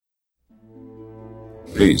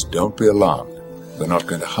Please, don't be alarmed. We're not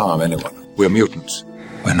going to harm anyone. We're mutants.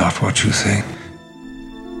 We're not what you think.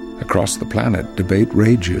 Across the planet, debate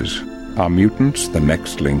rages. Are mutants the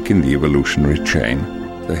next link in the evolutionary chain?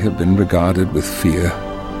 They have been regarded with fear,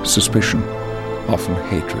 suspicion, often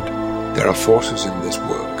hatred. There are forces in this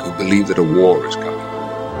world who believe that a war is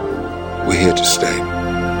coming. We're here to stay.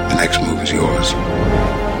 The next move is yours.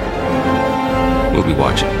 We'll be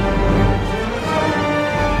watching.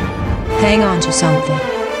 Hang on to something.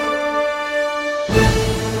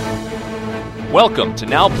 Welcome to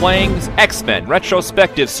Now Playing's X-Men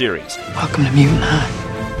Retrospective Series. Welcome to Mutant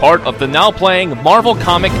High. Part of the Now Playing Marvel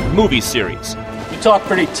Comic Movie Series. You talk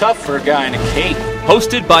pretty tough for a guy in a cape.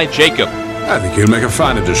 Hosted by Jacob. I think he'll make a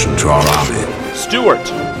fine addition to our army. Stuart.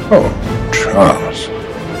 Oh, Charles.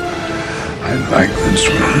 I like this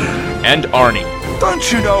one. And Arnie.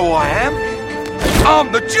 Don't you know who I am?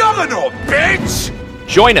 I'm the Juggernaut, bitch!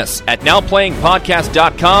 Join us at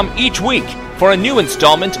NowPlayingPodcast.com each week for a new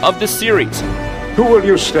installment of the series. Who will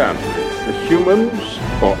you stand with, the humans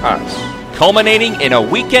or us? Culminating in a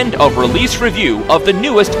weekend of release review of the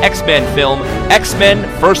newest X-Men film, X-Men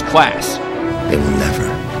First Class. They will never,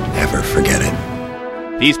 ever forget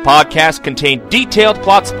it. These podcasts contain detailed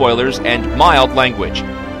plot spoilers and mild language.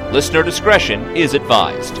 Listener discretion is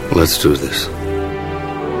advised. Let's do this.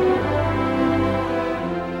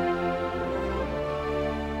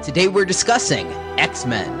 Today we're discussing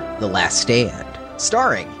X-Men: The Last Stand,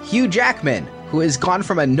 starring Hugh Jackman, who has gone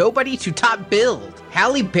from a nobody to top billed,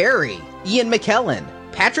 Halle Berry, Ian McKellen,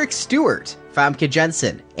 Patrick Stewart, Famke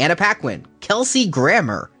Janssen, Anna Paquin, Kelsey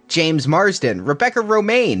Grammer, James Marsden, Rebecca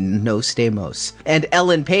Romaine, no Stamos, and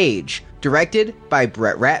Ellen Page, directed by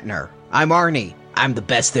Brett Ratner. I'm Arnie. I'm the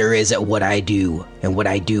best there is at what I do, and what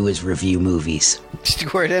I do is review movies.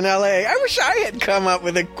 Stuart in L.A. I wish I had come up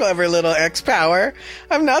with a clever little X-Power.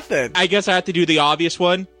 I'm nothing. I guess I have to do the obvious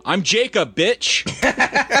one. I'm Jacob, bitch.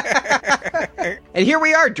 And here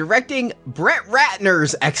we are, directing Brett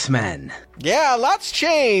Ratner's X-Men. Yeah, a lot's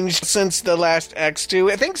changed since the last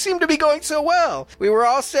X2. Things seem to be going so well. We were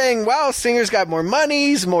all saying, wow, Singer's got more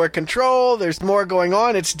monies, more control, there's more going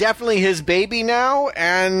on. It's definitely his baby now,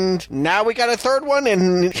 and now we got a third one,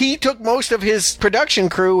 and he took most of his production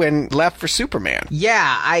crew and left for Superman.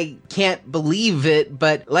 Yeah, I can't believe it,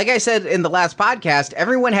 but like I said in the last podcast,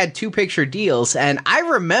 everyone had two-picture deals, and I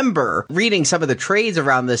remember reading some of the trades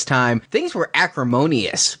around this time. Things were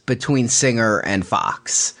acrimonious between Singer and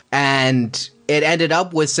Fox. And it ended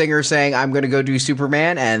up with Singer saying, I'm going to go do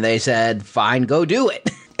Superman, and they said, fine, go do it.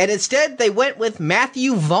 And instead, they went with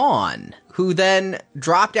Matthew Vaughn, who then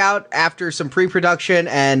dropped out after some pre-production,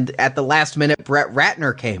 and at the last minute, Brett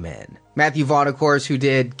Ratner came in. Matthew Vaughn, of course, who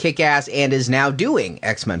did Kick-Ass and is now doing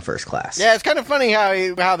X-Men First Class. Yeah, it's kind of funny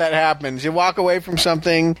how that happens. You walk away from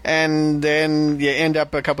something, and then you end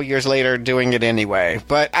up a couple years later doing it anyway.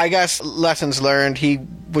 But I guess lessons learned, he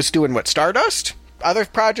was doing, Stardust? Other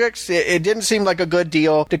projects, it didn't seem like a good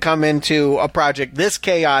deal to come into a project this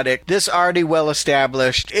chaotic, this already well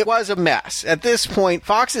established. It was a mess. At this point,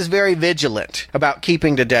 Fox is very vigilant about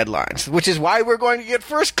keeping to deadlines, which is why we're going to get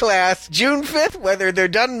First Class June 5th, whether they're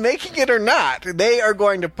done making it or not. They are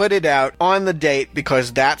going to put it out on the date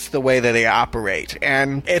because that's the way that they operate.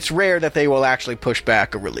 And it's rare that they will actually push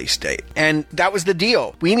back a release date. And that was the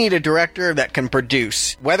deal. We need a director that can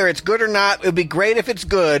produce. Whether it's good or not, it would be great if it's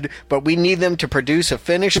good, but we need them to produce a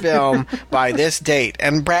finished film by this date,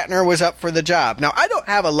 and Ratner was up for the job. Now, I don't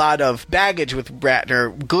have a lot of baggage with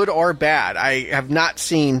Ratner, good or bad. I have not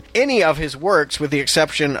seen any of his works with the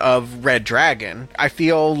exception of Red Dragon. I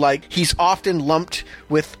feel like he's often lumped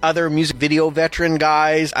with other music video veteran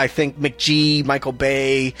guys. I think McGee, Michael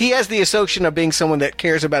Bay. He has the association of being someone that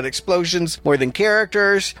cares about explosions more than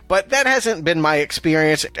characters, but that hasn't been my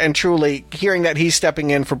experience, and truly, hearing that he's stepping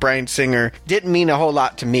in for Bryan Singer didn't mean a whole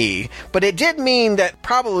lot to me, but it did mean that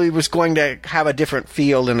probably was going to have a different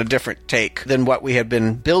feel and a different take than what we had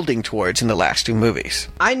been building towards in the last two movies.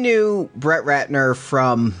 I knew Brett Ratner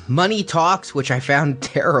from Money Talks, which I found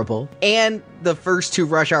terrible, and the first two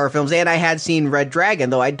Rush Hour films, and I had seen Red Dragon,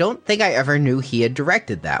 though I don't think I ever knew he had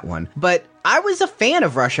directed that one. But I was a fan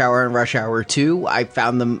of Rush Hour and Rush Hour 2. I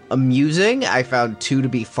found them amusing. I found 2 to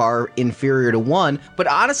be far inferior to 1. But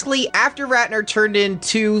honestly, after Ratner turned in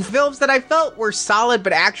two films that I felt were solid,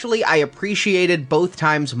 but actually I appreciated both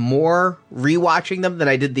times more rewatching them than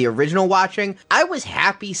I did the original watching, I was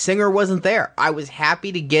happy Singer wasn't there. I was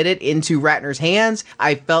happy to get it into Ratner's hands.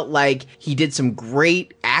 I felt like he did some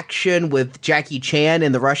great action with Jackie Chan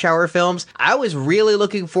in the Rush Hour films. I was really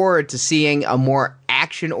looking forward to seeing a more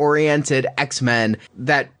action-oriented X-Men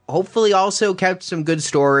that hopefully also kept some good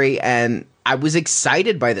story, and I was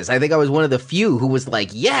excited by this. I think I was one of the few who was like,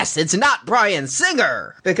 yes, it's not Bryan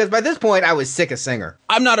Singer. Because by this point, I was sick of Singer.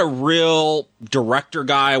 I'm not a real director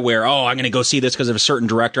guy where, I'm going to go see this because of a certain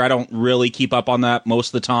director. I don't really keep up on that most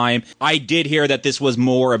of the time. I did hear that this was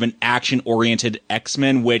more of an action-oriented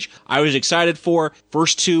X-Men, which I was excited for.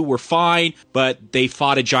 First two were fine, but they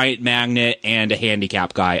fought a giant magnet and a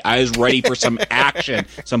handicap guy. I was ready for some action,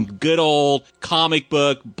 some good old comic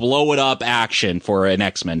book, blow-it-up action for an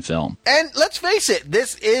X-Men film. And let's face it,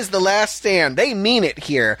 this is The Last Stand. They mean it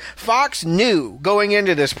here. Fox knew going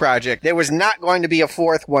into this project there was not going to be a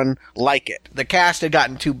fourth one like it. The cast had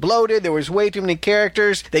gotten too bloated. There was way too many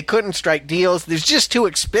characters. They couldn't strike deals. It's just too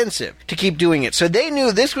expensive to keep doing it. So they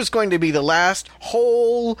knew this was going to be the last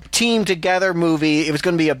whole team together movie. It was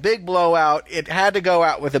going to be a big blowout. It had to go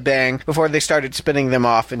out with a bang before they started spinning them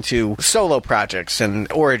off into solo projects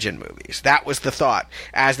and origin movies. That was the thought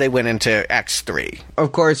as they went into X3.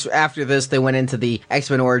 Of course, after this, they went into the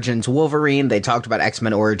X-Men Origins Wolverine. They talked about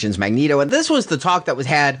X-Men Origins Magneto. And this was the talk that was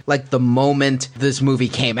had like the moment this movie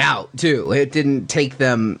came out, too. It didn't take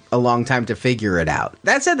them a long time to figure it out.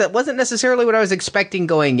 That said, that wasn't necessarily what I was expecting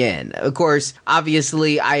going in. Of course,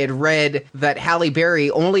 obviously, I had read that Halle Berry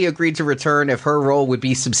only agreed to return if her role would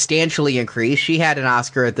be substantially increased. She had an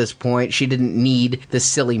Oscar at this point. She didn't need this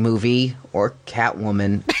silly movie or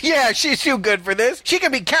Catwoman. Yeah, she's too good for this. She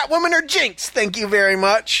can be Catwoman or Jinx, thank you very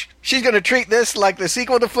much. She's going to treat this like the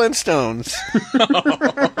sequel to Flintstones.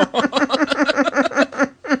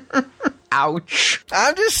 Ouch.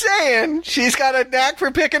 I'm just saying, she's got a knack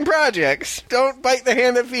for picking projects. Don't bite the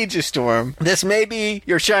hand that feeds you, Storm. This may be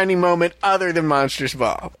your shining moment other than Monsters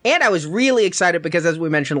Ball. And I was really excited because, as we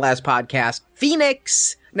mentioned last podcast,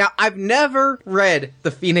 Phoenix. Now, I've never read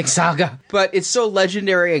the Phoenix Saga, but it's so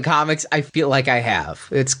legendary in comics, I feel like I have.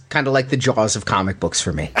 It's kind of like the Jaws of comic books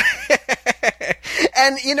for me.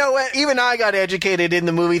 And you know what? Even I got educated in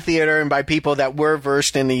the movie theater and by people that were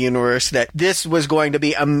versed in the universe that this was going to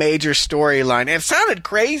be a major storyline. And it sounded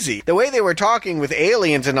crazy. The way they were talking with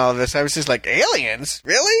aliens and all of this, I was just like, aliens?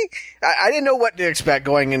 Really? I didn't know what to expect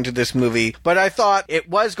going into this movie, but I thought it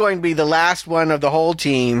was going to be the last one of the whole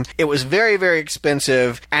team. It was very, very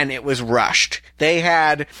expensive, and it was rushed. They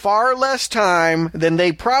had far less time than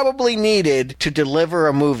they probably needed to deliver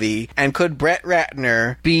a movie, and could Brett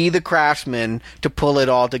Ratner be the craftsman to pull it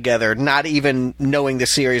all together, not even knowing the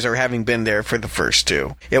series or having been there for the first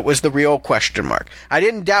two? It was the real question mark. I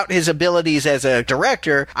didn't doubt his abilities as a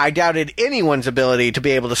director. I doubted anyone's ability to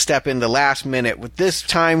be able to step in the last minute with this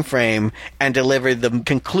time frame and deliver the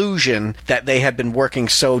conclusion that they had been working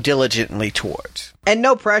so diligently towards. And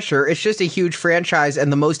no pressure, it's just a huge franchise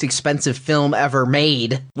and the most expensive film ever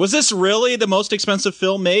made. Was this really the most expensive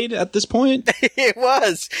film made at this point? It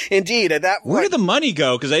was, indeed, at that point. Where did the money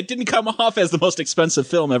go? Because it didn't come off as the most expensive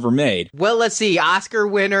film ever made. Well, let's see. Oscar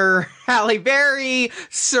winner Halle Berry,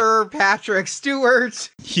 Sir Patrick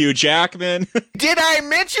Stewart, Hugh Jackman. Did I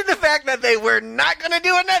mention the fact that they were not going to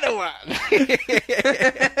do another one?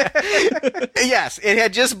 Yes, it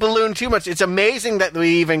had just ballooned too much. It's amazing that we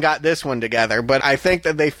even got this one together, but I think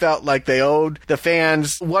that they felt like they owed the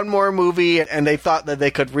fans one more movie, and they thought that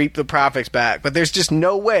they could reap the profits back. But there's just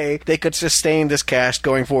no way they could sustain this cast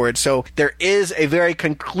going forward. So there is a very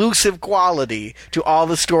conclusive quality to all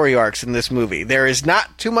the story arcs in this movie. There is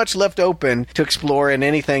not too much left open to explore in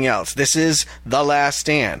anything else. This is The Last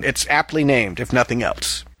Stand. It's aptly named, if nothing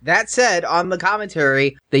else. That said, on the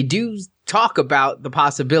commentary, they do talk about the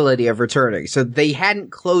possibility of returning. So they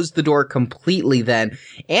hadn't closed the door completely then.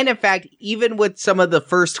 And in fact, even with some of the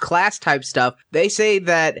First Class type stuff, they say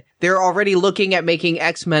that they're already looking at making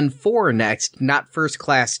X-Men 4 next, not First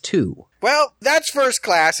Class 2. Well, that's First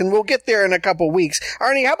Class, and we'll get there in a couple weeks.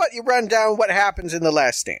 Arnie, how about you run down what happens in The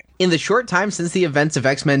Last Stand? In the short time since the events of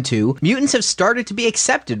X-Men 2, mutants have started to be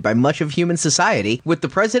accepted by much of human society, with the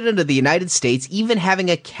President of the United States even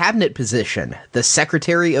having a cabinet position, the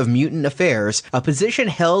Secretary of Mutant Affairs, a position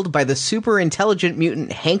held by the super-intelligent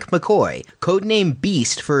mutant Hank McCoy, codenamed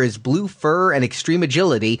Beast for his blue fur and extreme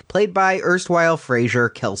agility, played by erstwhile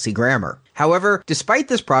Frasier Kelsey Grammer. However, despite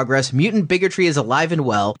this progress, mutant bigotry is alive and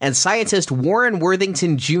well, and scientist Warren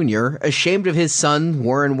Worthington Jr., ashamed of his son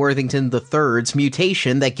Warren Worthington III's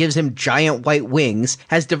mutation that gives him giant white wings,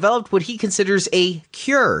 has developed what he considers a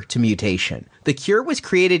cure to mutation. The cure was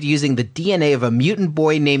created using the DNA of a mutant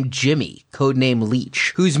boy named Jimmy, codename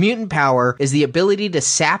Leech, whose mutant power is the ability to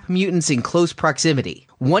sap mutants in close proximity.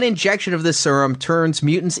 one injection of this serum turns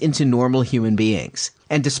mutants into normal human beings.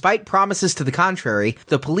 And despite promises to the contrary,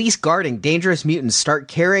 the police guarding dangerous mutants start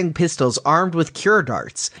carrying pistols armed with cure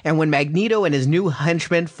darts. And when Magneto and his new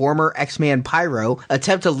henchman, former X-Man Pyro,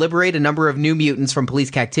 attempt to liberate a number of new mutants from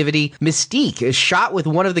police captivity, Mystique is shot with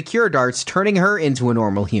one of the cure darts, turning her into a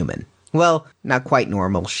normal human. Well, not quite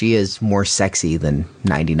normal. She is more sexy than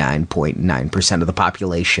 99.9% of the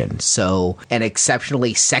population. So, an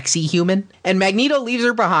exceptionally sexy human. And Magneto leaves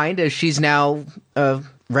her behind as she's now a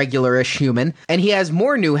regular-ish human. And he has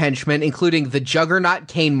more new henchmen, including the Juggernaut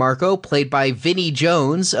Kane Marco, played by Vinnie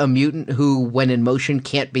Jones, a mutant who, when in motion,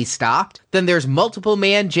 can't be stopped. Then there's Multiple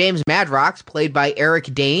Man James Madrox, played by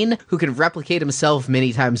Eric Dane, who can replicate himself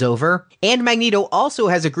many times over. And Magneto also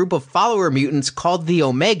has a group of follower mutants called the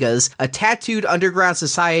Omegas, a tattooed underground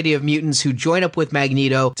society of mutants who join up with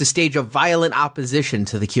Magneto to stage a violent opposition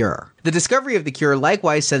to the cure. The discovery of the cure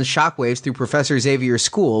likewise sends shockwaves through Professor Xavier's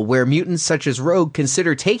school, where mutants such as Rogue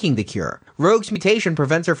consider taking the cure. Rogue's mutation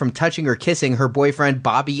prevents her from touching or kissing her boyfriend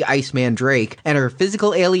Bobby Iceman Drake, and her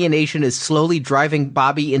physical alienation is slowly driving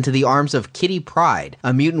Bobby into the arms of Kitty Pryde,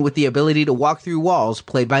 a mutant with the ability to walk through walls,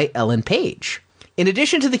 played by Ellen Page. In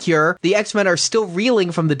addition to the cure, the X-Men are still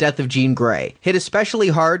reeling from the death of Jean Grey. Hit especially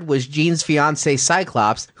hard was Jean's fiancé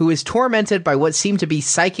Cyclops, who is tormented by what seem to be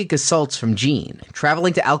psychic assaults from Jean.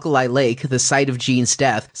 Traveling to Alkali Lake, the site of Jean's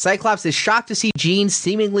death, Cyclops is shocked to see Jean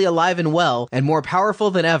seemingly alive and well, and more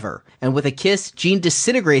powerful than ever. And with a kiss, Jean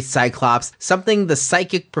disintegrates Cyclops, something the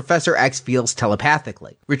psychic Professor X feels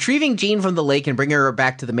telepathically. Retrieving Jean from the lake and bringing her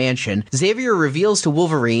back to the mansion, Xavier reveals to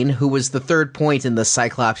Wolverine, who was the third point in the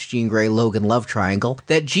Cyclops-Jean Grey-Logan love triangle,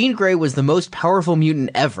 that Jean Grey was the most powerful mutant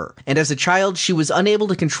ever, and as a child she was unable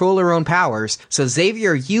to control her own powers, so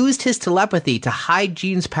Xavier used his telepathy to hide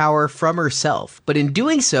Jean's power from herself. But in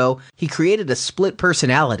doing so, he created a split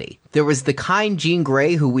personality. There was the kind Jean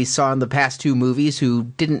Grey who we saw in the past two movies who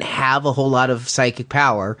didn't have a whole lot of psychic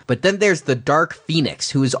power, but then there's the Dark Phoenix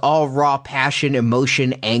who is all raw passion,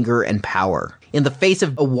 emotion, anger, and power. In the face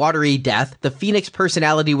of a watery death, the Phoenix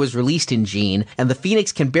personality was released in Jean, and the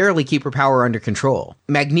Phoenix can barely keep her power under control.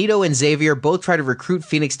 Magneto and Xavier both try to recruit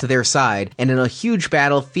Phoenix to their side, and in a huge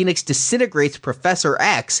battle, Phoenix disintegrates Professor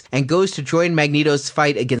X and goes to join Magneto's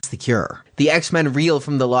fight against the cure. The X-Men reel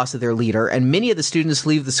from the loss of their leader, and many of the students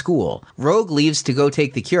leave the school. Rogue leaves to go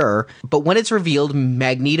take the cure, but when it's revealed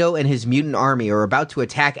Magneto and his mutant army are about to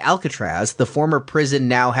attack Alcatraz, the former prison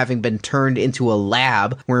now having been turned into a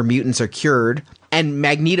lab where mutants are cured, and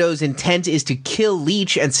Magneto's intent is to kill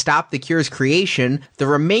Leech and stop the cure's creation, the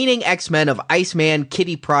remaining X-Men of Iceman,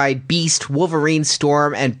 Kitty Pryde, Beast, Wolverine,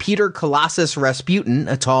 Storm, and Peter Colossus Rasputin,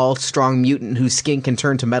 a tall, strong mutant whose skin can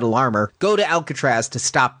turn to metal armor, go to Alcatraz to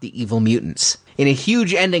stop the evil mutants. In a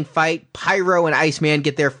huge ending fight, Pyro and Iceman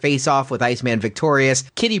get their face off with Iceman victorious,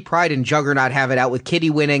 Kitty Pryde and Juggernaut have it out with Kitty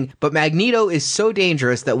winning, but Magneto is so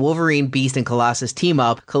dangerous that Wolverine, Beast, and Colossus team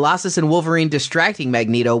up, Colossus and Wolverine distracting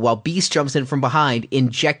Magneto while Beast jumps in from behind,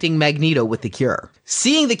 injecting Magneto with the cure.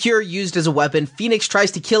 Seeing the cure used as a weapon, Phoenix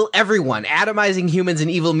tries to kill everyone, atomizing humans and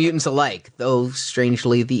evil mutants alike, though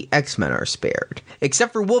strangely the X-Men are spared.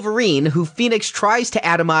 Except for Wolverine, who Phoenix tries to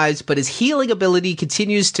atomize, but his healing ability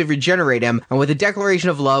continues to regenerate him, and with a declaration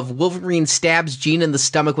of love, Wolverine stabs Jean in the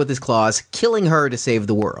stomach with his claws, killing her to save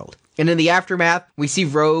the world. And in the aftermath, we see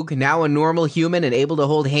Rogue, now a normal human and able to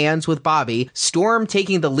hold hands with Bobby, Storm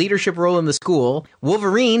taking the leadership role in the school,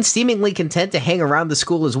 Wolverine seemingly content to hang around the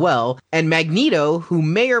school as well, and Magneto, who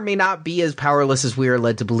may or may not be as powerless as we are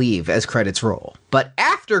led to believe as credits roll. But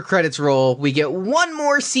after credits roll, we get one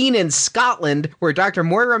more scene in Scotland where Dr.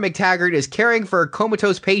 Moira McTaggart is caring for a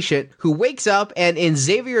comatose patient who wakes up and in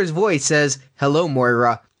Xavier's voice says, "Hello,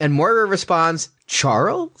 Moira." And Moira responds,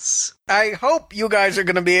 "Charles?" I hope you guys are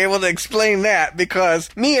going to be able to explain that, because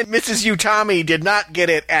me and Mrs. Utami did not get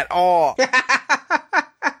it at all.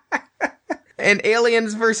 An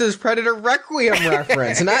Aliens vs. Predator Requiem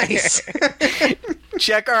reference. Nice.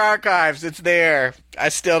 Check our archives. It's there. I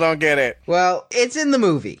still don't get it. Well, it's in the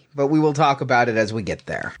movie, but we will talk about it as we get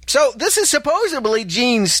there. So this is supposedly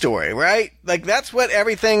Jean's story, right? Like, that's what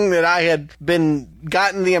everything that I had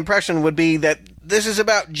gotten the impression would be, that this is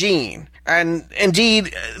about Jean. And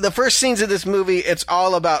indeed, the first scenes of this movie, it's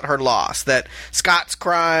all about her loss, that Scott's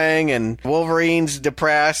crying and Wolverine's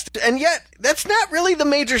depressed. And yet, that's not really the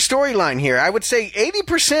major storyline here. I would say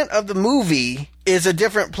 80% of the movie is a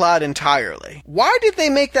different plot entirely. Why did they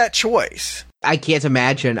make that choice? I can't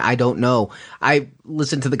imagine. I don't know. I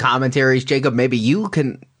listened to the commentaries. Jacob, maybe you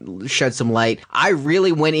can shed some light. I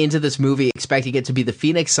really went into this movie expecting it to be the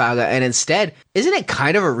Phoenix Saga, and instead, isn't it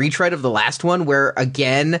kind of a retread of the last one where,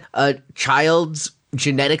 again, a child's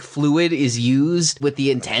genetic fluid is used with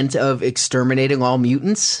the intent of exterminating all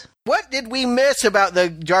mutants? What did we miss about the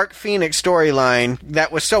Dark Phoenix storyline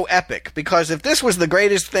that was so epic? Because if this was the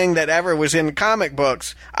greatest thing that ever was in comic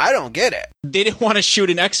books, I don't get it. They didn't want to shoot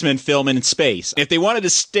an X-Men film in space. If they wanted to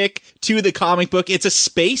stick to the comic book, it's a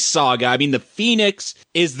space saga. I mean, the Phoenix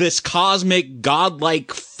is this cosmic,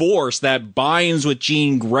 godlike force that binds with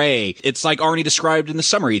Jean Grey. It's like Arnie described in the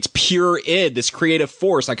summary. It's pure id, this creative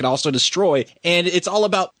force that can also destroy. And it's all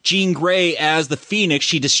about Jean Grey as the Phoenix.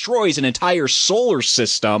 She destroys an entire solar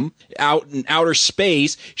system out in outer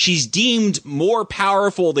space. She's deemed more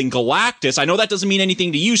powerful than Galactus. I know that doesn't mean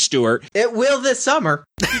anything to you, Stuart. It will this summer.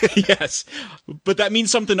 Yes, but that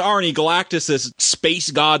means something to Arnie. Galactus, this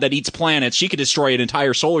space god that eats planets, she could destroy an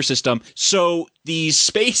entire solar system. So these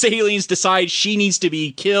space aliens decide she needs to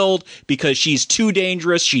be killed because she's too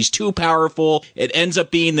dangerous, she's too powerful. It ends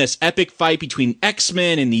up being this epic fight between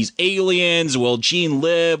X-Men and these aliens. Will Jean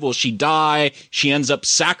live? Will she die? She ends up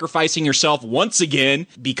sacrificing herself once again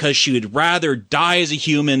because she would rather die as a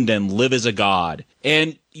human than live as a god.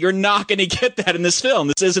 And you're not going to get that in this film.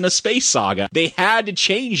 This isn't a space saga. They had to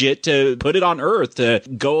change it to put it on Earth to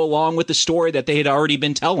go along with the story that they had already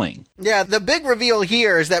been telling. Yeah, the big reveal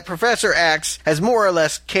here is that Professor X has more or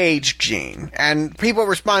less caged Jean, and people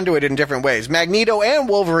respond to it in different ways. Magneto and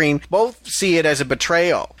Wolverine both see it as a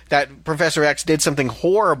betrayal, that Professor X did something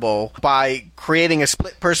horrible by creating a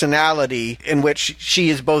split personality in which she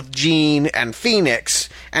is both Jean and Phoenix,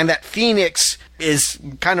 and that Phoenix is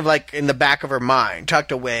kind of like in the back of her mind,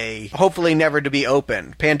 tucked away, hopefully never to be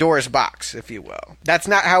opened. Pandora's box, if you will. That's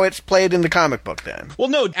not how it's played in the comic book, then. Well,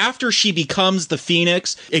 no, after she becomes the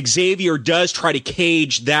Phoenix, Xavier does try to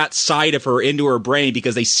cage that side of her into her brain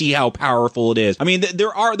because they see how powerful it is. I mean,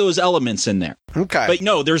 there are those elements in there. Okay. But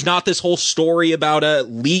no, there's not this whole story about a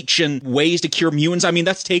leech and ways to cure mutants. I mean,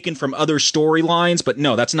 that's taken from other storylines, but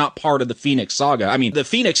no, that's not part of the Phoenix Saga. I mean, the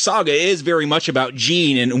Phoenix Saga is very much about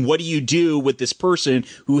Jean and what do you do with this person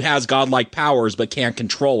who has godlike powers but can't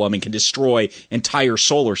control them and can destroy entire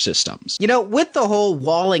solar systems. You know, with the whole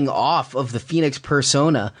walling off of the Phoenix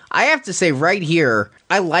persona, I have to say right here,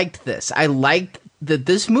 I liked this. I liked that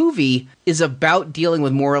this movie is about dealing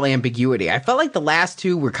with moral ambiguity. I felt like the last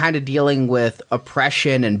two were kind of dealing with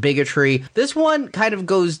oppression and bigotry. This one kind of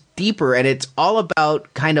goes deeper, and it's all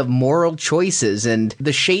about kind of moral choices and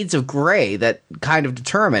the shades of gray that kind of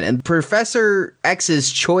determine. And Professor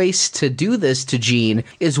X's choice to do this to Jean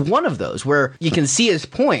is one of those, where you can see his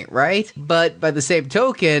point, right? But by the same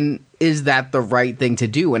token, is that the right thing to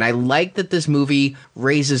do? And I like that this movie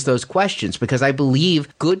raises those questions, because I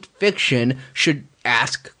believe good fiction should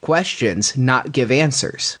ask questions, not give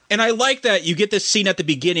answers. And I like that you get this scene at the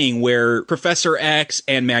beginning where Professor X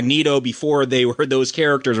and Magneto, before they were those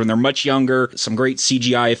characters, when they're much younger, some great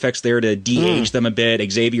CGI effects there to de-age them a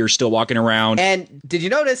bit. Xavier's still walking around. And did you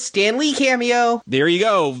notice Stan Lee cameo? There you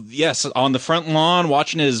go. Yes, on the front lawn,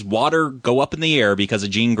 watching his water go up in the air because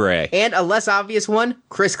of Jean Grey. And a less obvious one,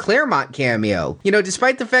 Chris Claremont cameo. You know,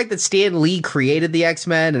 despite the fact that Stan Lee created the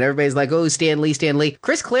X-Men and everybody's like, oh, Stan Lee,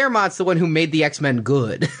 Chris Claremont's the one who made the X-Men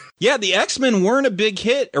good. Yeah, the X-Men weren't a big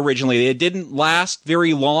hit originally. It didn't last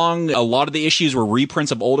very long. A lot of the issues were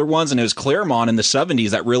reprints of older ones, and it was Claremont in the 70s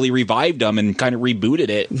that really revived them and kind of rebooted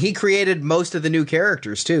it. He created most of the new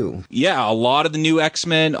characters, too. Yeah, a lot of the new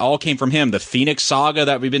X-Men all came from him. The Phoenix Saga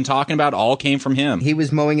that we've been talking about all came from him. He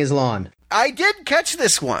was mowing his lawn. I did catch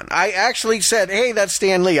this one. I actually said, hey, that's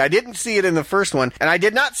Stan Lee. I didn't see it in the first one, and I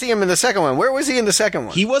did not see him in the second one. Where was he in the second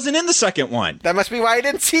one? He wasn't in the second one. That must be why I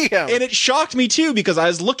didn't see him. And it shocked me, too, because I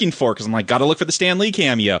was looking for it, because I'm like, gotta look for the Stan Lee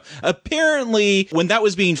cameo. Apparently, when that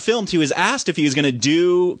was being filmed, he was asked if he was going to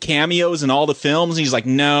do cameos in all the films, and he's like,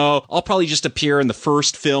 no, I'll probably just appear in the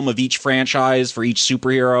first film of each franchise for each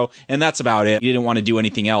superhero, and that's about it. He didn't want to do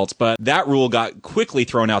anything else, but that rule got quickly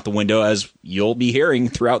thrown out the window, as you'll be hearing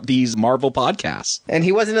throughout these Marvel podcasts. And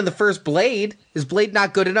he wasn't in the first Blade. Is Blade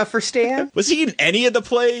not good enough for Stan? Was he in any of the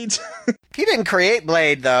Blades? He didn't create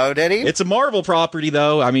Blade, though, did he? It's a Marvel property,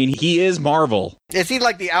 though. I mean, he is Marvel. Is he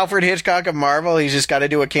like the Alfred Hitchcock of Marvel? He's just got to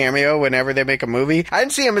do a cameo whenever they make a movie? I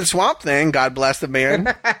didn't see him in Swamp Thing, God bless the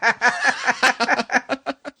man.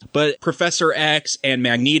 But Professor X and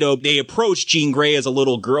Magneto, they approach Jean Grey as a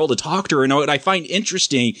little girl to talk to her. And what I find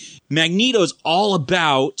interesting, Magneto's all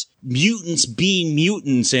about mutants being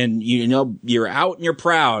mutants and, you know, you're out and you're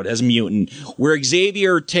proud as a mutant, where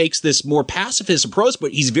Xavier takes this more pacifist approach,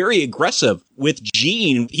 but he's very aggressive with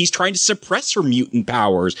Jean. He's trying to suppress her mutant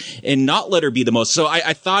powers and not let her be the most. So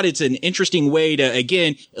I thought it's an interesting way to,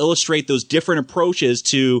 again, illustrate those different approaches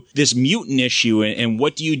to this mutant issue and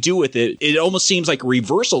what do you do with it. It almost seems like a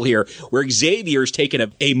reversal here, where Xavier's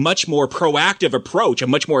taken a much more proactive approach, a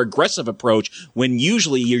much more aggressive approach, when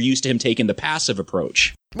usually you're used to him taking the passive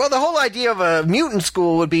approach. Well, the whole idea of a mutant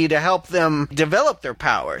school would be to help them develop their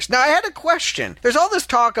powers. Now, I had a question. There's all this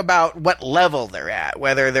talk about what level they're at,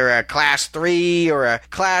 whether they're a class 3 or a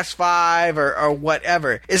class 5 or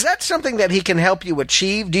whatever. Is that something that he can help you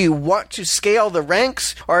achieve? Do you want to scale the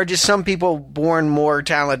ranks, or are just some people born more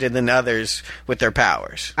talented than others with their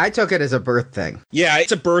powers? I took it as a birth thing. Yeah,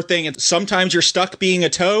 it's a birth thing. Sometimes you're stuck being a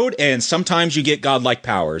Toad, and sometimes you get godlike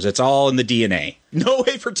powers. It's all in the DNA. No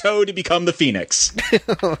way for Toad to become the Phoenix.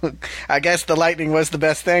 I guess the lightning was the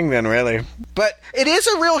best thing then, really. But it is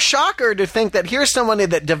a real shocker to think that here's someone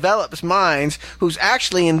that develops minds who's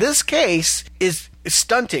actually, in this case, is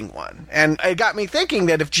stunting one. And it got me thinking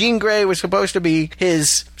that if Jean Grey was supposed to be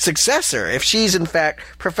his successor, if she's in fact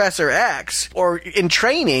Professor X, or in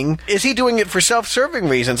training, is he doing it for self-serving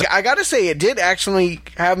reasons? I gotta say, it did actually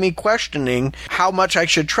have me questioning how much I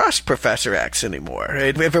should trust Professor X anymore.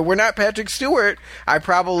 If it were not Patrick Stewart, I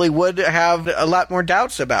probably would have a lot more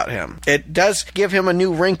doubts about him. It does give him a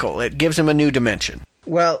new wrinkle. It gives him a new dimension.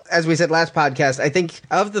 Well, as we said last podcast, I think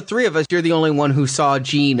of the three of us, you're the only one who saw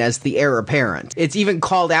Jean as the heir apparent. It's even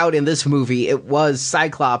called out in this movie. It was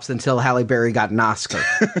Cyclops until Halle Berry got an Oscar.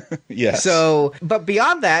 Yes. So, but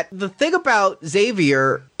beyond that, the thing about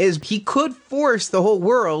Xavier is he could force the whole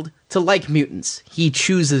world to like mutants. He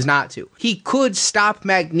chooses not to. He could stop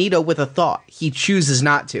Magneto with a thought. He chooses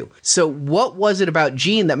not to. So what was it about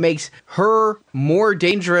Jean that makes her more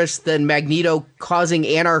dangerous than Magneto causing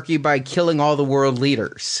anarchy by killing all the world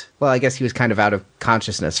leaders? Well, I guess he was kind of out of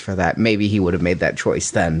consciousness for that. Maybe he would have made that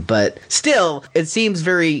choice then. But still, it seems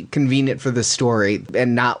very convenient for the story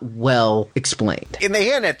and not well explained. And they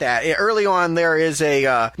hint at that. Early on, there is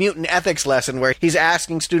a mutant ethics lesson where he's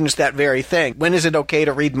asking students that very thing. When is it okay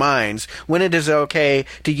to read minds? When it is okay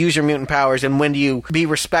to use your mutant powers? And when do you be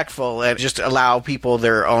respectful and just allow people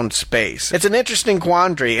their own space? It's an interesting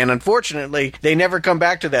quandary, and unfortunately, they never come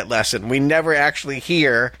back to that lesson. We never actually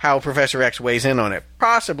hear how Professor X weighs in on it.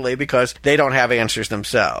 Possibly because they don't have answers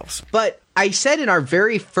themselves. But I said in our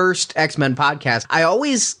very first X-Men podcast, I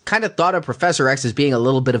always kind of thought of Professor X as being a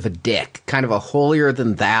little bit of a dick, kind of a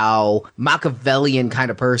holier-than-thou, Machiavellian kind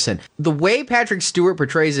of person. The way Patrick Stewart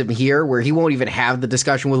portrays him here, where he won't even have the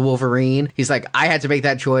discussion with Wolverine, he's like, I had to make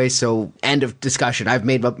that choice, so end of discussion, I've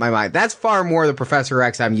made up my mind. That's far more the Professor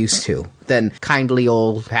X I'm used to than kindly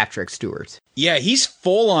old Patrick Stewart. Yeah, he's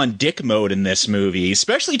full on dick mode in this movie,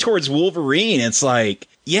 especially towards Wolverine. It's like,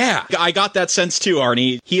 yeah, I got that sense too,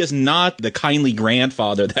 Arnie. He is not the kindly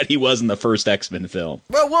grandfather that he was in the first X-Men film.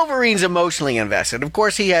 Well, Wolverine's emotionally invested. Of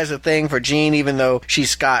course, he has a thing for Jean, even though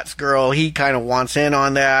she's Scott's girl. He kind of wants in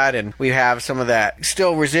on that, and we have some of that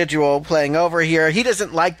still residual playing over here. He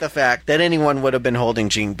doesn't like the fact that anyone would have been holding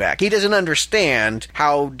Jean back. He doesn't understand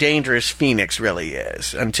how dangerous Phoenix really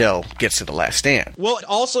is until gets to the last stand. Well,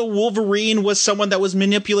 also, Wolverine was someone that was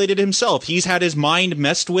manipulated himself. He's had his mind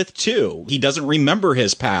messed with, too. He doesn't remember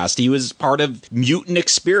his past. He was part of mutant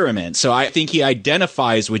experiment. So I think he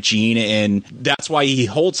identifies with Jean, and that's why he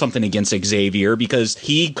holds something against Xavier, because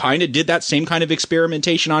he kind of did that same kind of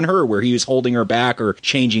experimentation on her, where he was holding her back or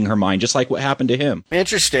changing her mind, just like what happened to him.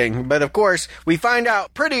 Interesting. But of course, we find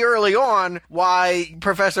out pretty early on why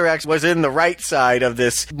Professor X was in the right side of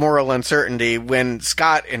this moral uncertainty when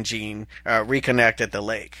Scott and Jean reconnect at the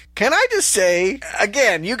lake. Can I just say,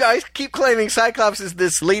 again, you guys keep claiming Cyclops is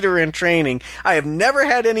this leader in training. I have never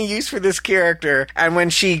had any use for this character, and when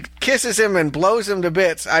she kisses him and blows him to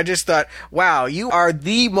bits, I just thought, wow, you are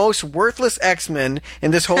the most worthless X-Men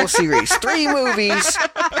in this whole series. 3 movies,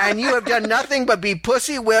 and you have done nothing but be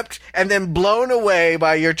pussy whipped and then blown away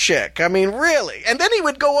by your chick. I mean, really. And then he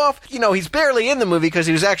would go off, he's barely in the movie because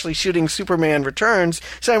he was actually shooting Superman Returns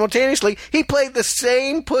simultaneously. He played the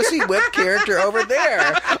same pussy whipped character over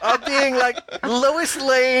there of being like Lois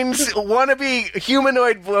Lane's wannabe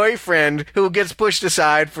humanoid boyfriend who gets pushed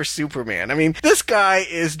aside for Superman. I mean, this guy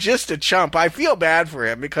is just a chump. I feel bad for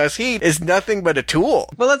him because he is nothing but a tool.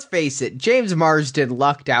 Well, let's face it, James Marsden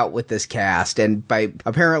lucked out with this cast, and by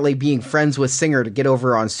apparently being friends with Singer to get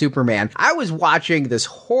over on Superman. I was watching this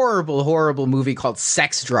horrible, horrible movie called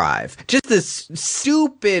Sex Drive. Just this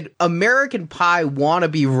stupid American Pie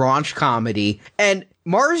wannabe raunch comedy, and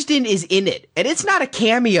Marsden is in it, and it's not a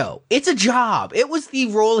cameo. It's a job. It was the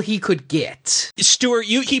role he could get. Stuart,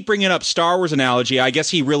 you keep bringing up Star Wars analogy. I guess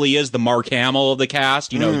he really is the Mark Hamill of the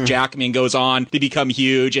cast. You know, Jackman goes on to become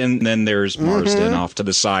huge, and then there's Marsden off to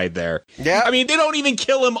the side there. Yeah. I mean, they don't even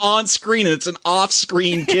kill him on screen, and it's an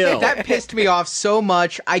off-screen kill. That pissed me off so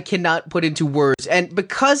much, I cannot put into words. And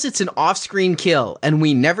because it's an off-screen kill, and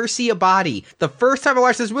we never see a body, the first time I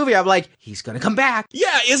watched this movie, I'm like, he's gonna come back.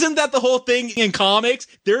 Yeah, isn't that the whole thing in comics?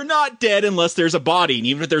 They're not dead unless there's a body, and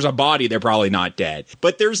even if there's a body, they're probably not dead.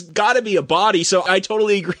 But there's gotta be a body, so I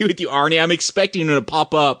totally agree with you, Arnie. I'm expecting him to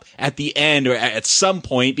pop up at the end or at some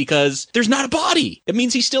point because there's not a body. It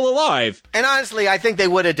means he's still alive. And honestly, I think they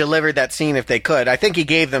would have delivered that scene if they could. I think he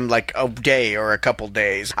gave them like a day or a couple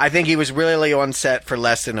days. I think he was really on set for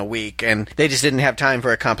less than a week, and they just didn't have time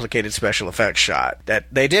for a complicated special effects shot. That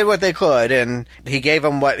they did what they could, and he gave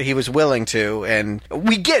them what he was willing to, and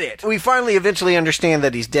we get it. We finally eventually understand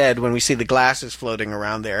that he's dead when we see the glasses floating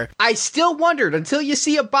around there. I still wondered until you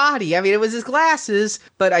see a body. I mean, it was his glasses,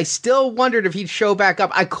 but I still wondered if he'd show back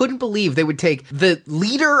up. I couldn't believe they would take the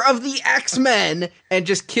leader of the X-Men and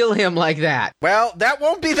just kill him like that. Well, that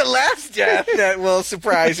won't be the last death that will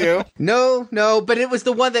surprise you. No, but it was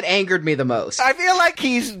the one that angered me the most. I feel like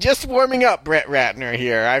he's just warming up, Brett Ratner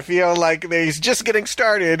here. I feel like he's just getting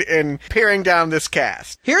started in paring down this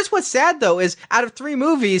cast. Here's what's sad, though, is out of 3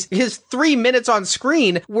 movies, his 3 minutes on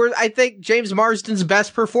screen were, I think, James Marsden's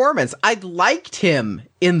best performance. I liked him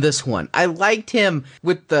in this one. I liked him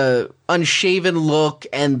with the unshaven look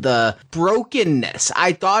and the brokenness.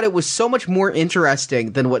 I thought it was so much more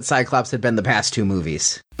interesting than what Cyclops had been the past 2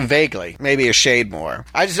 movies. Vaguely. Maybe a shade more.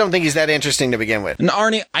 I just don't think he's that interesting to begin with. And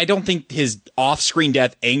Arnie, I don't think his off-screen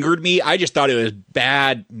death angered me. I just thought it was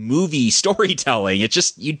bad movie storytelling. It's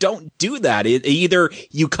just, you don't do that. Either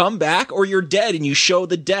you come back or you're dead and you show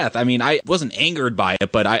the death. I mean, I wasn't angered by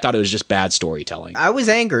it, but I thought it was just bad storytelling. I was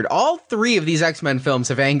angered. All 3 of these X-Men films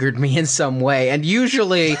have angered me in some way, and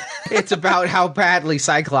usually it's about how badly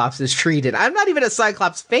Cyclops is treated. I'm not even a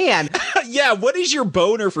Cyclops fan. Yeah, what is your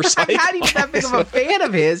boner for Cyclops? I'm not even that big of a fan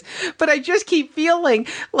of his, but I just keep feeling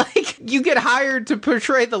like you get hired to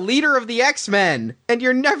portray the leader of the X-Men, and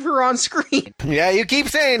you're never on screen. Yeah, you keep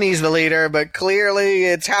saying he's the leader, but clearly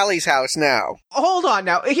it's Hallie's house now. Hold on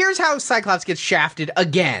now. Here's how Cyclops gets shafted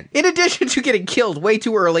again. In addition to getting killed way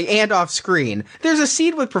too early and off screen, there's a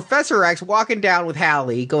scene with Professor X walking down with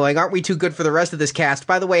Hallie going, aren't we too good for the rest of this cast?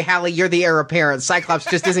 By the way, Hallie, you're the heir apparent. Cyclops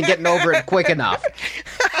just isn't getting over it quick enough.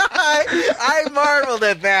 I marveled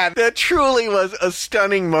at that. That truly was a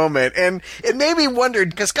stunning moment. And it made me wonder,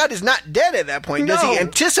 because Scott is not dead at that point. Does he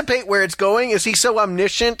anticipate where it's going? Is he so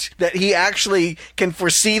omniscient that he actually can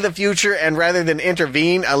foresee the future and rather than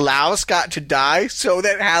intervene, allow Scott to die so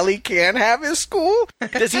that Hallie can have his school?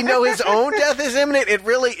 Does he know his own death is imminent? It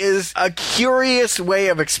really is a curious way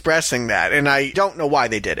of expressing that, and I don't know why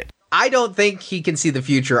they did it. I don't think he can see the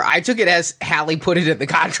future. I took it as Hallie put it in the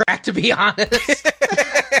contract, to be honest.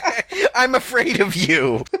 I'm afraid of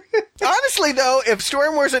you. Honestly, though, if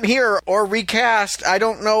Storm wasn't here or recast, I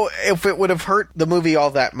don't know if it would have hurt the movie all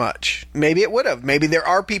that much. Maybe it would have. Maybe there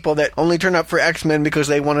are people that only turn up for X-Men because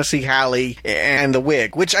they want to see Hallie and the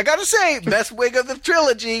wig, which I gotta say, best wig of the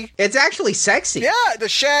trilogy. It's actually sexy. Yeah, the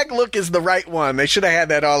shag look is the right one. They should have had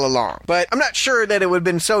that all along. But I'm not sure that it would have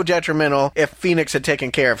been so detrimental if Phoenix had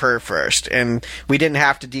taken care of her first, and we didn't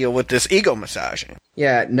have to deal with this ego massaging.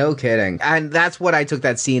 Yeah, no kidding. And that's what I took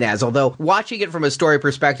that scene as. Although, watching it from a story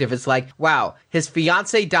perspective, it's like, wow, his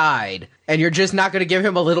fiance died, and you're just not going to give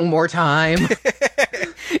him a little more time?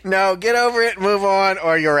 No, get over it, move on,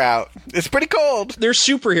 or you're out. It's pretty cold. They're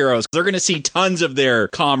superheroes. They're going to see tons of their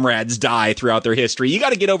comrades die throughout their history. You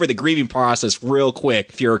got to get over the grieving process real quick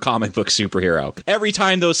if you're a comic book superhero. Every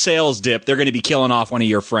time those sales dip, they're going to be killing off one of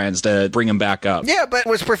your friends to bring him back up. Yeah, but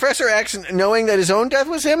was Professor X knowing that his own death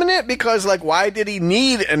was imminent? Because, like, why did he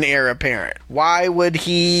need an heir apparent? Why would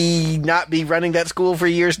he not be running that school for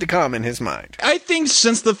years to come in his mind? I think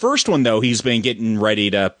since the first one, though, he's been getting ready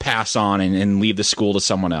to pass on and leave the school to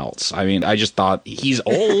someone else. I mean, I just thought he's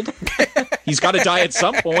old. He's got to die at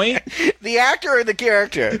some point. The actor or the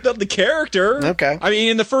character? The character. Okay. I mean,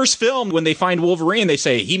 in the first film, when they find Wolverine, they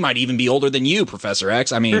say, he might even be older than you, Professor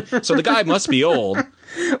X. I mean, so the guy must be old.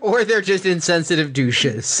 Or they're just insensitive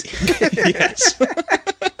douches. Yes.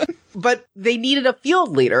 But they needed a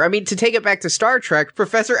field leader. I mean, to take it back to Star Trek,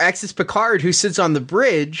 Professor X is Picard, who sits on the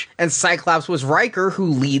bridge, and Cyclops was Riker, who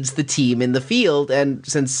leads the team in the field. And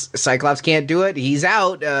since Cyclops can't do it, he's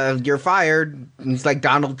out. You're fired. He's like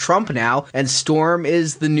Donald Trump now, and Storm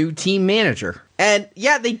is the new team manager. And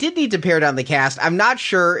yeah, they did need to pare down the cast. I'm not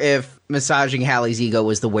sure if massaging Hallie's ego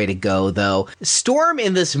was the way to go, though. Storm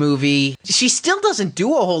in this movie, she still doesn't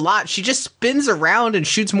do a whole lot. She just spins around and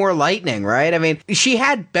shoots more lightning, right? I mean, she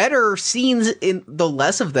had better scenes, in the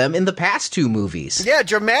less of them, in the past two movies. Yeah,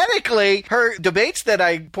 dramatically, her debates that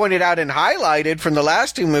I pointed out and highlighted from the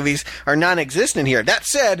last two movies are non-existent here. That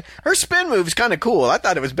said, her spin move's kind of cool. I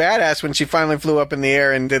thought it was badass when she finally flew up in the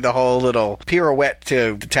air and did the whole little pirouette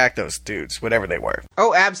to attack those dudes, whatever they were.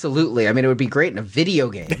 Oh, absolutely. I mean, it would be great in a video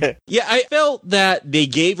game. Yeah, I felt that they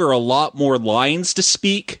gave her a lot more lines to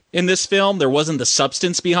speak in this film. There wasn't the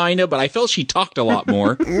substance behind it, but I felt she talked a lot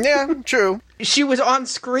more. Yeah, true. She was on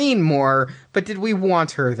screen more, but did we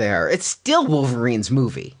want her there? It's still Wolverine's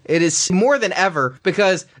movie. It is more than ever,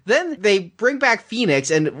 because then they bring back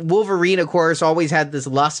Phoenix, and Wolverine, of course, always had this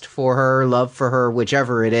lust for her, love for her,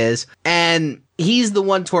 whichever it is, and he's the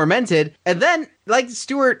one tormented, and then, like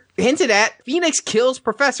Stuart hinted at, Phoenix kills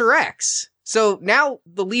Professor X. So now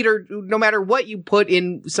the leader, no matter what you put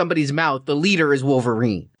in somebody's mouth, the leader is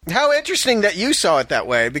Wolverine. How interesting that you saw it that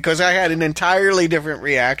way, because I had an entirely different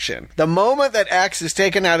reaction. The moment that X is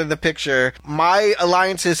taken out of the picture, my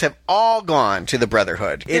alliances have all gone to the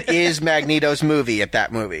Brotherhood. It is Magneto's movie at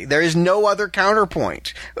that movie. There is no other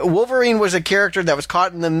counterpoint. Wolverine was a character that was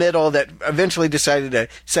caught in the middle that eventually decided to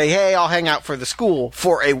say, hey, I'll hang out for the school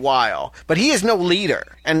for a while. But he is no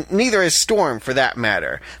leader, and neither is Storm for that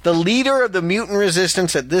matter. The leader of the mutant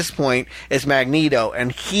resistance at this point is Magneto,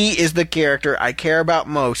 and he is the character I care about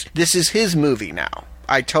most. This is his movie now.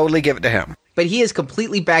 I totally give it to him. But he is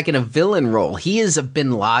completely back in a villain role. He is a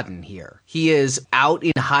Bin Laden here. He is out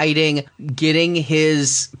in hiding, getting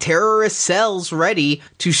his terrorist cells ready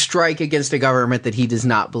to strike against a government that he does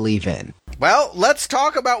not believe in. Well, let's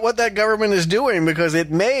talk about what that government is doing, because it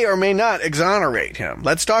may or may not exonerate him.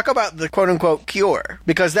 Let's talk about the quote-unquote cure,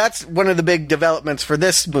 because that's one of the big developments for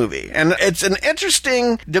this movie. And it's an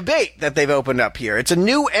interesting debate that they've opened up here. It's a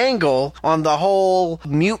new angle on the whole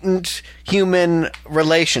mutant-human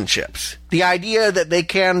relationships. The idea that they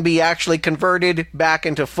can be actually converted back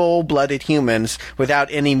into full-blooded humans without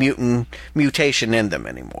any mutation in them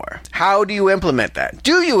anymore. How do you implement that?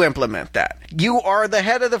 Do you implement that? You are the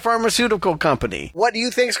head of the pharmaceutical company. What do you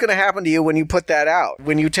think is going to happen to you when you put that out?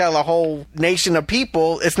 When you tell a whole nation of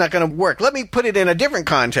people it's not going to work? Let me put it in a different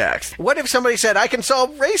context. What if somebody said, I can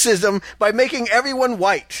solve racism by making everyone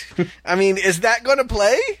white? I mean, is that going to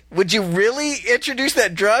play? Would you really introduce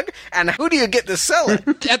that drug? And who do you get to sell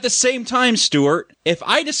it? At the same time, Stuart, if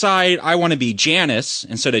I decide I want to be Janice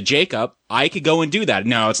instead of Jacob, I could go and do that.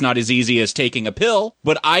 Now, it's not as easy as taking a pill,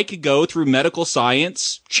 but I could go through medical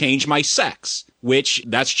science, change my sex, which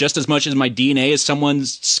that's just as much as my DNA as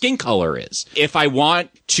someone's skin color is. If I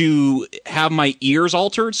want to have my ears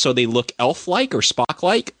altered so they look elf-like or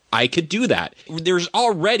Spock-like, I could do that. There's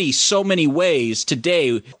already so many ways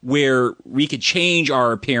today where we could change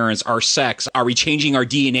our appearance, our sex. Are we changing our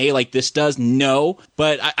DNA like this does? No.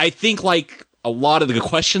 But I think like a lot of the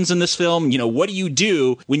questions in this film, you know, what do you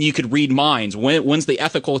do when you could read minds? When's the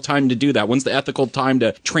ethical time to do that? When's the ethical time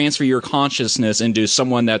to transfer your consciousness into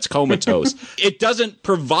someone that's comatose? It doesn't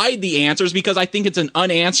provide the answers because I think it's an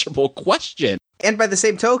unanswerable question. And by the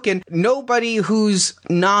same token, nobody who's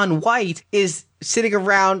non-white is sitting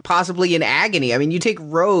around possibly in agony. I mean, you take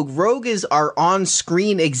Rogue. Rogue is our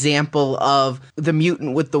on-screen example of the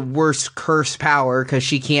mutant with the worst curse power because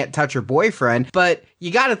she can't touch her boyfriend. But you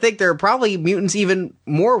got to think there are probably mutants even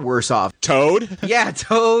more worse off. Toad? Yeah,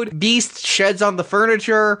 Toad. Beast sheds on the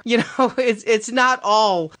furniture. You know, it's not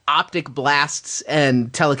all optic blasts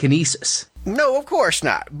and telekinesis. No, of course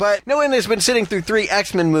not. But no one has been sitting through 3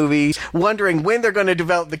 X-Men movies wondering when they're going to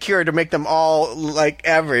develop the cure to make them all like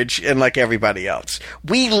average and like everybody else.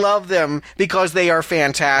 We love them because they are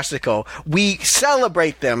fantastical. We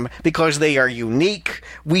celebrate them because they are unique.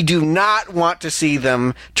 We do not want to see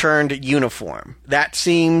them turned uniform. That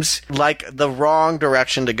seems like the wrong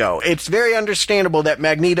direction to go. It's very understandable that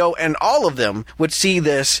Magneto and all of them would see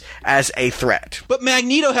this as a threat. But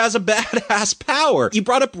Magneto has a badass power. You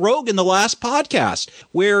brought up Rogue in the last podcast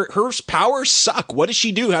where her powers suck. What does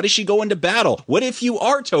she do? How does she go into battle? What if you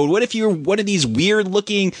are Toad? What if you're one of these weird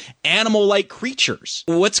looking animal-like creatures?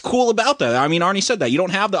 What's cool about that? I mean, Arnie said that. You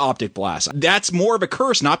don't have the optic blast. That's more of a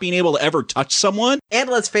curse, not being able to ever touch someone. And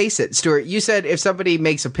let's face it, Stuart, you said if somebody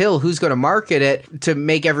makes a pill, who's going to market it to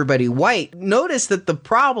make everybody white? Notice that the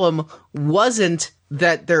problem wasn't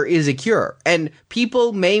that there is a cure. And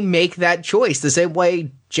people may make that choice the same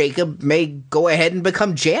way Jacob may go ahead and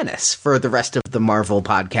become Janice for the rest of the Marvel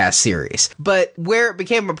podcast series. But where it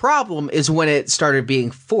became a problem is when it started being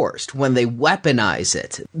forced, when they weaponize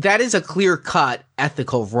it. That is a clear-cut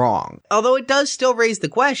ethical wrong. Although it does still raise the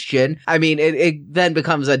question, I mean, it then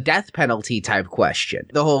becomes a death penalty type question.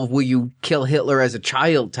 The whole will you kill Hitler as a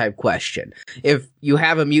child type question. If you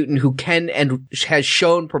have a mutant who can and has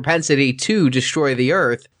shown propensity to destroy the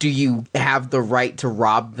Earth, do you have the right to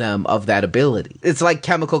rob them of that ability? It's like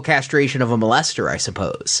chemical castration of a molester, I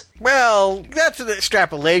suppose. Well, that's an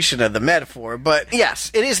extrapolation of the metaphor, but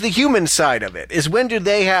yes, it is the human side of it, is when do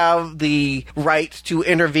they have the right to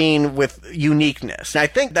intervene with uniqueness? And I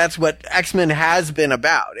think that's what X-Men has been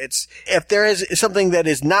about. It's, if there is something that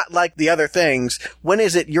is not like the other things, when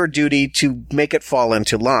is it your duty to make it fall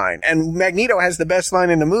into line? And Magneto has the best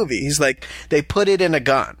line in the movie. He's like, they put it in a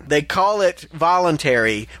gun. They call it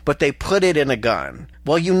voluntary, but they put it in a gun.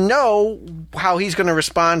 Well, you know how he's going to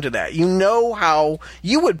respond to that. You know how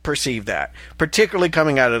you would perceive that, particularly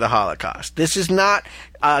coming out of the Holocaust. This is not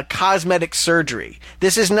cosmetic surgery.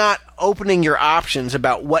 This is not opening your options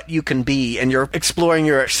about what you can be, and you're exploring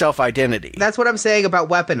your self-identity. That's what I'm saying about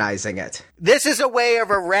weaponizing it. This is a way of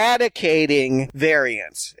eradicating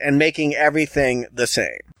variance and making everything the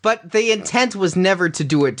same. But the intent was never to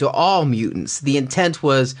do it to all mutants. The intent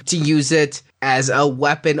was to use it as a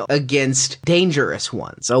weapon against dangerous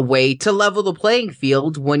ones, a way to level the playing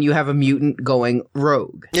field when you have a mutant going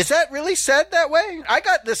rogue. Is that really said that way? I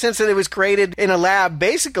got the sense that it was created in a lab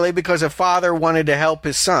basically because a father wanted to help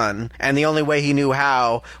his son, and the only way he knew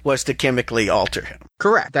how was to chemically alter him.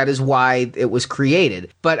 Correct. That is why it was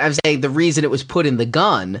created. But I'm saying the reason it was put in the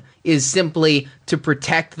gun is simply to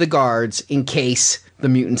protect the guards in case the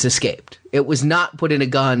mutants escaped. It was not put in a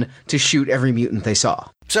gun to shoot every mutant they saw.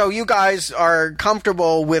 So you guys are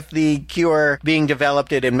comfortable with the cure being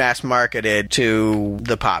developed and mass marketed to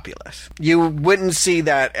the populace. You wouldn't see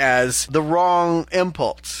that as the wrong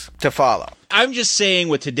impulse to follow. I'm just saying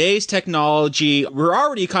with today's technology, we're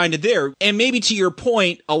already kind of there. And maybe to your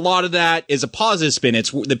point, a lot of that is a positive spin.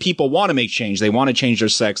 It's the people want to make change. They want to change their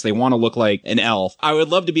sex. They want to look like an elf. I would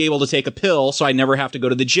love to be able to take a pill so I never have to go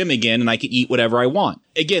to the gym again and I can eat whatever I want.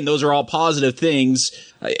 Again, those are all positive things.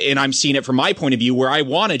 And I'm seeing it from my point of view where I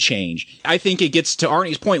want to change. I think it gets to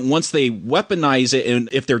Arnie's point. Once they weaponize it, and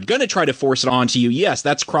if they're going to try to force it onto you, yes,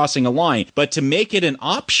 that's crossing a line. But to make it an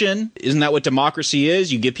option, isn't that what democracy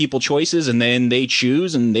is? You give people choices and then they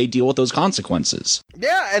choose and they deal with those consequences.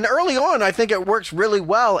 Yeah, and early on, I think it works really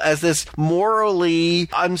well as this morally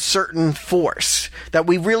uncertain force that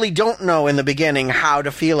we really don't know in the beginning how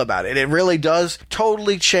to feel about it. It really does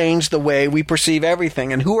totally change the way we perceive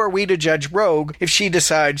everything. And who are we to judge Rogue if she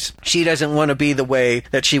decides she doesn't want to be the way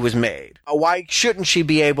that she was made? Why shouldn't she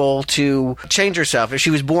be able to change herself? If she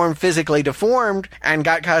was born physically deformed and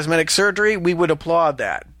got cosmetic surgery, we would applaud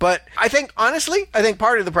that. But I think, honestly,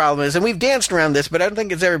 part of the problem is, and we've danced around this, but I don't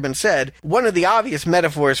think it's ever been said, one of the obvious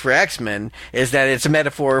metaphors for X-Men is that it's a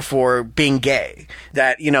metaphor for being gay.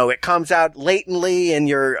 That, you know, it comes out latently in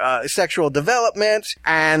your sexual development,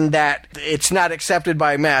 and that it's not accepted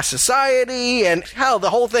by mass society, and hell, the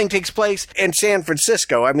whole thing takes place in San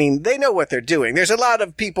Francisco. I mean, they know what they're doing. There's a lot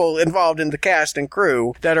of people involved in the cast and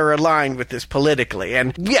crew that are aligned with this politically.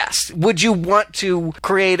 And yes, would you want to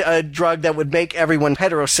create a drug that would make everyone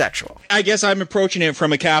heterosexual? I guess I'm approaching it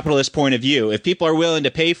from a capitalist point of view. If people are willing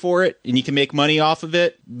to pay for it and you can make money off of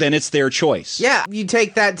it, then it's their choice. Yeah, you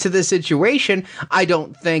take that to the situation. I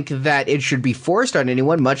don't think that it should be forced on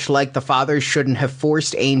anyone, much like the father shouldn't have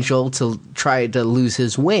forced Angel to try to lose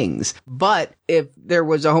his wings. But if there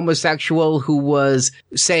was a homosexual who was,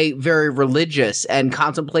 say, very religious and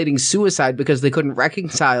contemplating suicide because they couldn't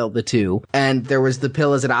reconcile the two, and there was the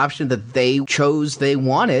pill as an option that they chose they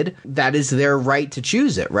wanted, that is their right to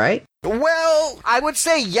choose it, right? Well, I would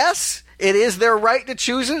say yes. It is their right to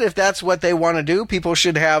choose it if that's what they want to do. People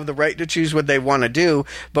should have the right to choose what they want to do.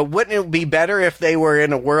 But wouldn't it be better if they were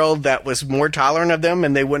in a world that was more tolerant of them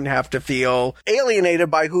and they wouldn't have to feel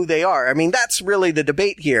alienated by who they are? I mean, that's really the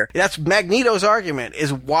debate here. That's Magneto's argument,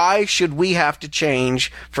 is why should we have to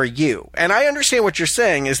change for you? And I understand what you're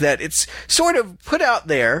saying is that it's sort of put out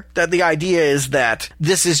there that the idea is that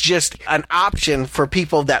this is just an option for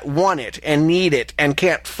people that want it and need it and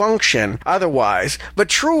can't function otherwise. But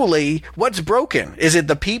truly, what's broken? Is it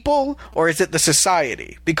the people or is it the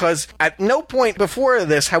society? Because at no point before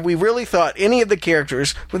this have we really thought any of the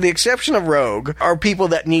characters, with the exception of Rogue, are people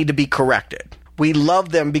that need to be corrected. We love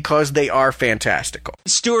them because they are fantastical.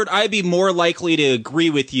 Stuart, I'd be more likely to agree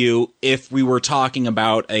with you if we were talking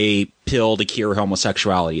about a pill to cure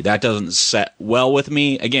homosexuality. That doesn't set well with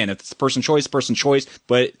me. Again, if it's person choice,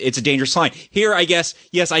 but it's a dangerous line. Here, I guess,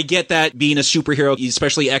 yes, I get that being a superhero,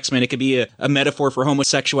 especially X-Men, it could be a metaphor for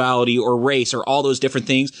homosexuality or race or all those different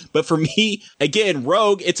things. But for me, again,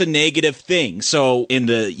 Rogue, it's a negative thing. So in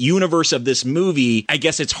the universe of this movie, I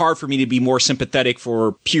guess it's hard for me to be more sympathetic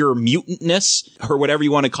for pure mutantness or whatever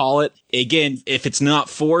you want to call it. Again, if it's not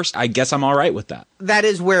forced, I guess I'm all right with that. That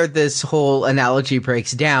is where this whole analogy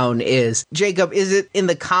breaks down is, Jacob, is it in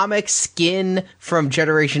the comics Skin from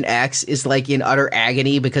Generation X is like in utter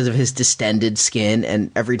agony because of his distended skin,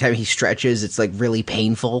 and every time he stretches, it's like really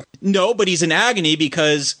painful? No, but he's in agony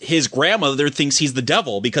because his grandmother thinks he's the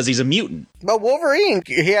devil because he's a mutant. But Wolverine,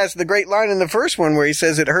 he has the great line in the first one where he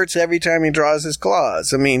says it hurts every time he draws his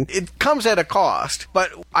claws. I mean, it comes at a cost,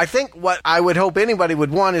 but I think what I would hope anybody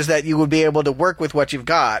would want is that you would be able to work with what you've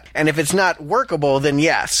got, and if it's not workable, then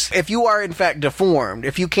yes. If you are in fact deformed,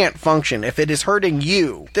 if you can't function, if it is hurting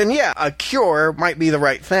you, then yeah, a cure might be the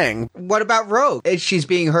right thing. What about Rogue? If she's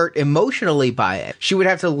being hurt emotionally by it, she would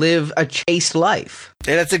have to live a chaste life.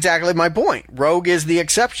 And that's exactly my point. Rogue is the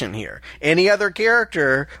exception here. Any other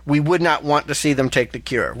character, we would not want to see them take the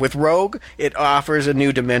cure. With Rogue, it offers a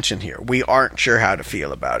new dimension here. We aren't sure how to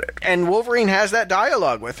feel about it. And Wolverine has that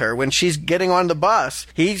dialogue with her when she's getting on the bus.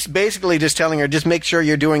 He's basically just telling her, just make sure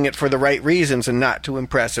you're doing it for the right reasons and not to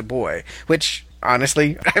impress a boy, which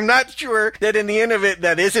honestly, I'm not sure that in the end of it,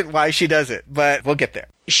 that isn't why she does it, but we'll get there.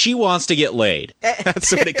 She wants to get laid.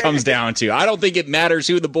 That's what it comes down to. I don't think it matters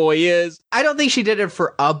who the boy is. I don't think she did it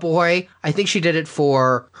for a boy. I think she did it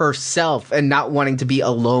for herself and not wanting to be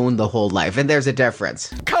alone the whole life. And there's a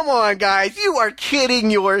difference. Come on, guys. You are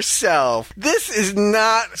kidding yourself. This is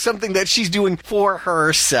not something that she's doing for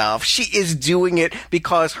herself. She is doing it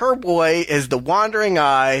because her boy is the wandering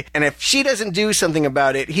eye. And if she doesn't do something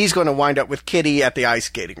about it, he's going to wind up with Kitty at the ice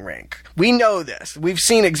skating rink. We know this. We've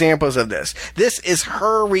seen examples of this. This is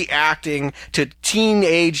her reacting to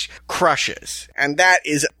teenage crushes. And that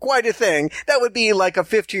is quite a thing. That would be like a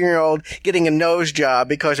 15-year-old getting a nose job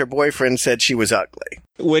because her boyfriend said she was ugly.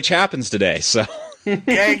 Which happens today, so...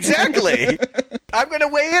 Yeah, exactly. I'm going to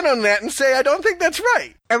weigh in on that and say I don't think that's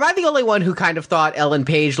right. Am I the only one who kind of thought Ellen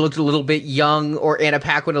Page looked a little bit young or Anna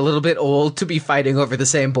Paquin a little bit old to be fighting over the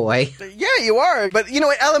same boy? Yeah, you are. But you know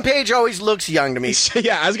what? Ellen Page always looks young to me.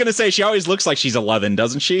 Yeah, I was going to say, she always looks like she's 11,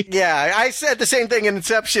 doesn't she? Yeah, I said the same thing in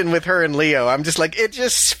Inception with her and Leo. I'm just like, it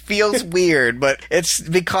just feels weird, but it's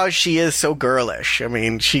because she is so girlish. I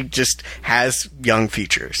mean, she just has young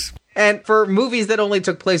features. And for movies that only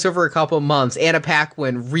took place over a couple months, Anna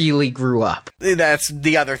Paquin really grew up. That's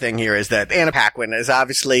the other thing here, is that Anna Paquin is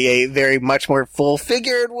obviously a very much more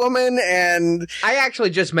full-figured woman, and... I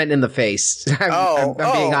actually just meant in the face. I'm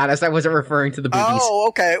being honest. I wasn't referring to the boobies. Oh,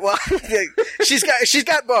 okay. Well, she's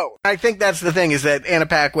got both. I think that's the thing, is that Anna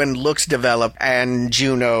Paquin looks developed, and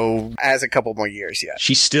Juno has a couple more years yet.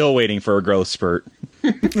 She's still waiting for a growth spurt.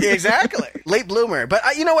 Exactly. Late bloomer. But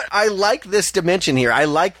you know what? I like this dimension here. I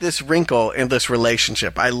like this wrinkle in this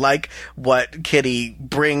relationship. I like what Kitty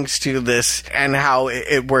brings to this and how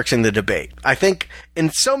it works in the debate. I think in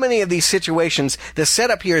so many of these situations, the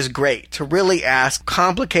setup here is great to really ask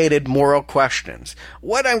complicated moral questions.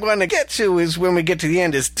 What I'm going to get to is when we get to the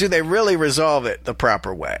end is, do they really resolve it the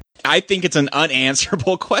proper way? I think it's an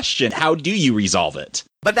unanswerable question. How do you resolve it?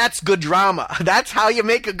 But that's good drama. That's how you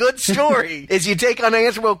make a good story, is you take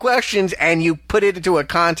unanswerable questions and you put it into a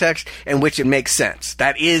context in which it makes sense.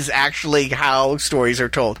 That is actually how stories are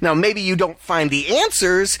told. Now, maybe you don't find the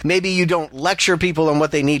answers, maybe you don't lecture people on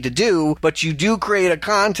what they need to do, but you do create a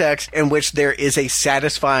context in which there is a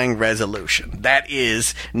satisfying resolution. That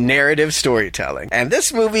is narrative storytelling. And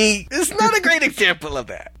this movie is not a great example of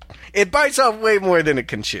that. It bites off way more than it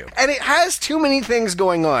can chew. And it has too many things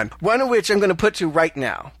going on, one of which I'm going to put to right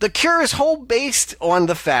now. The Cure is whole based on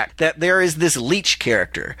the fact that there is this leech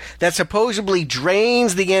character that supposedly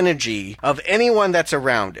drains the energy of anyone that's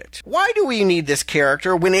around it. Why do we need this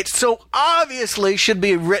character when it so obviously should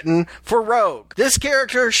be written for Rogue? This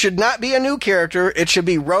character should not be a new character. It should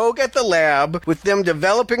be Rogue at the lab with them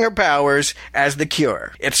developing her powers as the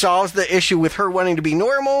Cure. It solves the issue with her wanting to be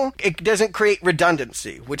normal. It doesn't create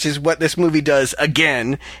redundancy, which is what this movie does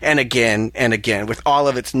again and again and again with all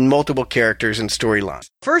of its multiple characters and storylines.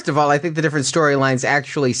 First of all, I think the different storylines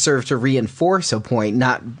actually serve to reinforce a point,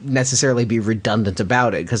 not necessarily be redundant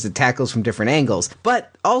about it, because it tackles from different angles.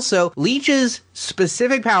 But also, Leech's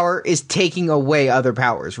specific power is taking away other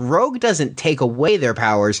powers. Rogue doesn't take away their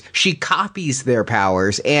powers, she copies their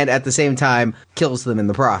powers, and at the same time, kills them in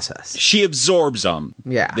the process. She absorbs them.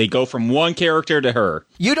 Yeah. They go from one character to her.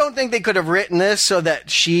 You don't think they could have written this so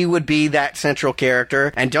that she would be that central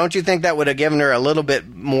character? And don't you think that would have given her a little bit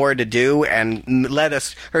more to do and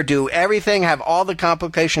let her do everything, have all the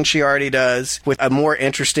complications she already does with a more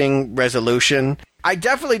interesting resolution? I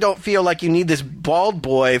definitely don't feel like you need this bald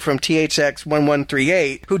boy from THX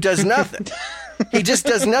 1138 who does nothing. He just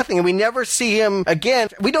does nothing, and we never see him again.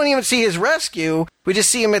 We don't even see his rescue. We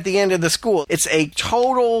just see him at the end of the school. It's a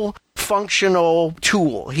total functional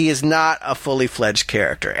tool. He is not a fully fledged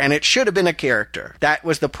character, and it should have been a character. That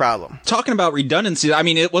was the problem. Talking about redundancy, I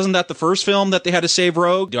mean, it wasn't that the first film that they had to save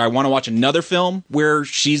Rogue? Do I want to watch another film where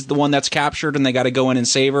she's the one that's captured and they got to go in and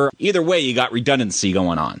save her? Either way, you got redundancy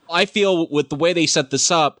going on. I feel with the way they set this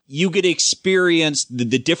up, you get to experience the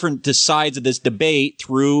different sides of this debate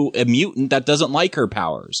through a mutant that doesn't like her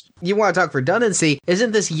powers. You want to talk redundancy?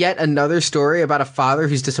 Isn't this yet another story about a father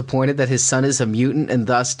who's disappointed that his son is a mutant and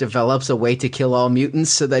thus develops a way to kill all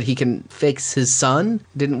mutants so that he can fix his son?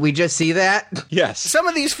 Didn't we just see that? Yes. Some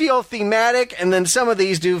of these feel thematic, and then some of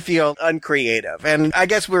these do feel uncreative. And I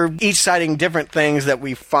guess we're each citing different things that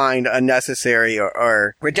we find unnecessary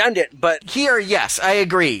or redundant. But here, yes, I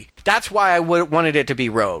agree. That's why I wanted it to be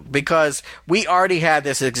Rogue, because we already had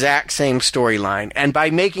this exact same storyline, and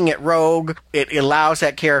by making it Rogue, it allows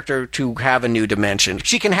that character to have a new dimension.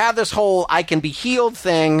 She can have this whole I can be healed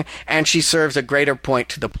thing, and she serves a greater point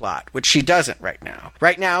to the plot, which she doesn't right now.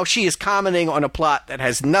 Right now, she is commenting on a plot that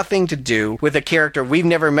has nothing to do with a character we've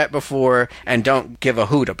never met before and don't give a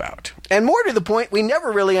hoot about. And more to the point, we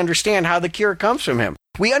never really understand how the cure comes from him.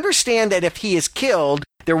 We understand that if he is killed,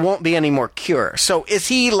 there won't be any more cure. So is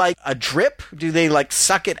he like a drip? Do they like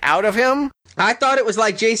suck it out of him? I thought it was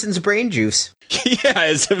like Jason's brain juice.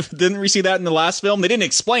 Yeah, didn't we see that in the last film? They didn't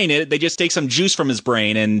explain it. They just take some juice from his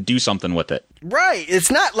brain and do something with it. Right. It's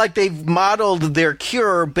not like they've modeled their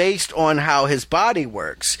cure based on how his body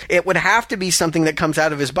works. It would have to be something that comes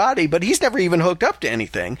out of his body, but he's never even hooked up to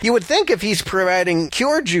anything. You would think if he's providing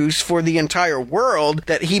cure juice for the entire world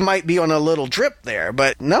that he might be on a little drip there,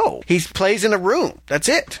 but no. He plays in a room. That's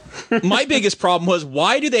it. My biggest problem was,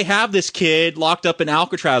 why do they have this kid locked up in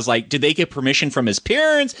Alcatraz? Like, did they get permission from his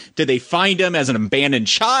parents? Did they find him as an abandoned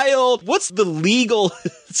child? What's the legal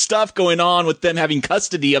stuff going on with them having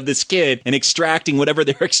custody of this kid and extracting whatever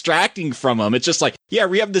they're extracting from him? It's just like, yeah,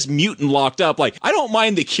 we have this mutant locked up. Like, I don't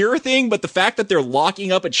mind the cure thing, but the fact that they're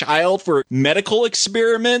locking up a child for medical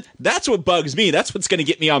experiment, that's what bugs me. That's what's going to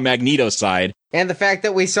get me on Magneto's side. And the fact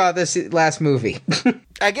that we saw this last movie.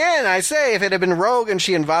 Again, I say, if it had been Rogue and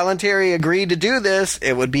she involuntarily agreed to do this,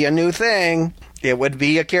 it would be a new thing. It would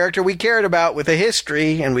be a character we cared about with a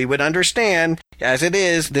history, and we would understand. As it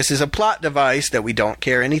is, this is a plot device that we don't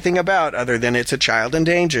care anything about other than it's a child in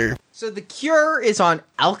danger. So the cure is on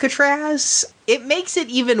Alcatraz? It makes it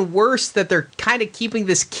even worse that they're kind of keeping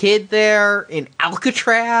this kid there in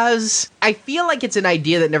Alcatraz. I feel like it's an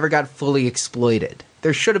idea that never got fully exploited.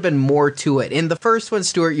 There should have been more to it. In the first one,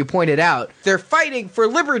 Stuart, you pointed out, they're fighting for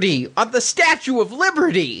liberty on the Statue of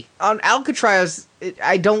Liberty. On Alcatraz,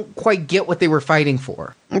 I don't quite get what they were fighting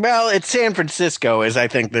for. Well, it's San Francisco is, I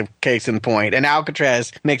think, the case in point, and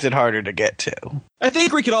Alcatraz makes it harder to get to. I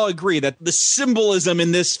think we could all agree that the symbolism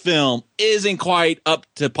in this film isn't quite up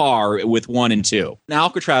to par with 1 and 2. Now,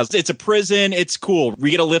 Alcatraz, it's a prison, it's cool.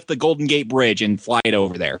 We get to lift the Golden Gate Bridge and fly it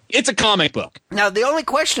over there. It's a comic book. Now, the only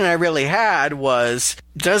question I really had was,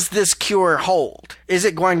 does this cure hold? Is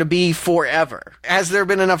it going to be forever? Has there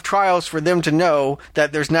been enough trials for them to know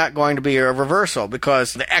that there's not going to be a reversal?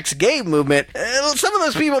 Because the ex-gay movement, some of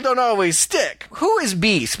those people don't always stick. Who is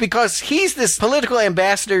Beast? Because he's this political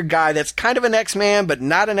ambassador guy that's kind of an X-Man, but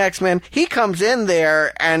not an X-Man. He comes in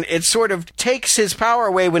there, and it sort of takes his power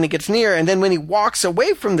away when he gets near, and then when he walks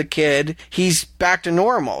away from the kid, he's back to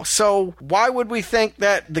normal. So why would we think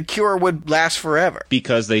that the cure would last forever?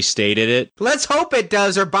 Because they stated it. Let's hope it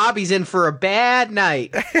does, or Bobby's in for a bad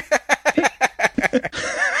night.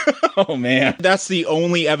 Oh, man. That's the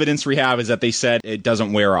only evidence we have, is that they said it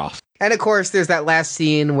doesn't wear off. And, of course, there's that last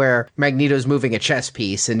scene where Magneto's moving a chess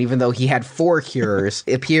piece, and even though he had 4 cures,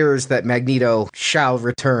 it appears that Magneto shall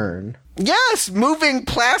return. Yes, moving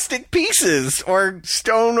plastic pieces or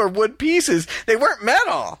stone or wood pieces. They weren't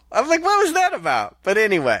metal. I was like, what was that about? But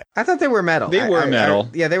anyway. I thought they were metal. They were metal.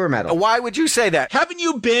 Yeah, they were metal. Why would you say that? Haven't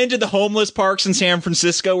you been to the homeless parks in San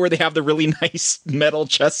Francisco where they have the really nice metal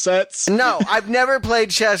chess sets? No, I've never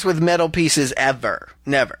played chess with metal pieces ever.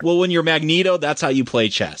 Never. Well, when you're Magneto, that's how you play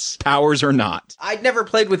chess. Powers or not. I'd never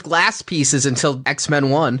played with glass pieces until X-Men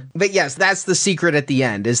 1. But yes, that's the secret at the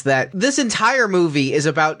end, is that this entire movie is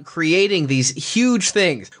about creating these huge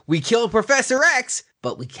things. We kill Professor X,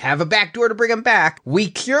 but we have a backdoor to bring him back. We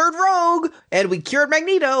cured Rogue, and we cured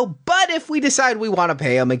Magneto, but if we decide we want to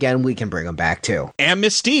pay him again, we can bring him back too. And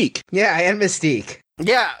Mystique. Yeah, and Mystique.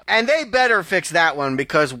 Yeah, and they better fix that one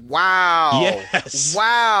because wow. Yes.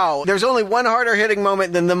 Wow. There's only one harder hitting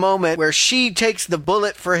moment than the moment where she takes the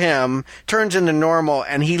bullet for him, turns into normal,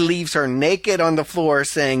 and he leaves her naked on the floor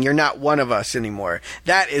saying, "You're not one of us anymore."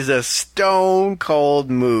 That is a stone cold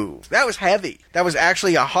move. That was heavy. That was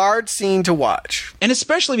actually a hard scene to watch. And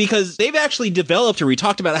especially because they've actually developed her. We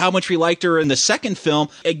talked about how much we liked her in the second film.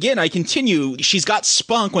 Again, I continue. She's got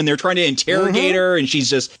spunk when they're trying to interrogate her, and she's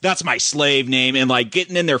just, that's my slave name, and like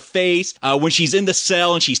getting in their face when she's in the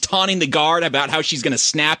cell and she's taunting the guard about how she's going to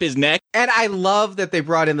snap his neck. And I love that they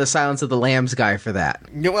brought in the Silence of the Lambs guy for that.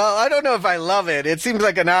 Well, I don't know if I love it. It seems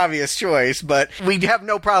like an obvious choice, but we have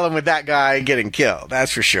no problem with that guy getting killed.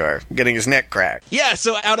 That's for sure. Getting his neck cracked. Yeah,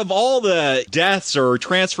 so out of all the deaths or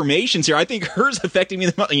transformations here, I think hers affecting me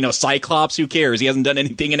the most. You know, Cyclops, who cares? He hasn't done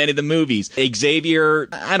anything in any of the movies. Xavier,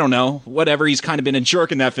 I don't know, whatever. He's kind of been a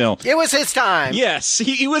jerk in that film. It was his time. Yes,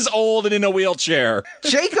 he was old and in a wheelchair.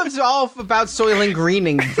 Jacob's all about Soylent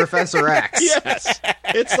Greening Professor X. Yes.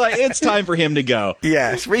 It's like, it's time for him to go.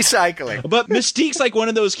 Yes, recycling. But Mystique's like one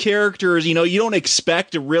of those characters, you know, you don't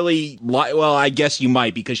expect to really well, I guess you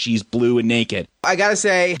might because she's blue and naked. I gotta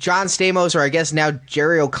say, John Stamos, or I guess now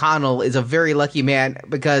Jerry O'Connell, is a very lucky man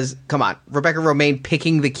because, come on, Rebecca Romijn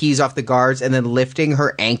picking the keys off the guards and then lifting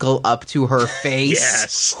her ankle up to her face.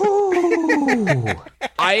 Yes.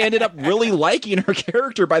 I ended up really liking her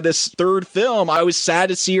character by this third film. I was sad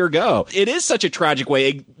to see her go. It is such a tragic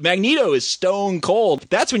way. Magneto is stone cold.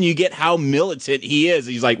 That's when you get how militant he is.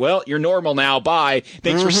 He's like, well, you're normal now. Bye.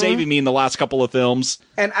 Thanks for saving me in the last couple of films.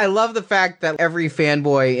 And I love the fact that every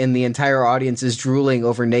fanboy in the entire audience is drooling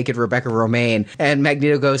over naked Rebecca Romijn. And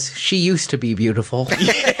Magneto goes, she used to be beautiful.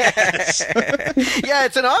 Yes. Yeah,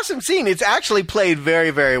 it's an awesome scene. It's actually played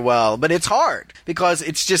very, very well. But it's hard because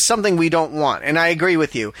it's just something we don't want. And I agree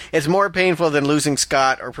with you. It's more painful than losing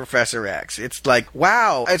Scott or Professor X. It's like,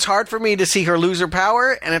 wow, it's hard for me to see her lose her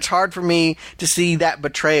power, and it's hard for me to see that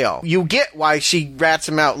betrayal. You get why she rats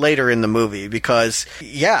him out later in the movie because,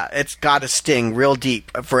 yeah, it's got to sting real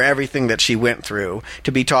deep for everything that she went through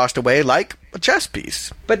to be tossed away like a chess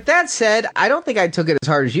piece. But that said, I don't think I took it as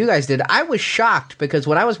hard as you guys did. I was shocked because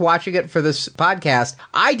when I was watching it for this podcast,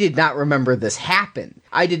 I did not remember this happened.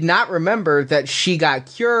 I did not remember that she got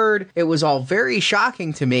cured. It was all very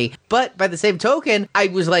shocking to me. But by the same token, I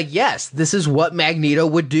was like, yes, this is what Magneto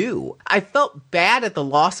would do. I felt bad at the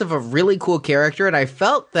loss of a really cool character, and I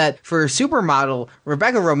felt that for a supermodel,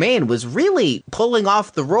 Rebecca Romijn was really pulling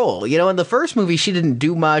off the role. You know, in the first movie, she didn't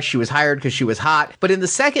do much. She was hired because she was hot. But in the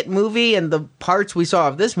second movie and the parts we saw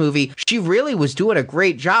of this movie, she really was doing a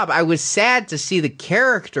great job. I was sad to see the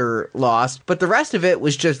character lost, but the rest of it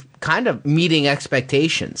was just kind of meeting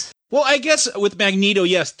expectations. Well, I guess with Magneto,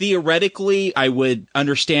 yes, theoretically, I would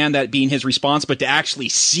understand that being his response, but to actually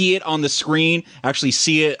see it on the screen, actually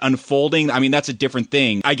see it unfolding, I mean, that's a different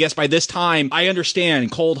thing. I guess by this time, I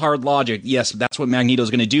understand cold, hard logic. Yes, that's what Magneto's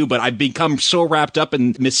going to do, but I've become so wrapped up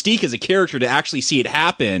in Mystique as a character to actually see it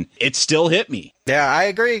happen, it still hit me. Yeah, I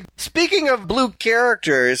agree. Speaking of blue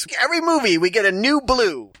characters, every movie we get a new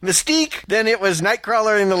blue. Mystique, then it was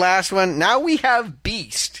Nightcrawler in the last one. Now we have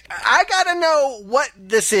Beast. I gotta know what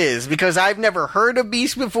this is because I've never heard of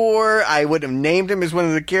Beast before. I would have named him as one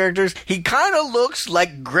of the characters. He kind of looks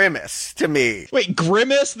like Grimace to me. Wait,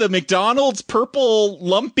 Grimace, the McDonald's purple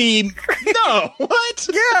lumpy... No, what?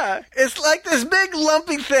 Yeah, it's like this big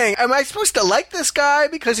lumpy thing. Am I supposed to like this guy?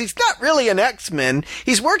 Because he's not really an X-Men.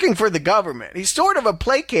 He's working for the government. He's sort of a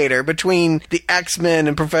placater between the X-Men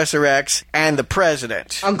and Professor X and the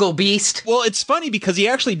President. Uncle Beast. Well, it's funny because he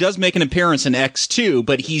actually does make an appearance in X2,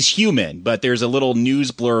 but he's human. But there's a little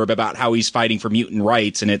news blurb about how he's fighting for mutant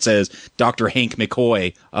rights, and it says Dr. Hank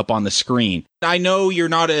McCoy up on the screen. I know you're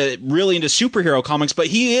not really into superhero comics, but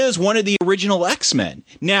he is one of the original X-Men.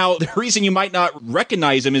 Now, the reason you might not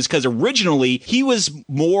recognize him is because originally he was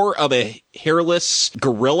more of a hairless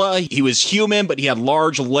gorilla. He was human, but he had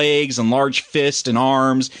large legs and large fists and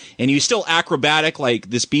arms, and he was still acrobatic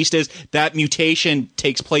like this Beast is. That mutation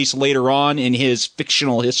takes place later on in his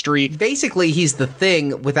fictional history. Basically, he's the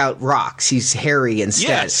Thing without rocks. He's hairy instead.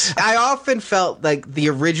 Yes. I often felt like the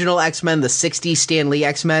original X-Men, the 60s Stan Lee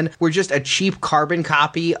X-Men, were just a cheap carbon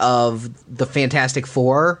copy of the Fantastic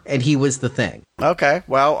Four, and he was the Thing. Okay,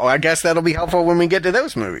 well, I guess that'll be helpful when we get to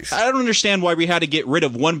those movies. I don't understand why we had to get rid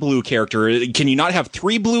of one blue character. Can you not have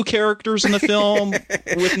 3 blue characters in the film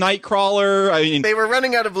with Nightcrawler? I mean, they were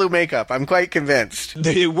running out of blue makeup. I'm quite convinced.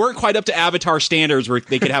 They weren't quite up to Avatar standards where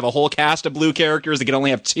they could have a whole cast of blue characters. They could only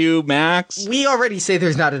have 2 max. We already say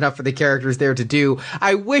there's not enough for the characters there to do.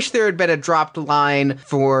 I wish there had been a dropped line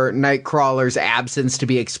for Nightcrawler's absence to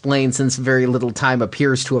be explained, since very little time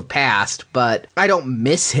appears to have passed, but I don't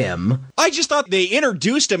miss him. I just thought they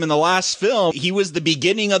introduced him in the last film. He was the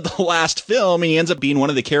beginning of the last film, and he ends up being one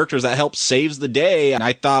of the characters that helps saves the day. And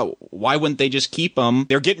I thought, why wouldn't they just keep him?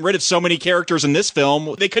 They're getting rid of so many characters in this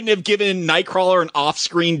film. They couldn't have given Nightcrawler an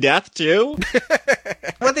off-screen death, too?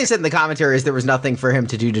 What they said in the commentary is there was nothing for him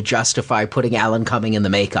to do to justify putting Alan Cumming in the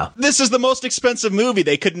makeup. This is the most expensive movie.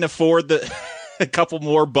 They couldn't afford a couple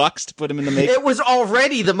more bucks to put him in the makeup. It was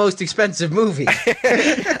already the most expensive movie.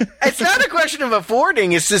 It's not a question of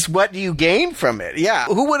affording, it's just what do you gain from it? Yeah,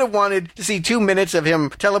 who would have wanted to see 2 minutes of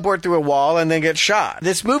him teleport through a wall and then get shot?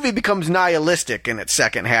 This movie becomes nihilistic in its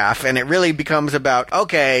second half, and it really becomes about,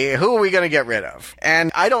 okay, who are we going to get rid of?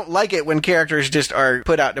 And I don't like it when characters just are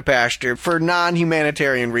put out to pasture for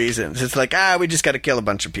non-humanitarian reasons. It's like, we just got to kill a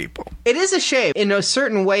bunch of people. It is a shame. In a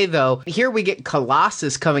certain way, though, here we get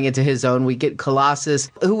Colossus coming into his own. We get Colossus,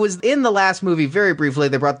 who was in the last movie very briefly.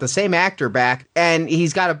 They brought the same actor back, and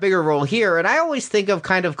he's got a bigger role here. And I always think of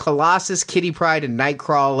kind of Colossus, Kitty Pryde, and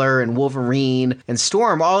Nightcrawler, and Wolverine, and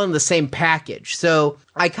Storm all in the same package. So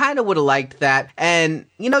I kind of would have liked that. And,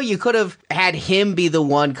 you could have had him be the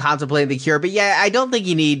one contemplating the cure. But yeah, I don't think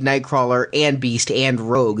you need Nightcrawler and Beast and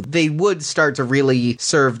Rogue. They would start to really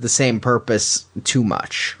serve the same purpose too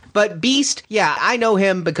much. But Beast, yeah, I know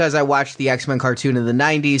him because I watched the X-Men cartoon in the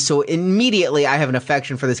 90s, so immediately I have an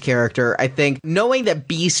affection for this character. I think knowing that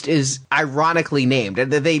Beast is ironically named,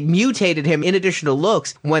 and that they mutated him in addition to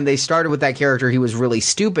looks. When they started with that character, he was really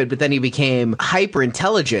stupid, but then he became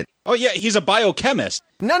hyper-intelligent. Oh yeah, he's a biochemist.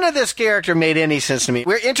 None of this character made any sense to me.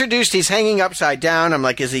 We're introduced, he's hanging upside down. I'm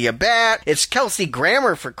like, is he a bat? It's Kelsey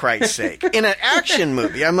Grammer, for Christ's sake. In an action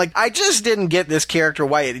movie. I'm like, I just didn't get this character,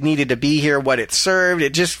 why it needed to be here, what it served.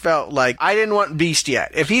 It just felt like I didn't want Beast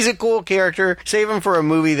yet. If he's a cool character, save him for a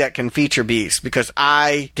movie that can feature Beast, because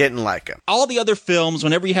I didn't like him. All the other films,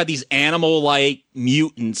 whenever you had these animal-like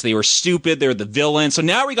mutants, they were stupid, they're the villain. So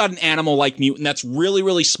now we got an animal-like mutant that's really,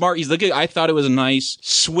 really smart. I thought it was a nice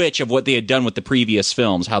switch of what they had done with the previous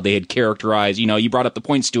films, how they had characterized, you brought up the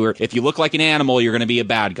point, Stuart, if you look like an animal, you're going to be a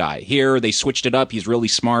bad guy. Here, they switched it up, he's really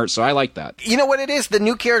smart, so I like that. You know what it is? The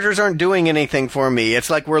new characters aren't doing anything for me. It's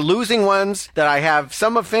like we're losing ones that I have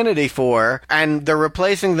some affinity for, and they're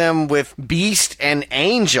replacing them with Beast and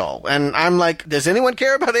Angel. And I'm like, does anyone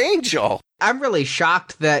care about Angel? I'm really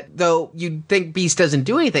shocked that, though you'd think Beast doesn't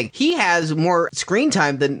do anything, he has more screen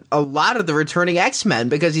time than a lot of the returning X-Men,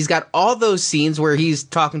 because he's got all those scenes where he's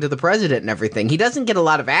talking to the president and everything. He doesn't get a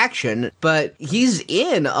lot of action, but he's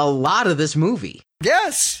in a lot of this movie.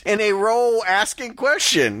 Yes, in a role asking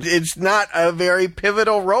questions. It's not a very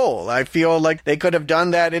pivotal role. I feel like they could have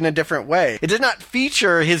done that in a different way. It does not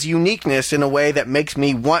feature his uniqueness in a way that makes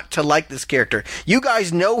me want to like this character. You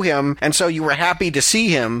guys know him, and so you were happy to see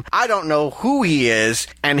him. I don't know who he is,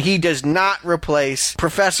 and he does not replace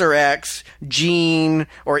Professor X, Jean,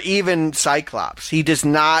 or even Cyclops. He does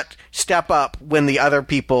not step up when the other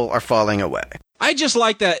people are falling away. I just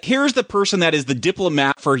like that here's the person that is the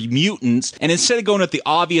diplomat for mutants, and instead of going with the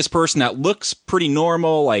obvious person that looks pretty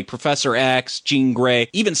normal, like Professor X, Jean Grey,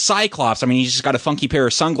 even Cyclops, he's just got a funky pair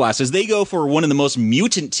of sunglasses, they go for one of the most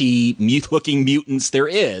mutant-y looking mutants there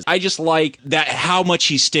is. I just like that how much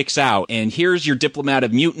he sticks out, and here's your diplomat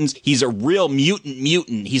of mutants. He's a real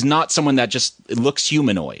mutant. He's not someone that just looks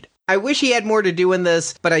humanoid. I wish he had more to do in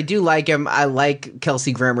this, but I do like him. I like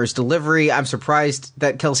Kelsey Grammer's delivery. I'm surprised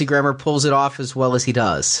that Kelsey Grammer pulls it off as well as he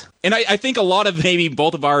does. And I think a lot of maybe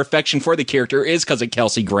both of our affection for the character is because of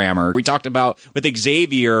Kelsey Grammer. We talked about with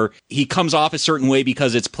Xavier, he comes off a certain way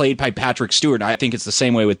because it's played by Patrick Stewart. I think it's the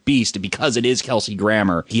same way with Beast. Because it is Kelsey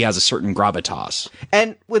Grammer, he has a certain gravitas.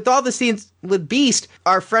 And with all the scenes with Beast,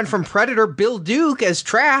 our friend from Predator, Bill Duke, as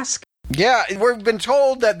Trask. Yeah, we've been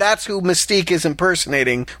told that that's who Mystique is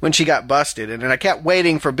impersonating when she got busted, and I kept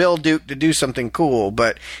waiting for Bill Duke to do something cool,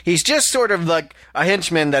 but he's just sort of like a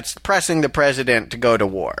henchman that's pressing the president to go to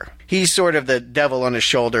war. He's sort of the devil on his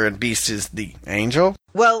shoulder, and Beast is the angel.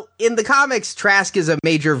 Well, in the comics, Trask is a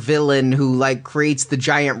major villain who, creates the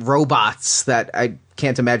giant robots that I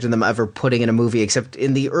can't imagine them ever putting in a movie, except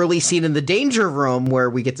in the early scene in the Danger Room, where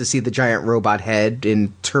we get to see the giant robot head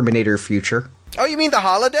in Terminator Future. Oh, you mean the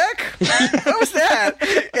holodeck? What was that?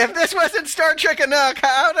 If this wasn't Star Trek enough,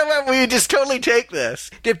 how do we just totally take this?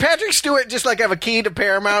 Did Patrick Stewart just like have a key to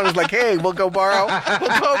Paramount and was like, hey, we'll go borrow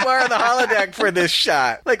the holodeck for this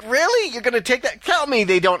shot? Like, really? You're going to take that? Tell me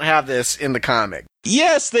they don't have this in the comic.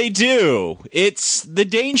 Yes, they do. It's the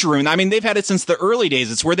Danger Room. I mean, they've had it since the early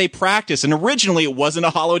days. It's where they practice. And originally it wasn't a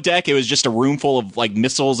holodeck. It was just a room full of like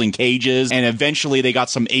missiles and cages. And eventually they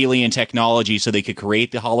got some alien technology so they could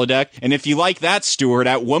create the holodeck. And if you like that, Stuart,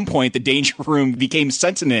 at one point the Danger Room became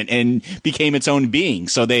sentient and became its own being.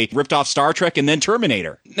 So they ripped off Star Trek and then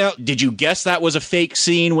Terminator. Now, did you guess that was a fake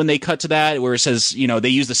scene when they cut to that? Where it says, you know, they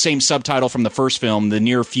use the same subtitle from the first film, the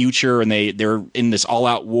near future, and they're in this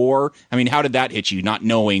all-out war. I mean, how did that hit you, not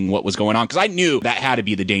knowing what was going on? Because I knew that had to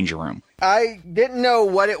be the Danger Room. I didn't know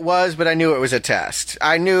what it was, but I knew it was a test.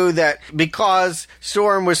 I knew that because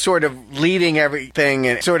Storm was sort of leading everything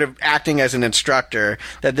and sort of acting as an instructor,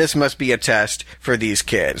 that this must be a test for these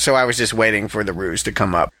kids. So I was just waiting for the ruse to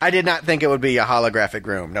come up. I did not think it would be a holographic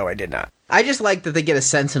room. No, I did not. I just like that they get a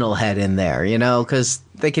Sentinel head in there, you know, because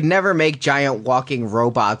they can never make giant walking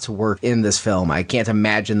robots work in this film. I can't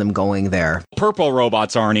imagine them going there. Purple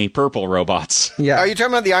robots, Arnie. Purple robots. Yeah. Are you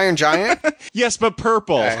talking about the Iron Giant? Yes, but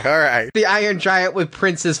purple. All right. The Iron Giant with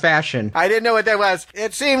Prince's fashion. I didn't know what that was.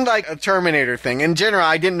 It seemed like a Terminator thing. In general,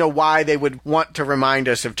 I didn't know why they would want to remind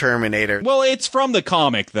us of Terminator. Well, it's from the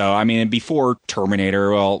comic, though. I mean, before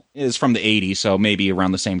Terminator, well, it's from the 80s, so maybe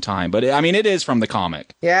around the same time. But, I mean, it is from the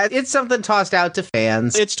comic. Yeah, it's something tossed out to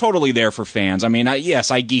fans. It's totally there for fans. I mean,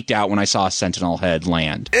 yes, I geeked out when I saw a Sentinel head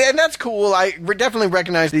land. And that's cool. I definitely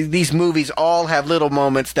recognize these movies all have little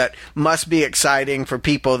moments that must be exciting for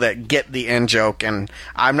people that get the end joke, and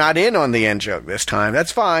I'm not in on the end joke this time.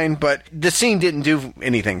 That's fine, but the scene didn't do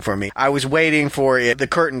anything for me. I was waiting for the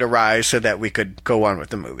curtain to rise so that we could go on with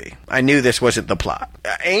the movie. I knew this wasn't the plot.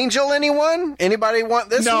 Angel, anyone? Anybody want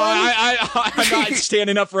this one? No, I'm not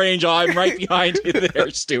standing up for Angel. I'm right behind you there,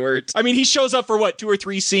 Stuart. I mean, he shows up for, what, 2 or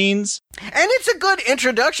 3 scenes? And it's a good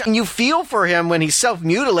introduction. You feel for him when he's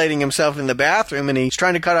self-mutilating himself in the bathroom and he's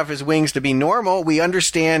trying to cut off his wings to be normal. We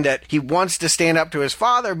understand that he wants to stand up to his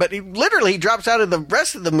father, but he literally drops out of the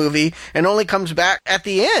rest of the movie and only comes back at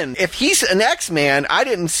the end. If he's an X-Man, I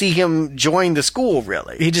didn't see him join the school,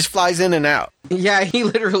 really. He just flies in and out. Yeah, he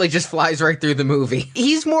literally just flies right through the movie.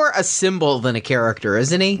 He's more a symbol than a character,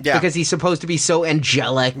 isn't he? Yeah. Because he's supposed to be so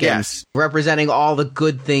angelic and representing all the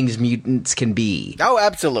good things mutants can be. Oh,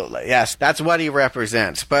 absolutely. Yes, that's what he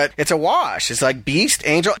represents. But it's a wash. It's like Beast,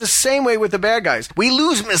 Angel. The same way with the bad guys. We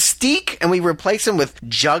lose Mystique and we replace him with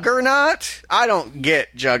Juggernaut. I don't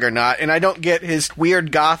get Juggernaut, and I don't get his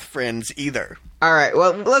weird goth friends either. All right,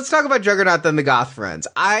 well, let's talk about Juggernaut then the Goth Friends.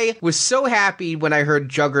 I was so happy when I heard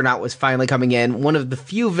Juggernaut was finally coming in, one of the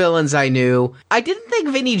few villains I knew. I didn't think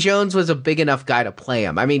Vinnie Jones was a big enough guy to play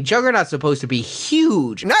him. I mean, Juggernaut's supposed to be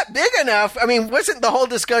huge. Not big enough. I mean, wasn't the whole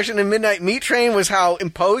discussion in Midnight Meat Train was how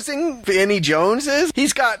imposing Vinnie Jones is?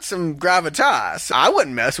 He's got some gravitas. I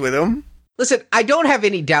wouldn't mess with him. Listen, I don't have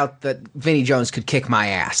any doubt that Vinnie Jones could kick my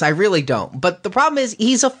ass. I really don't. But the problem is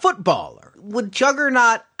he's a footballer. With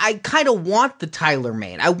Juggernaut, I kind of want the Tyler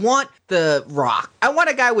Mane. I want the Rock. I want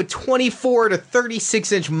a guy with 24 to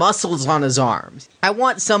 36-inch muscles on his arms. I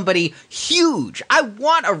want somebody huge. I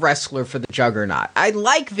want a wrestler for the Juggernaut. I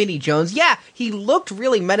like Vinnie Jones. Yeah, he looked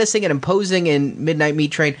really menacing and imposing in Midnight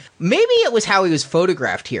Meat Train. Maybe it was how he was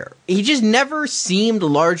photographed here. He just never seemed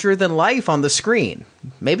larger than life on the screen.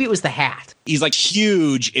 Maybe it was the hat. He's like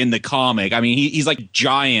huge in the comic. I mean, he's like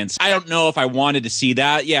giants. I don't know if I wanted to see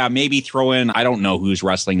that. Yeah, maybe throw in, I don't know who's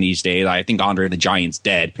wrestling these days. I think Andre the Giant's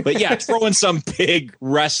dead. But yeah, throw in some big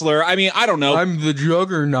wrestler. I mean, I don't know. I'm the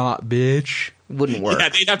Juggernaut, bitch. Wouldn't work. Yeah,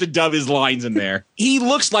 they'd have to dub his lines in there. He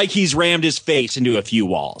looks like he's rammed his face into a few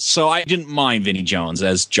walls. So I didn't mind Vinnie Jones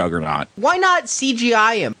as Juggernaut. Why not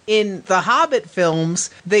CGI him? In the Hobbit films,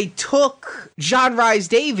 they took John Rhys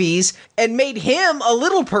Davies and made him a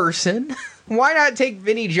little person. Why not take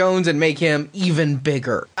Vinnie Jones and make him even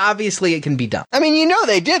bigger? Obviously, it can be done. I mean, you know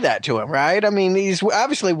they did that to him, right? I mean, he's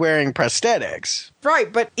obviously wearing prosthetics.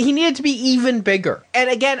 Right, but he needed to be even bigger. And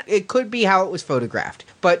again, it could be how it was photographed.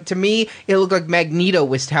 But to me, it looked like Magneto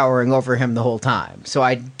was towering over him the whole time. So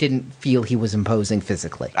I didn't feel he was imposing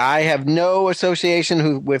physically. I have no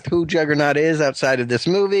association with who Juggernaut is outside of this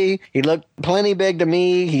movie. He looked plenty big to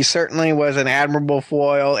me. He certainly was an admirable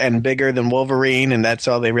foil and bigger than Wolverine, and that's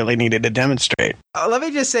all they really needed to demonstrate. Let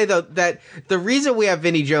me just say, though, that the reason we have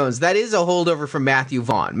Vinnie Jones, that is a holdover from Matthew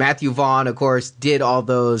Vaughn. Matthew Vaughn, of course, did all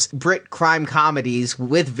those Brit crime comedies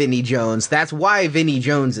with Vinnie Jones. That's why Vinnie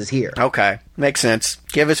Jones is here. Okay. Makes sense.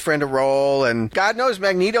 Give his friend a role, and God knows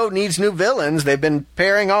Magneto needs new villains. They've been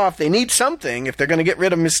pairing off. They need something. If they're going to get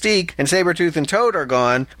rid of Mystique and Sabretooth and Toad are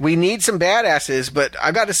gone, we need some badasses, but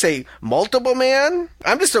I got to say, Multiple Man?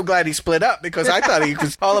 I'm just so glad he split up, because I thought he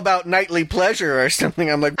was all about nightly pleasure or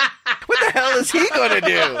something. I'm like, what the hell is he going to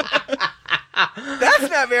do? That's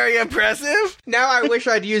not very impressive. Now I wish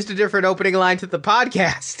I'd used a different opening line to the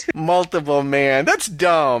podcast. Multiple Man. That's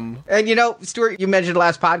dumb. And you know, Stuart, you mentioned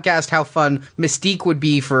last podcast how fun Mystique would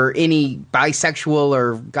be for any bisexual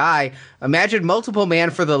or guy. Imagine Multiple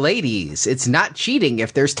Man for the ladies. It's not cheating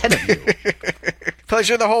if there's 10 of you.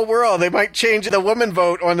 Pleasure the whole world. They might change the woman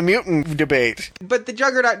vote on the mutant debate. But the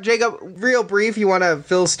Juggernaut, Jacob, real brief, you want to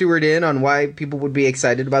fill Stuart in on why people would be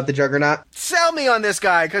excited about the Juggernaut? Sell me on this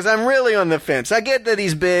guy, because I'm really on the fence. I get that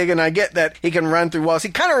he's big, and I get that he can run through walls. He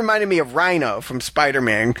kind of reminded me of Rhino from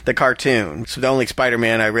Spider-Man, the cartoon. It's the only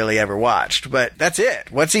Spider-Man I really ever watched. But that's it.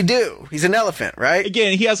 What's he do? He's an elephant, right?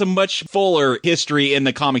 Again, he has a much fuller history in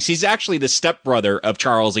the comics. He's actually the stepbrother of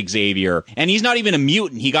Charles Xavier. And he's not even a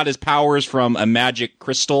mutant. He got his powers from a magic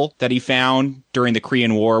crystal that he found during the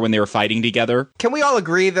Korean War when they were fighting together. Can we all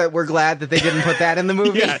agree that we're glad that they didn't put that in the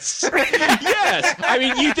movie? Yes. Yes. I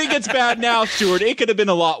mean, you think it's bad now, Stuart. It could have been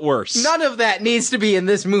a lot worse. None of that needs to be in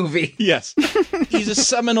this movie. Yes. He's a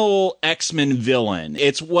seminal X-Men villain.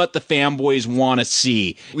 It's what the fanboys want to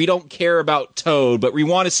see. We don't care about Toad, but we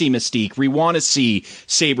want to see Mystique. We want to see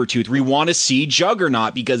Sabretooth. We want to see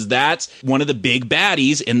Juggernaut, because that's one of the big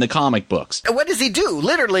baddies in the comic books. What does he do?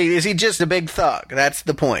 Literally, is he just a big thug? That's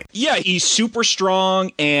the point. Yeah, he's super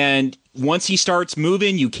strong, and once he starts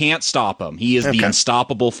moving, you can't stop him. He is the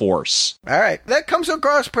unstoppable force. All right. That comes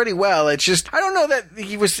across pretty well. It's just, I don't know that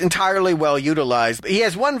he was entirely well utilized. He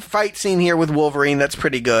has one fight scene here with Wolverine that's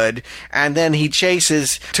pretty good, and then he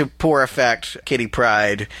chases, to poor effect, Kitty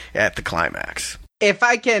Pryde at the climax. If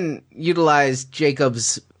I can utilize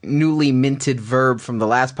Jacob's newly minted verb from the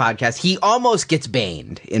last podcast, he almost gets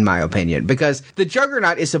baned, in my opinion, because the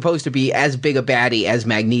Juggernaut is supposed to be as big a baddie as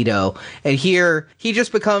Magneto, and here he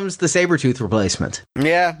just becomes the Sabretooth replacement.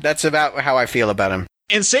 Yeah, that's about how I feel about him.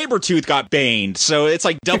 And Sabretooth got baned, so it's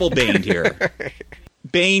like double baned here.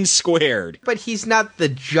 Bane squared. But he's not the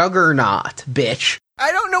Juggernaut, bitch.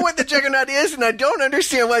 I don't know what the Juggernaut is, and I don't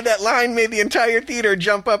understand why that line made the entire theater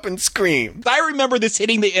jump up and scream. I remember this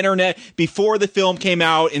hitting the internet before the film came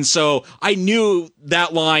out, and so I knew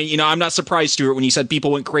that line. You know, I'm not surprised, Stuart, when you said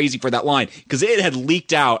people went crazy for that line, because it had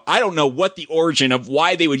leaked out. I don't know what the origin of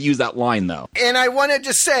why they would use that line, though. And I wanted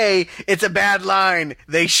to say, it's a bad line.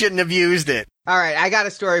 They shouldn't have used it. All right, I got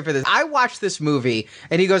a story for this. I watched this movie,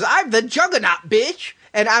 and he goes, "I'm the Juggernaut, bitch!"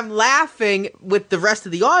 And I'm laughing with the rest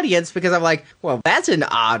of the audience because I'm like, well, that's an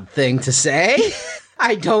odd thing to say.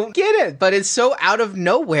 I don't get it, but it's so out of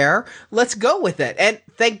nowhere. Let's go with it. And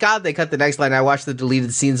thank God they cut the next line. I watched the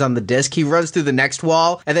deleted scenes on the disc. He runs through the next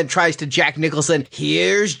wall and then tries to Jack Nicholson,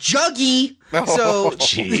 "Here's Juggy." So,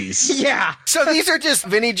 jeez. Yeah. So these are just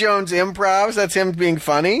Vinnie Jones improvs? That's him being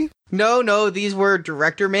funny? No, these were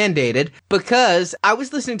director mandated because I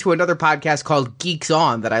was listening to another podcast called Geeks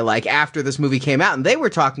On that I like after this movie came out, and they were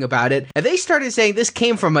talking about it, and they started saying this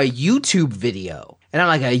came from a YouTube video. And I'm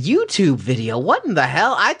like, a YouTube video? What in the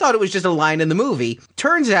hell? I thought it was just a line in the movie.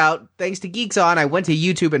 Turns out, thanks to Geeks On, I went to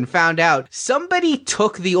YouTube and found out somebody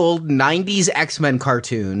took the old 90s X-Men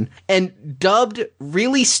cartoon and dubbed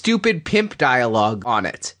really stupid pimp dialogue on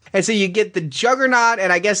it. And so you get the Juggernaut,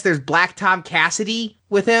 and I guess there's Black Tom Cassidy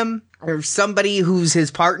with him, or somebody who's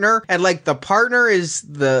his partner, and like the partner is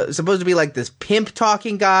supposed to be like this pimp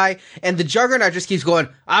talking guy, and the Juggernaut just keeps going,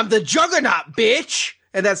 "I'm the Juggernaut, bitch!"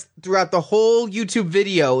 And that's throughout the whole YouTube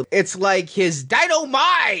video. It's like his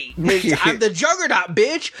dynamite. "I'm the Juggernaut,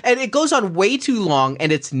 bitch." And it goes on way too long,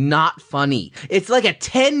 and it's not funny. It's like a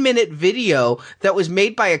 10-minute video that was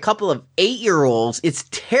made by a couple of 8-year-olds. It's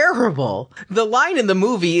terrible. The line in the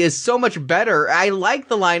movie is so much better. I like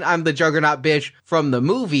the line, "I'm the Juggernaut, bitch," from the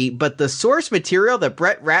movie, but the source material that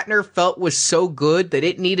Brett Ratner felt was so good that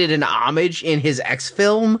it needed an homage in his X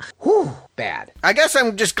film. Whew. Bad. I guess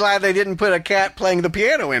I'm just glad they didn't put a cat playing the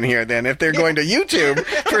piano in here then, if they're going to YouTube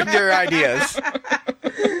for their ideas.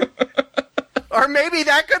 Or maybe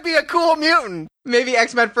that could be a cool mutant. Maybe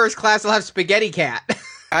X-Men First Class will have Spaghetti Cat.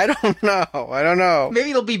 I don't know. Maybe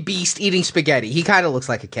it'll be Beast eating spaghetti. He kind of looks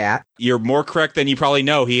like a cat. You're more correct than you probably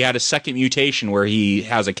know. He had a second mutation where he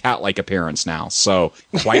has a cat-like appearance now, so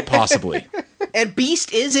quite possibly. And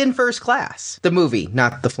Beast is in First Class, the movie,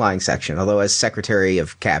 not the flying section, although as Secretary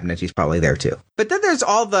of Cabinet, he's probably there too. But then there's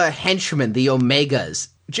all the henchmen, the Omegas.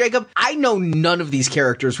 Jacob, I know none of these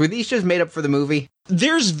characters. Were these just made up for the movie?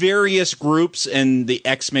 There's various groups in the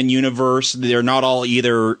X-Men universe. They're not all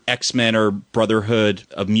either X-Men or Brotherhood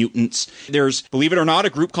of Mutants. There's, believe it or not, a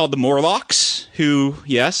group called the Morlocks, who,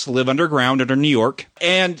 yes, live underground under New York.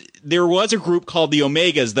 And there was a group called the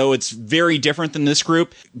Omegas, though it's very different than this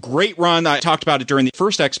group. Great run. I talked about it during the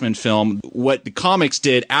first X-Men film. What the comics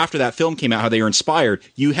did after that film came out, how they were inspired.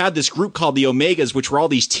 You had this group called the Omegas, which were all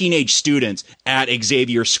these teenage students at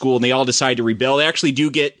Xavier's school, and they all decided to rebel. They actually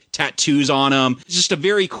do get tattoos on them. It's just a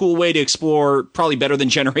very cool way to explore, probably better than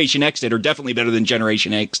Generation X did, or definitely better than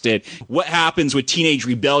Generation X did, what happens with teenage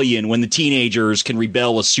rebellion when the teenagers can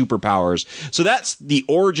rebel with superpowers. So that's the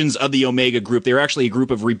origins of the Omega group. They're actually a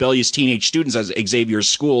group of rebellious teenage students at Xavier's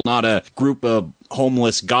school, not a group of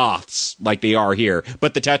homeless goths like they are here.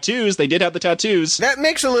 But the tattoos, they did have the tattoos. That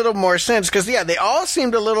makes a little more sense, because, yeah, they all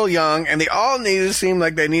seemed a little young, and they all seemed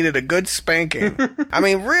like they needed a good spanking. I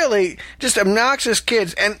mean, really, just obnoxious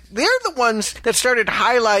kids. And they're the ones that started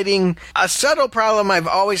highlighting a subtle problem I've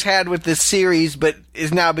always had with this series, but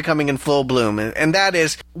is now becoming in full bloom. And that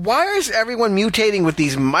is, why is everyone mutating with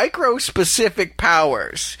these micro-specific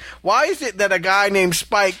powers? Why is it that a guy named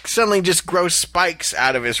Spike suddenly just grows spikes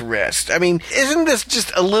out of his wrist? I mean, isn't this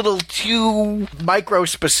just a little too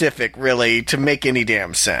micro-specific, really, to make any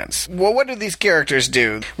damn sense? Well, what do these characters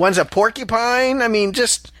do? One's a porcupine? I mean,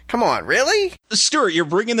 just... come on, really? Stuart, you're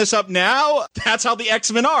bringing this up now? That's how the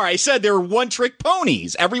X-Men are. I said they're one-trick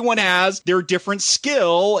ponies. Everyone has their different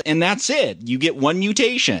skill, and that's it. You get one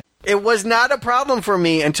mutation. It was not a problem for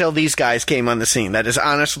me until these guys came on the scene. That is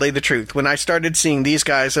honestly the truth. When I started seeing these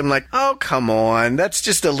guys, I'm like, oh, come on. That's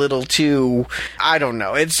just a little too... I don't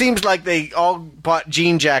know. It seems like they all bought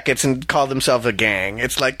jean jackets and called themselves a gang.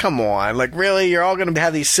 It's like, come on. Like, really? You're all going to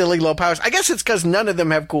have these silly low powers? I guess it's because none of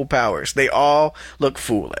them have cool powers. They all look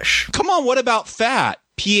foolish. Come on, what about Fat?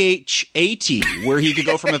 P-H-A-T, where he could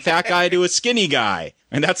go from a fat guy to a skinny guy.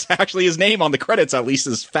 And that's actually his name on the credits, at least,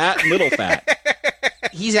 is Fat Little Fat.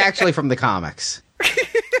 He's actually from the comics.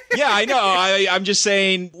 Yeah, I know. I'm just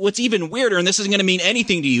saying, what's even weirder, and this isn't going to mean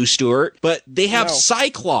anything to you, Stuart, but they have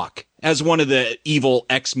Cyclops as one of the evil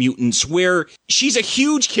X-mutants, where she's a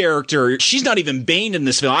huge character. She's not even Bane in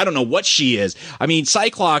this film. I don't know what she is. I mean,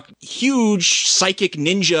 Cyclops, huge psychic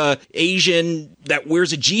ninja Asian that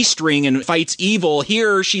wears a G-string and fights evil.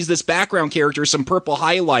 Here, she's this background character, some purple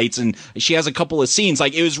highlights, and she has a couple of scenes.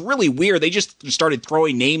 Like, it was really weird. They just started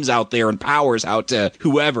throwing names out there and powers out to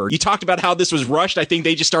whoever. You talked about how this was rushed. I think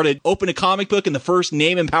they just started open a comic book, and the first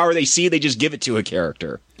name and power they see, they just give it to a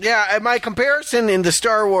character. Yeah, and my comparison in the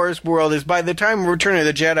Star Wars world is by the time Return of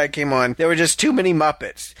the Jedi came on, there were just too many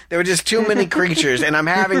Muppets. There were just too many creatures, and I'm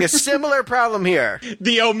having a similar problem here.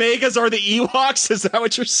 The Omegas are the Ewoks? Is that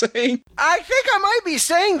what you're saying? I think I might be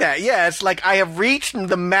saying that, yeah. It's like I have reached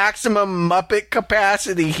the maximum Muppet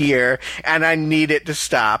capacity here, and I need it to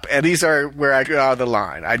stop. And these are where I draw the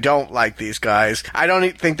line. I don't like these guys. I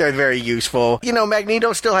don't think they're very useful. You know,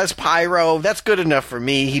 Magneto still has Pyro. That's good enough for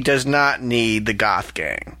me. He does not need the Goth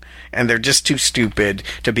Gang. And they're just too stupid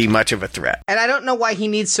to be much of a threat. And I don't know why he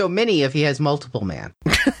needs so many if he has Multiple Man.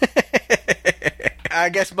 I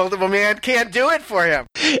guess Multiple Man can't do it for him.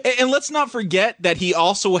 And let's not forget that he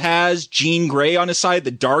also has Jean Grey on his side,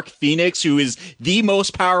 the Dark Phoenix, who is the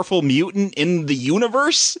most powerful mutant in the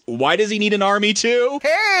universe. Why does he need an army too?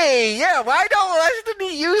 Hey, yeah, why doesn't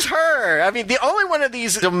he use her? I mean, the only one of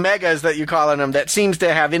these Omegas that you're calling them that seems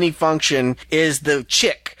to have any function is the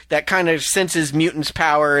chick that kind of senses mutants'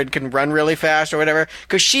 power and can run really fast or whatever,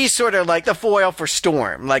 because she's sort of like the foil for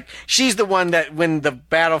Storm. Like, she's the one that when the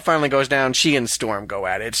battle finally goes down, she and Storm go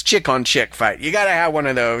at it. It's chick on chick fight. You gotta have one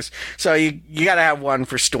of those. So you gotta have one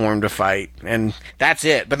for Storm to fight, and that's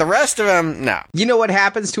it. But the rest of them, no. You know what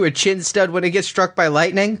happens to a chin stud when it gets struck by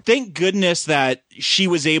lightning? Thank goodness that she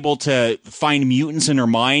was able to find mutants in her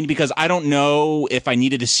mind, because I don't know if I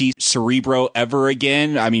needed to see Cerebro ever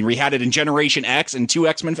again. I mean, we had it in Generation X and 2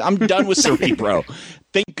 X-Men. I'm done with Cerebro.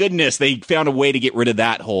 Thank goodness they found a way to get rid of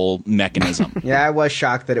that whole mechanism. Yeah, I was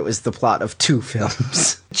shocked that it was the plot of 2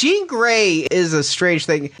 films. Jean Grey is a strange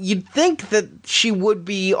thing. You'd think that she would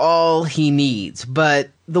be all he needs, but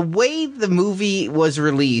the way the movie was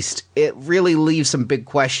released, it really leaves some big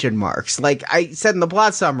question marks. Like I said in the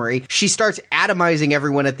plot summary, she starts atomizing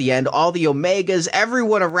everyone at the end. All the Omegas,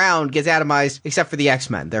 everyone around gets atomized except for the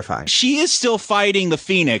X-Men. They're fine. She is still fighting the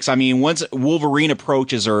Phoenix. I mean, once Wolverine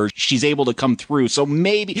approaches her, she's able to come through. So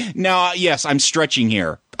maybe, now, yes, I'm stretching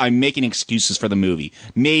here. I'm making excuses for the movie.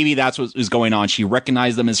 Maybe that's what was going on. She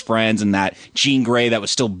recognized them as friends, and that Jean Grey that was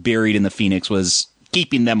still buried in the Phoenix was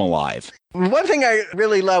keeping them alive. One thing I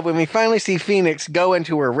really love when we finally see Phoenix go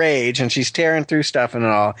into her rage and she's tearing through stuff and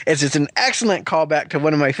all, is it's an excellent callback to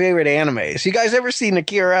one of my favorite animes. You guys ever seen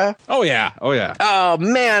Akira? Oh, yeah. Oh, yeah. Oh,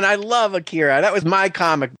 man, I love Akira. That was my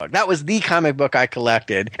comic book. That was the comic book I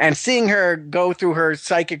collected. And seeing her go through her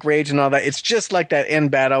psychic rage and all that, it's just like that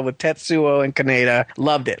end battle with Tetsuo and Kaneda.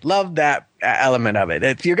 Loved it. Loved that element of it.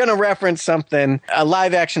 If you're going to reference something, a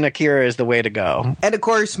live-action Akira is the way to go. And, of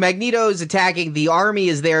course, Magneto's attacking. The army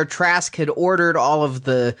is there. Trask had ordered all of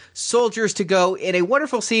the soldiers to go in a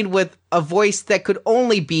wonderful scene with a voice that could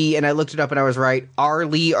only be, and I looked it up and I was right, R.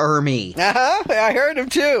 Lee Ermey. I heard him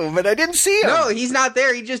too, but I didn't see him. No, he's not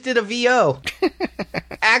there. He just did a VO.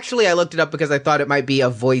 Actually, I looked it up because I thought it might be a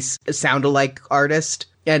voice sound-alike artist.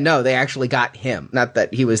 And no, they actually got him. Not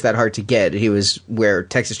that he was that hard to get. He was where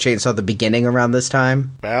Texas Chainsaw the beginning around this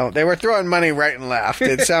time. Well, they were throwing money right and left.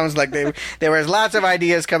 It sounds like there was lots of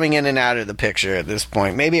ideas coming in and out of the picture at this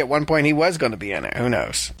point. Maybe at one point he was going to be in it. Who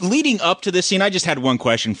knows? Leading up to this scene, I just had one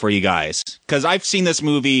question for you guys. Because I've seen this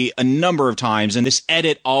movie a number of times, and this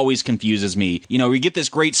edit always confuses me. You know, we get this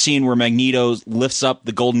great scene where Magneto lifts up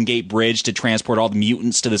the Golden Gate Bridge to transport all the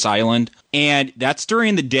mutants to this island. And that's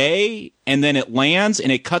during the day, and then it lands,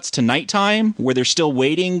 and it cuts to nighttime, where they're still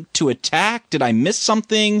waiting to attack. Did I miss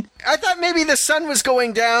something? I thought maybe the sun was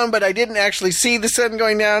going down, but I didn't actually see the sun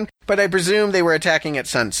going down. But I presume they were attacking at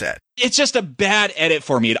sunset. It's just a bad edit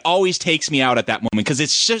for me. It always takes me out at that moment, because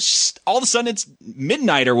it's just, all of a sudden, it's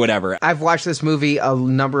midnight or whatever. I've watched this movie a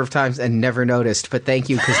number of times and never noticed, but thank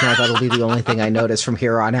you, because now that'll be the only thing I notice from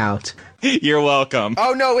here on out. You're welcome.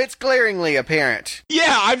 Oh, no, it's glaringly apparent.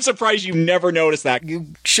 Yeah, I'm surprised you never noticed that.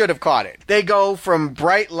 You should have caught it. They go from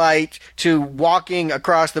bright light to walking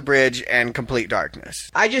across the bridge and complete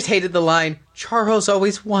darkness. I just hated the line, Charles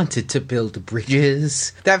always wanted to build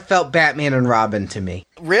bridges. That felt Batman and Robin to me.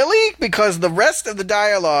 Really? Because the rest of the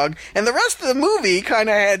dialogue and the rest of the movie kind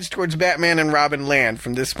of heads towards Batman and Robin land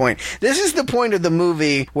from this point. This is the point of the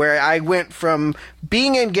movie where I went from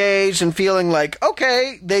being engaged and feeling like,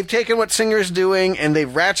 okay, they've taken what Singer's doing and they've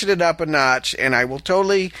ratcheted up a notch, and I will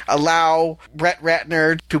totally allow Brett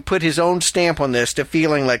Ratner to put his own stamp on this, to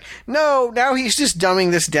feeling like, no, now he's just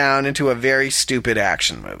dumbing this down into a very stupid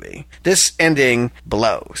action movie. This ending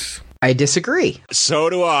blows. I disagree. So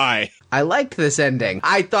do I. I liked this ending.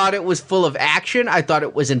 I thought it was full of action. I thought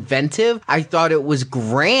it was inventive. I thought it was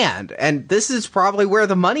grand. And this is probably where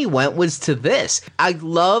the money went, was to this. I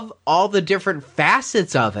love all the different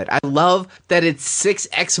facets of it. I love that it's 6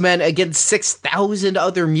 X-Men against 6,000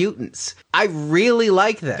 other mutants. I really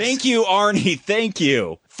like this. Thank you, Arnie. Thank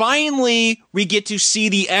you. Finally, we get to see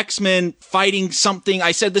the X-Men fighting something.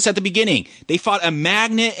 I said this at the beginning. They fought a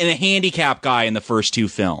magnet and a handicap guy in the first 2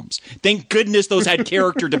 films. Thank goodness those had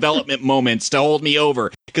character development moments to hold me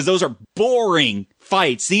over, because those are boring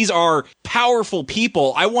fights. These are powerful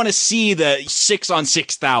people. I want to see the 6 on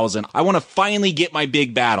 6,000. I want to finally get my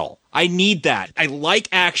big battle. I need that. I like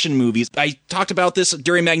action movies. I talked about this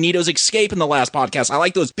during Magneto's escape in the last podcast. I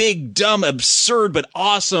like those big, dumb, absurd, but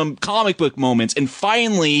awesome comic book moments. And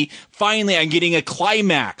finally, I'm getting a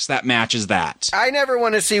climax that matches that. I never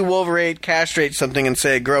want to see Wolverine castrate something and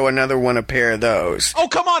say, grow another one a pair of those. Oh,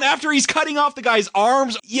 come on. After he's cutting off the guy's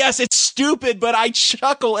arms. Yes, it's stupid, but I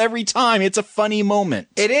chuckle every time. It's a funny moment.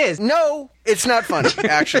 It is. No, it's not funny,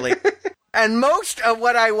 actually. And most of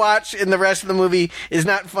what I watch in the rest of the movie is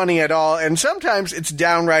not funny at all, and sometimes it's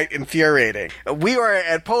downright infuriating. We are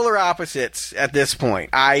at polar opposites at this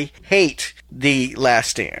point. I hate The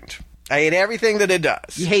Last Stand. I hate everything that it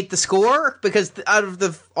does. You hate the score? Because out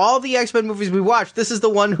of all the X-Men movies we watched, this is the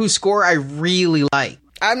one whose score I really like.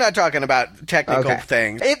 I'm not talking about technical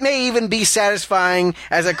things. It may even be satisfying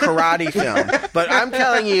as a karate film. But I'm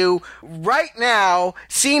telling you, right now,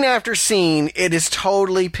 scene after scene, it is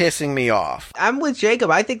totally pissing me off. I'm with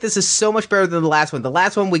Jacob. I think this is so much better than the last one. The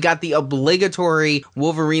last one, we got the obligatory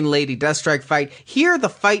Wolverine Lady Deathstrike fight. Here, the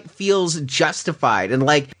fight feels justified. And,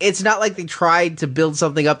 like, it's not like they tried to build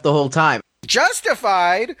something up the whole time.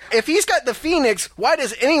 Justified? If he's got the Phoenix, why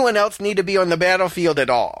does anyone else need to be on the battlefield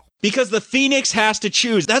at all? Because the Phoenix has to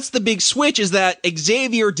choose. That's the big switch, is that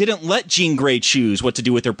Xavier didn't let Jean Grey choose what to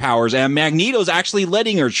do with her powers, and Magneto's actually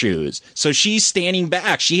letting her choose. So she's standing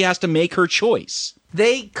back. She has to make her choice.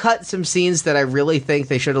 They cut some scenes that I really think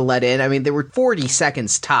they should have let in. I mean, there were 40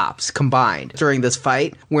 seconds tops combined during this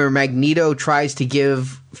fight where Magneto tries to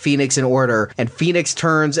give Phoenix an order, and Phoenix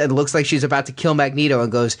turns and looks like she's about to kill Magneto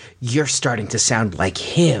and goes, "You're starting to sound like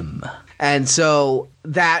him." And so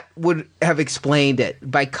that would have explained it.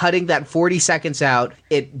 By cutting that 40 seconds out,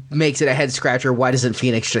 it makes it a head scratcher. Why doesn't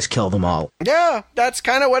Phoenix just kill them all? Yeah, that's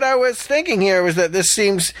kind of what I was thinking here, was that this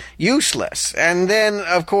seems useless. And then,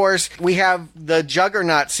 of course, we have the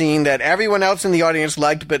Juggernaut scene that everyone else in the audience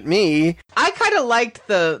liked but me. I kind of liked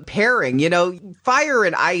the pairing, fire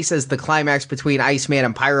and ice as the climax between Iceman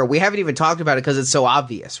and Pyro. We haven't even talked about it because it's so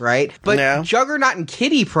obvious, right? But yeah. Juggernaut and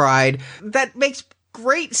Kitty Pryde, that makes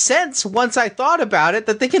great sense once I thought about it,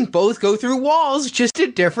 that they can both go through walls just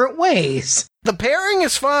in different ways. The pairing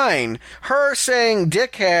is fine. Her saying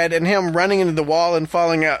dickhead and him running into the wall and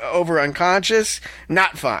falling over unconscious,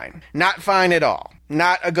 not fine. Not fine at all.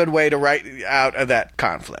 Not a good way to write out of that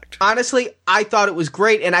conflict. Honestly, I thought it was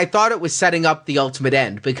great, and I thought it was setting up the ultimate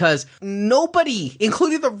end, because nobody,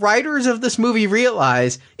 including the writers of this movie,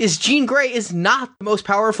 realize is Jean Grey is not the most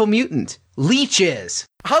powerful mutant. Leech is.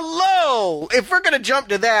 Hello! If we're going to jump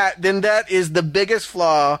to that, then that is the biggest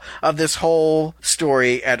flaw of this whole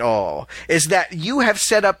story at all, is that you have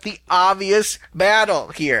set up the obvious battle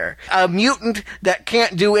here. A mutant that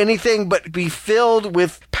can't do anything but be filled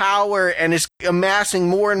with power and is amassing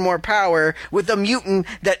more and more power, with a mutant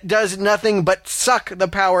that does nothing but suck the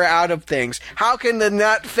power out of things. How can they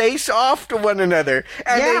not face off to one another?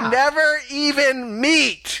 And they never even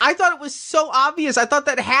meet. I thought it was so obvious. I thought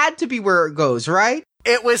that had to be where it goes, right?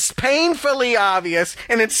 It was painfully obvious,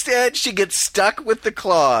 and instead she gets stuck with the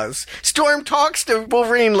claws. Storm talks to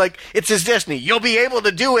Wolverine like it's his destiny. You'll be able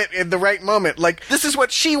to do it in the right moment. Like, this is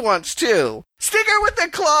what she wants too. Stick her with the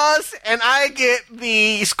claws, and I get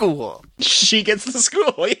the school. She gets the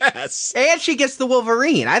school, yes. And she gets the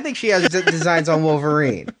Wolverine. I think she has designs on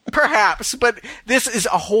Wolverine. Perhaps, but this is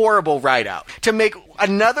a horrible write-out. To make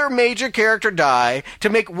another major character die,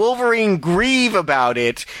 to make Wolverine grieve about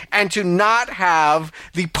it, and to not have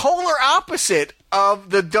the polar opposite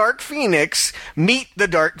of the Dark Phoenix meet the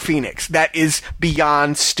Dark Phoenix. That is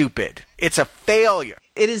beyond stupid. It's a failure.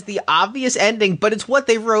 It is the obvious ending, but it's what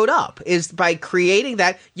they wrote up, is by creating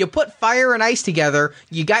that, you put fire and ice together,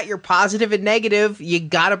 you got your positive and negative, you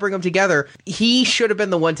gotta bring them together. He should have been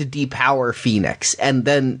the one to depower Phoenix, and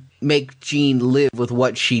then make Jean live with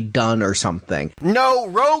what she'd done or something. No,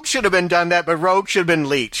 Rogue should have been done that, but Rogue should have been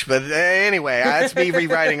Leech. But anyway, that's me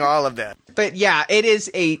rewriting all of that. But yeah, it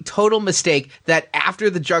is a total mistake that after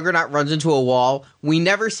the Juggernaut runs into a wall, we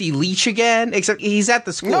never see Leech again, except he's at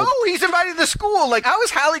the school. No, he's invited to the school. Like, how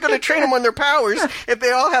is Hallie going to train him on their powers if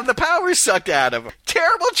they all have the powers sucked out of them?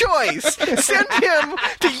 Terrible choice. Send him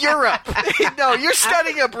to Europe. No, you're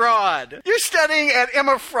studying abroad. You're studying at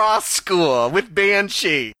Emma Frost School with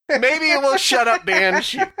Banshee. Maybe it will shut up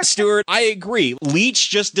Banshee. Stuart, I agree. Leech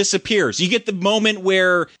just disappears. You get the moment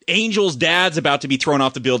where Angel's dad's about to be thrown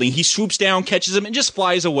off the building. He swoops down, catches him, and just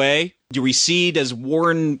flies away. Do we see, does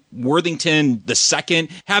Warren Worthington II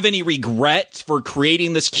have any regret for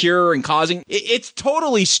creating this cure and causing... It's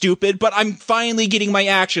totally stupid, but I'm finally getting my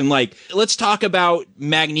action. Like, let's talk about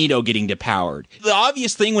Magneto getting depowered. The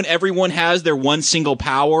obvious thing when everyone has their one single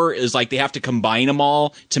power is like they have to combine them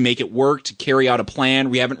all to make it work, to carry out a plan.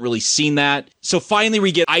 We haven't really seen that. So finally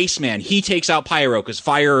we get Iceman. He takes out Pyro because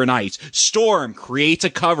fire and ice. Storm creates a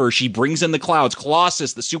cover. She brings in the clouds.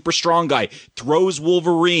 Colossus, the super strong guy, throws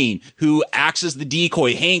Wolverine, who acts as the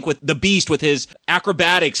decoy. Hank with the Beast with his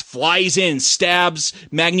acrobatics flies in, stabs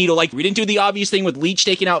Magneto. Like, we didn't do the obvious thing with Leech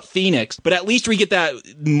taking out Phoenix, but at least we get that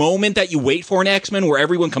moment that you wait for in X-Men where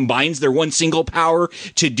everyone combines their one single power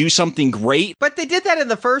to do something great. But they did that in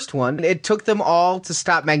the first one. It took them all to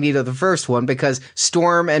stop Magneto the first one because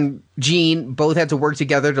Storm and Jean both had to work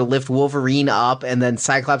together to lift Wolverine up, and then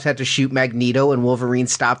Cyclops had to shoot Magneto and Wolverine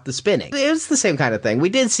stopped the spinning. It was the same kind of thing. We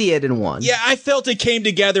did see it in one. Yeah, I felt it came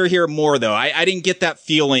together here more, though. I didn't get that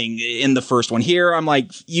feeling in the first one. Here, I'm like,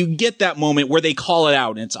 you get that moment where they call it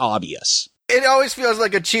out and it's obvious. It always feels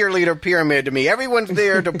like a cheerleader pyramid to me. Everyone's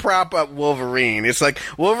there to prop up Wolverine. It's like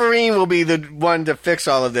Wolverine will be the one to fix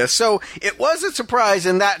all of this. So it was a surprise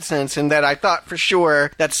in that sense, in that I thought for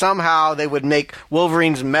sure that somehow they would make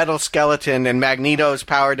Wolverine's metal skeleton and Magneto's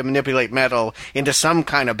power to manipulate metal into some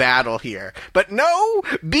kind of battle here. But no,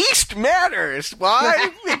 Beast matters. Why?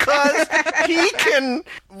 Because he can...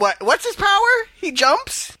 What's his power? He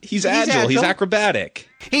jumps? He's agile. He's acrobatic.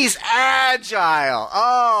 He's agile.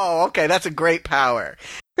 Oh, okay. That's a great power.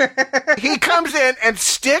 He comes in and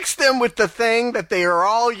sticks them with the thing that they are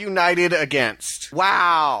all united against.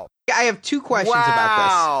 Wow. I have two questions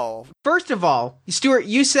about this. First of all, Stuart,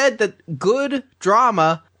 you said that good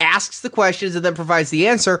drama asks the questions and then provides the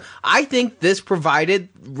answer. I think this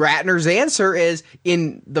provided Ratner's answer is,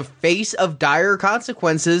 in the face of dire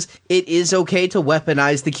consequences, it is okay to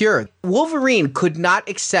weaponize the cure. Wolverine could not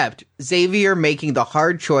accept Xavier making the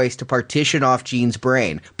hard choice to partition off Jean's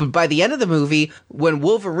brain. But by the end of the movie, when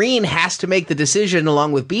Wolverine has to make the decision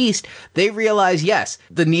along with Beast, they realize, yes,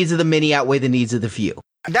 the needs of the many outweigh the needs of the few.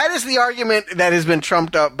 That is the argument that has been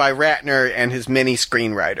trumped up by Ratner and his many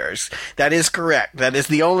screenwriters. That is correct. That is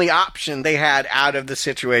the only option they had out of the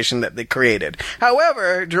situation that they created.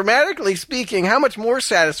 However, dramatically speaking, how much more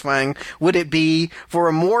satisfying would it be for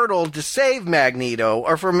Immortal to save Magneto,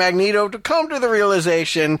 or for Magneto to come to the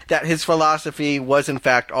realization that his philosophy was in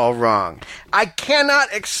fact all wrong? I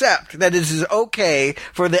cannot accept that it is okay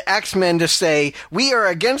for the X-Men to say, we are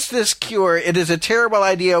against this cure, it is a terrible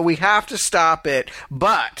idea, we have to stop it,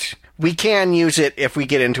 but we can use it if we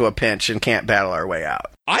get into a pinch and can't battle our way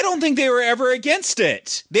out. I don't think they were ever against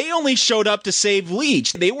it. They only showed up to save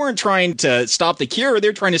Leech. They weren't trying to stop the cure. They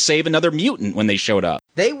were trying to save another mutant when they showed up.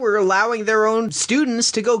 They were allowing their own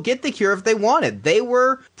students to go get the cure if they wanted. They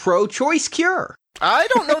were pro-choice cure. I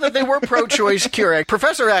don't know that they were pro-choice cure.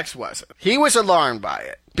 Professor X wasn't. He was alarmed by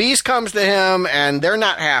it. Beast comes to him, and they're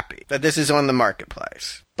not happy that this is on the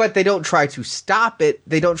marketplace. But they don't try to stop it.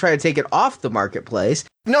 They don't try to take it off the marketplace.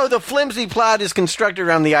 No, the flimsy plot is constructed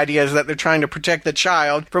around the idea that they're trying to protect the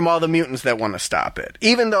child from all the mutants that want to stop it.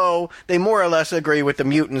 Even though they more or less agree with the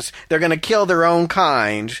mutants, they're going to kill their own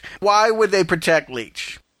kind. Why would they protect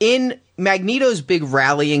Leech? In Magneto's big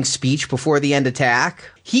rallying speech before the end attack,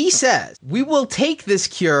 he says, we will take this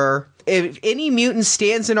cure. If any mutant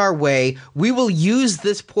stands in our way, we will use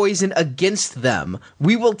this poison against them.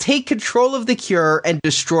 We will take control of the cure and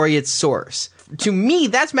destroy its source. To me,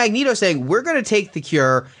 that's Magneto saying, we're going to take the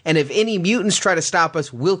cure, and if any mutants try to stop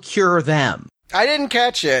us, we'll cure them. I didn't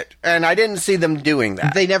catch it, and I didn't see them doing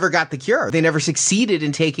that. They never got the cure. They never succeeded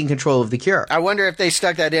in taking control of the cure. I wonder if they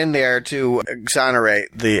stuck that in there to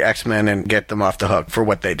exonerate the X-Men and get them off the hook for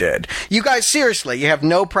what they did. You guys, seriously, you have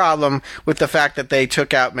no problem with the fact that they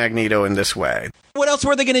took out Magneto in this way. What else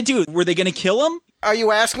were they going to do? Were they going to kill him? Are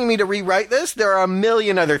you asking me to rewrite this? There are a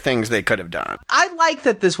million other things they could have done. I like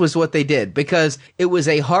that this was what they did because it was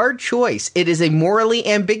a hard choice. It is a morally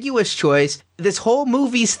ambiguous choice. This whole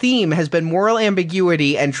movie's theme has been moral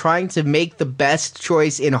ambiguity and trying to make the best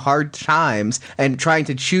choice in hard times and trying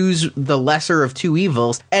to choose the lesser of two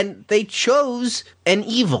evils. And they chose an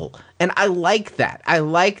evil. And I like that. I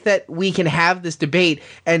like that we can have this debate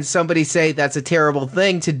and somebody say that's a terrible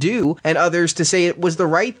thing to do and others to say it was the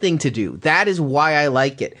right thing to do. That is why I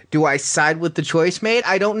like it. Do I side with the choice made?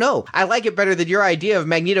 I don't know. I like it better than your idea of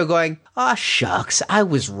Magneto going, "Aw, shucks, I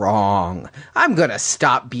was wrong. I'm gonna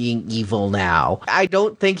stop being evil now." I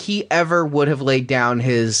don't think he ever would have laid down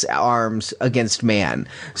his arms against man.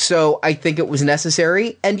 So I think it was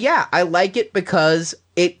necessary. And yeah, I like it because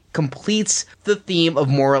it completes the theme of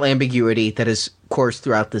moral ambiguity that is coursed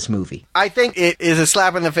throughout this movie. I think it is a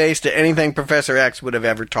slap in the face to anything Professor X would have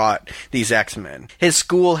ever taught these X-Men. His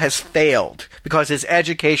school has failed because his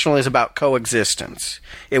educational is about coexistence.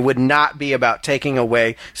 It would not be about taking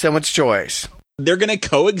away someone's choice. They're going to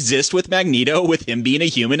coexist with Magneto, with him being a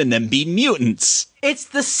human and them being mutants. It's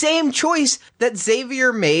the same choice that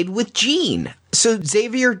Xavier made with Jean. So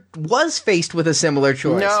Xavier was faced with a similar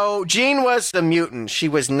choice. No, Jean was the mutant. She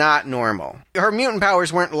was not normal. Her mutant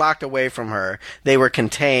powers weren't locked away from her. They were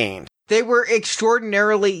contained. They were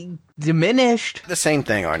extraordinarily diminished. The same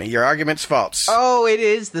thing, Arnie. Your argument's false. Oh, it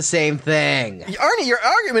is the same thing. Arnie, your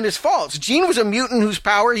argument is false. Jean was a mutant whose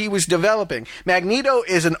power he was developing. Magneto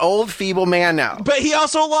is an old, feeble man now. But he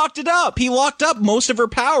also locked it up. He locked up most of her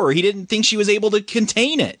power. He didn't think she was able to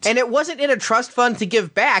contain it. And it wasn't in a trust fund to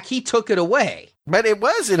give back. He took it away. But it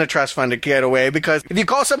was in a trust fund to get away, because if you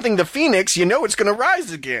call something the Phoenix, you know it's going to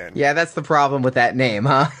rise again. Yeah, that's the problem with that name,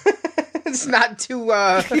 huh? It's not too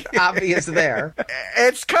obvious there.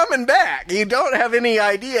 It's coming back. You don't have any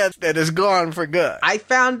idea that it's gone for good. I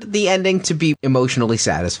found the ending to be emotionally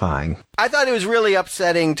satisfying. I thought it was really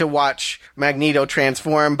upsetting to watch Magneto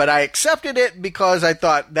transform, but I accepted it because I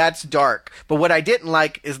thought that's dark. But what I didn't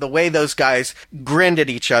like is the way those guys grinned at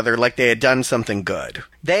each other like they had done something good.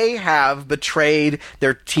 They have betrayed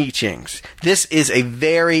their teachings. This is a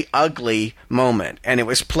very ugly moment, and it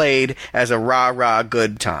was played as a rah-rah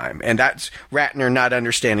good time. And that's Ratner not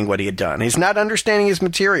understanding what he had done. He's not understanding his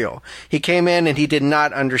material. He came in and he did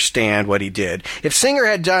not understand what he did. If Singer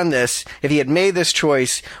had done this, if he had made this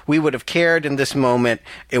choice, we would have cared in this moment,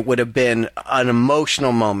 it would have been an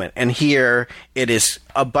emotional moment. And here it is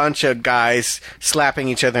a bunch of guys slapping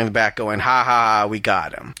each other in the back going, ha ha, we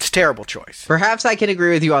got him. It's a terrible choice. Perhaps I can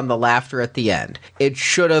agree with you on the laughter at the end. It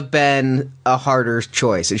should have been a harder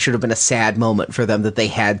choice. It should have been a sad moment for them that they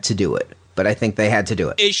had to do it. But I think they had to do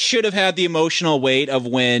it. It should have had the emotional weight of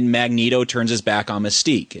when Magneto turns his back on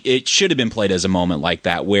Mystique. It should have been played as a moment like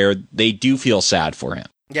that where they do feel sad for him.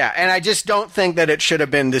 Yeah, and I just don't think that it should have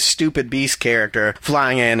been this stupid Beast character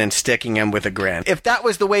flying in and sticking him with a grin. If that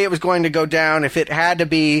was the way it was going to go down, if it had to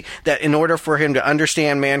be that in order for him to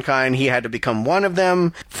understand mankind, he had to become one of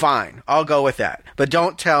them, fine, I'll go with that. But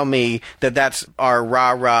don't tell me that that's our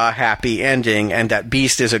rah-rah happy ending and that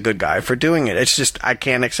Beast is a good guy for doing it. It's just, I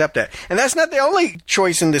can't accept that. And that's not the only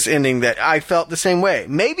choice in this ending that I felt the same way.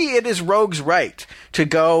 Maybe it is Rogue's right to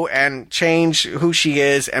go and change who she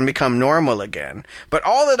is and become normal again. But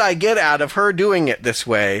all that I get out of her doing it this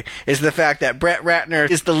way is the fact that Brett Ratner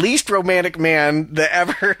is the least romantic man to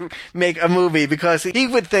ever make a movie, because he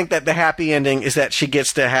would think that the happy ending is that she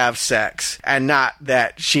gets to have sex and not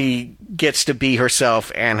that she gets to be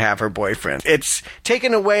herself and have her boyfriend. It's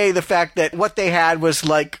taken away the fact that what they had was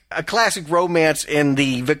like a classic romance in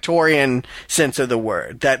the Victorian sense of the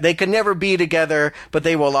word, that they can never be together, but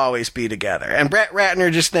they will always be together. And Brett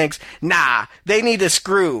Ratner just thinks, nah, they need to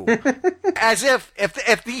screw. As if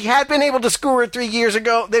he had been able to screw her 3 years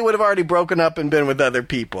ago, they would have already broken up and been with other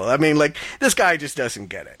people. I mean, like, this guy just doesn't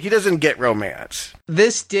get it. He doesn't get romance.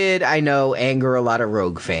 This did, I know, anger a lot of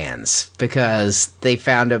Rogue fans because they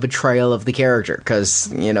found a betrayal of the character.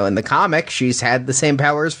 Because, you know, in the comic, she's had the same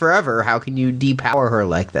powers forever. How can you depower her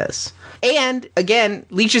like this? And, again,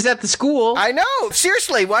 Leech is at the school. I know.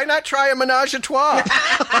 Seriously, why not try a menage a trois?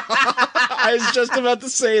 I was just about to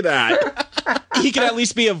say that. He can at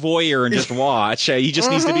least be a voyeur and just watch. He just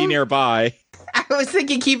needs to be nearby. I was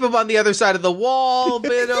thinking keep him on the other side of the wall,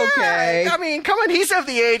 but okay. I mean, come on, he's of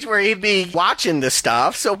the age where he'd be watching this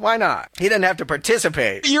stuff, so why not? He doesn't have to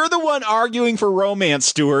participate. You're the one arguing for romance,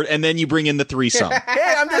 Stuart, and then you bring in the threesome.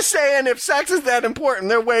 Hey, I'm just saying, if sex is that important,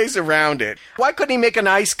 there are ways around it. Why couldn't he make an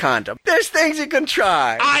ice condom? There's things you can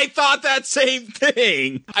try. I thought that same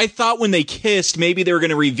thing. I thought when they kissed, maybe they were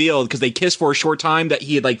going to reveal, because they kissed for a short time, that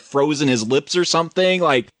he had, like, frozen his lips or something.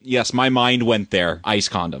 Like, yes, my mind went there. Ice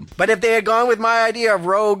condom. But if they had gone with my idea of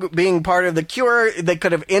Rogue being part of the cure, they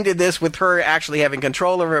could have ended this with her actually having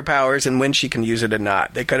control over her powers and when she can use it or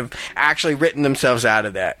not. They could have actually written themselves out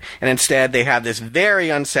of that. And instead, they have this very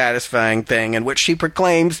unsatisfying thing in which she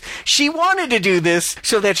proclaims she wanted to do this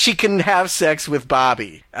so that she can have sex with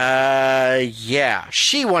Bobby. Yeah,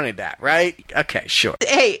 she wanted that, right? Okay, sure.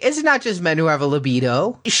 Hey, it's not just men who have a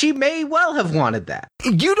libido. She may well have wanted that.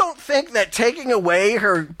 You don't think that taking away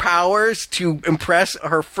her powers to impress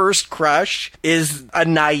her first crush is a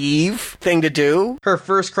naive thing to do? Her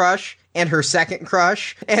first crush? And her second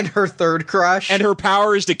crush, and her third crush. And her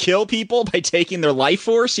power is to kill people by taking their life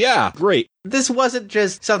force? Yeah, great. This wasn't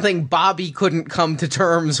just something Bobby couldn't come to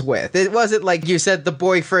terms with. It wasn't like you said the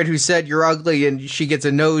boyfriend who said you're ugly and she gets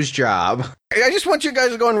a nose job. I just want you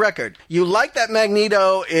guys to go on record. You like that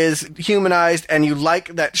Magneto is humanized, and you like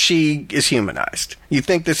that she is humanized. You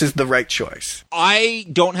think this is the right choice. I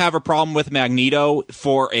don't have a problem with Magneto.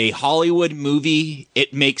 For a Hollywood movie,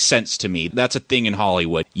 it makes sense to me. That's a thing in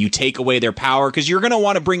Hollywood. You take away their power, because you're going to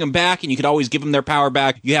want to bring them back, and you could always give them their power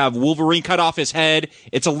back. You have Wolverine cut off his head.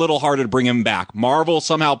 It's a little harder to bring him back. Marvel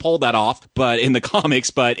somehow pulled that off, but in the comics,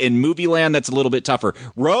 but in movie land, that's a little bit tougher.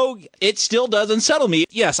 Rogue, it still doesn't settle me.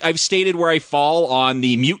 Yes, I've stated where I fall on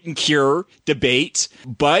the mutant cure debate,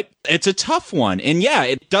 but it's a tough one. And yeah,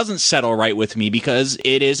 it doesn't settle right with me because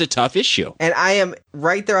it is a tough issue. And I am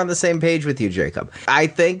right there on the same page with you, Jacob. I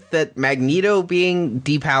think that Magneto being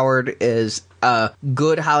depowered is a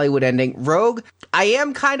good Hollywood ending. Rogue, I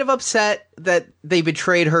am kind of upset that they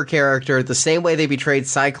betrayed her character the same way they betrayed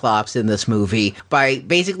Cyclops in this movie by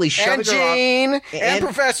basically shoving her Jean, off. And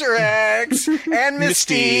Professor X, and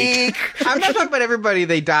Mystique. I'm not talking about everybody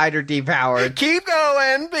they died or depowered. Keep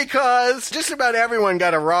going, because just about everyone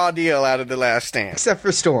got a raw deal out of The Last Stand. Except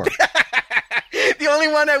for Storm. The only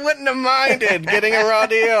one I wouldn't have minded getting a raw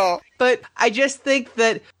deal. But I just think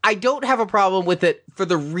that I don't have a problem with it for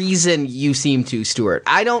the reason you seem to, Stuart.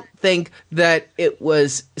 I don't think that it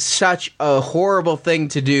was such a horrible thing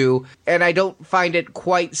to do, and I don't find it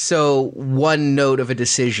quite so one note of a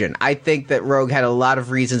decision. I think that Rogue had a lot of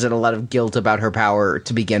reasons and a lot of guilt about her power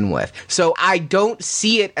to begin with. So I don't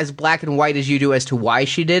see it as black and white as you do as to why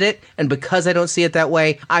she did it, and because I don't see it that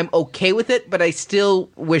way, I'm okay with it, but I still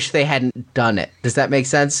wish they hadn't done it. Does that make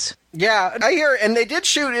sense? Yeah, I hear, and they did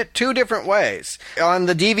shoot it 2 different ways. On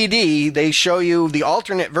the DVD, they show you the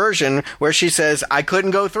alternate version where she says, I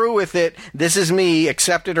couldn't go through with it, this is me,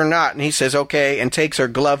 accept it or not. And he says, okay, and takes her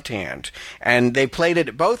gloved hand. And they played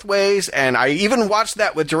it both ways, and I even watched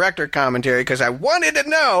that with director commentary because I wanted to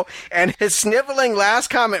know. And his sniveling last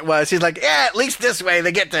comment was, he's like, yeah, at least this way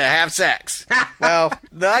they get to have sex. Well,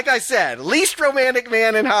 like I said, least romantic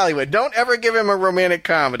man in Hollywood. Don't ever give him a romantic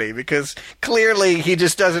comedy because clearly he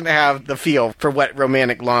just doesn't have the feel for what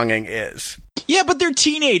romantic longing is. Yeah, but they're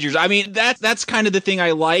teenagers. I mean, that's kind of the thing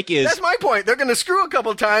I like is... That's my point. They're going to screw a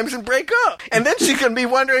couple times and break up. And then she's going to be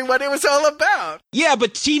wondering what it was all about. Yeah,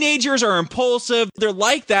 but teenagers are impulsive. They're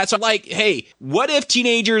like that. So, like, hey, what if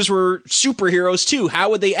teenagers were superheroes, too? How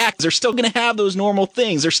would they act? They're still going to have those normal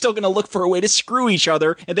things. They're still going to look for a way to screw each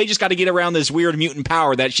other. And they just got to get around this weird mutant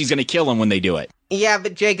power that she's going to kill them when they do it. Yeah,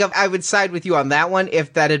 but Jacob, I would side with you on that one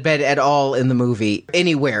if that had been at all in the movie,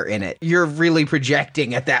 anywhere in it. You're really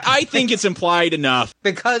projecting at that. I think it's implied enough.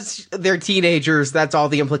 Because they're teenagers, that's all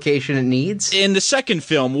the implication it needs. In the second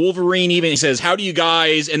film, Wolverine even says, how do you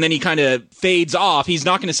guys, and then he kind of fades off. He's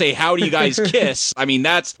not going to say, how do you guys kiss? I mean,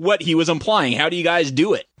 that's what he was implying. How do you guys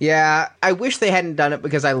do it? Yeah, I wish they hadn't done it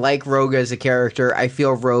because I like Rogue as a character. I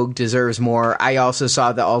feel Rogue deserves more. I also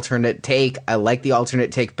saw the alternate take. I like the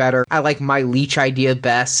alternate take better. I like my Leech idea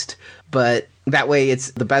best, but that way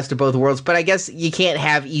it's the best of both worlds. But I guess you can't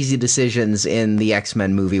have easy decisions in the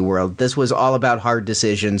X-Men movie world. This was all about hard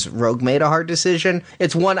decisions. Rogue made a hard decision.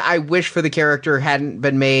 It's one I wish for the character hadn't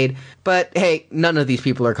been made. But hey, none of these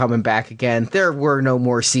people are coming back again. There were no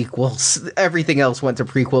more sequels. Everything else went to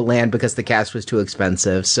prequel land because the cast was too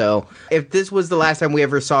expensive. So if this was the last time we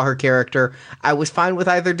ever saw her character, I was fine with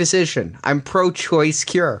either decision. I'm pro-choice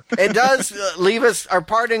cure. It does leave us, our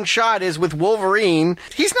parting shot is with Wolverine.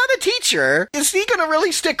 He's not a teacher. Is he going to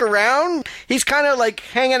really stick around? He's kind of like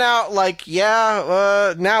hanging out like,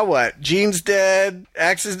 now what? Jean's dead.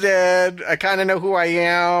 X is dead. I kind of know who I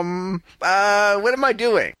am. What am I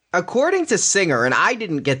doing? According to Singer, and I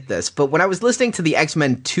didn't get this, but when I was listening to the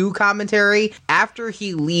X-Men 2 commentary, after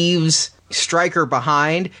he leaves Stryker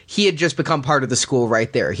behind, he had just become part of the school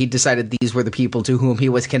right there. He decided these were the people to whom he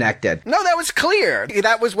was connected. No, that was clear.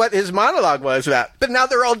 That was what his monologue was about. But now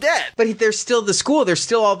they're all dead. But there's still the school. There's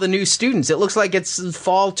still all the new students. It looks like it's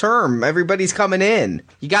fall term. Everybody's coming in.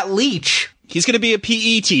 You got Leech. He's going to be a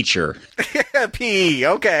PE teacher. PE,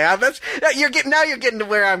 okay. You're getting to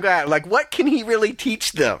where I'm at. Like, what can he really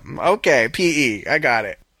teach them? Okay, PE, I got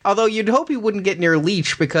it. Although you'd hope he wouldn't get near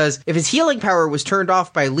Leech, because if his healing power was turned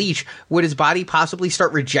off by Leech, would his body possibly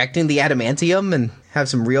start rejecting the adamantium and have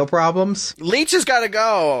some real problems? Leech has got to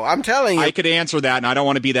go. I'm telling you. I could answer that, and I don't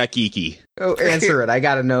want to be that geeky. Oh, answer it. I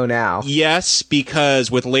gotta know now. Yes, because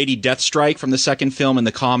with Lady Deathstrike from the second film in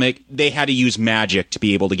the comic, they had to use magic to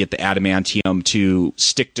be able to get the adamantium to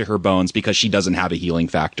stick to her bones because she doesn't have a healing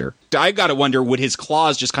factor. I gotta wonder, would his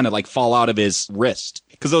claws just kind of like fall out of his wrist?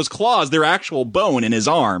 Because those claws, they're actual bone in his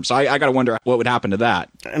arm. So I gotta wonder what would happen to that.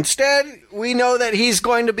 Instead, we know that he's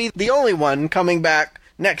going to be the only one coming back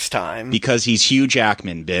next time. Because he's Hugh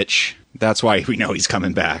Jackman, bitch. That's why we know he's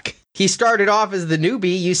coming back. He started off as the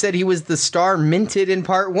newbie. You said he was the star minted in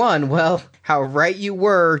part 1. Well, how right you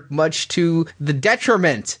were, much to the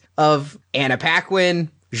detriment of Anna Paquin,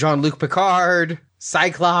 Jean-Luc Picard,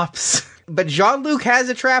 Cyclops. But Jean-Luc has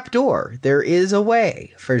a trapdoor. There is a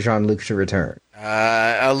way for Jean-Luc to return.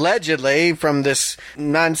 Allegedly, from this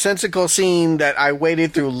nonsensical scene that I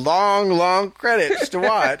waited through long credits to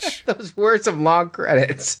watch. Those were some long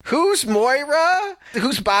credits. Who's Moira?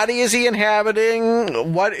 Whose body is he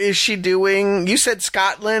inhabiting? What is she doing? You said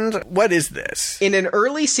Scotland. What is this? In an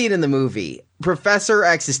early scene in the movie, Professor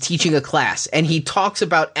X is teaching a class, and he talks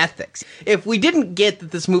about ethics. If we didn't get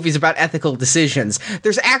that this movie's about ethical decisions,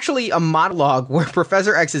 there's actually a monologue where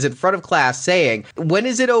Professor X is in front of class saying, when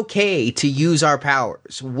is it okay to use our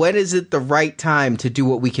powers? When is it the right time to do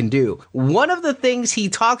what we can do? One of the things he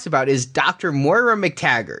talks about is Dr. Moira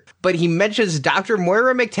McTaggart, but he mentions Dr.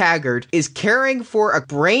 Moira McTaggart is caring for a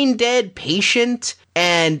brain-dead patient,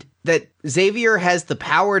 and that Xavier has the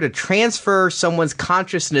power to transfer someone's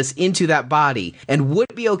consciousness into that body, and would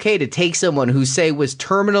it be okay to take someone who, say, was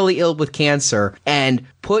terminally ill with cancer and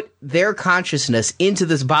put their consciousness into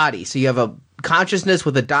this body? So you have a consciousness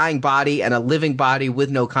with a dying body and a living body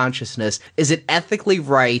with no consciousness. Is it ethically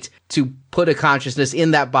right to put a consciousness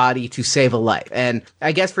in that body to save a life? And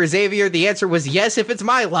I guess for Xavier, the answer was yes, if it's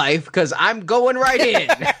my life, because I'm going right in.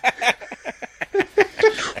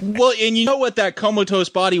 Well, and you know what that comatose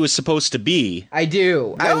body was supposed to be? I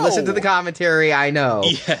do. No. I listened to the commentary. I know.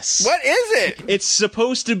 Yes. What is it? It's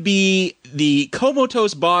supposed to be the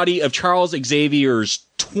comatose body of Charles Xavier's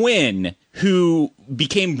twin, who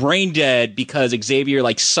became brain dead because Xavier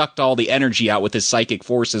sucked all the energy out with his psychic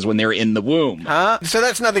forces when they were in the womb. Huh? So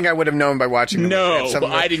that's nothing I would have known by watching the movie. No,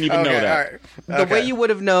 I didn't even know that. Right. The way you would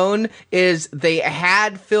have known is they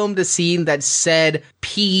had filmed a scene that said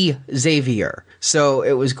P. Xavier. So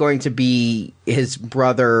it was going to be his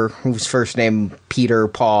brother, whose first name Peter,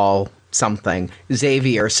 Paul, something,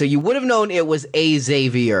 Xavier. So you would have known it was a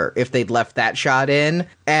Xavier if they'd left that shot in,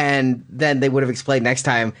 and then they would have explained next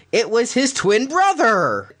time it was his twin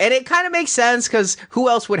brother. And it kind of makes sense, because who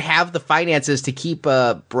else would have the finances to keep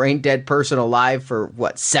a brain dead person alive for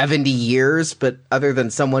 70 years, but other than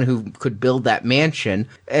someone who could build that mansion?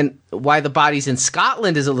 And why the body's in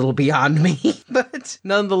Scotland is a little beyond me, but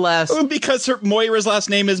nonetheless. Because Moira's last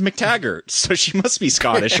name is McTaggart, so she must be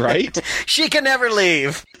Scottish, right? She can never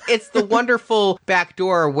leave. It's the wonderful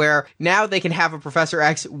backdoor where now they can have a Professor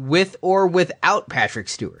X with or without Patrick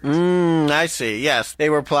Stewart. I see. Yes, they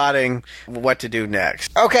were plotting what to do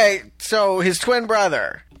next. Okay, so his twin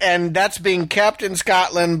brother, and that's being kept in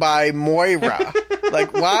Scotland by Moira.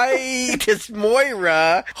 Why does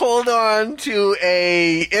Moira hold on to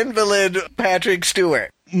a invalid Patrick Stewart?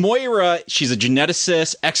 Moira, she's a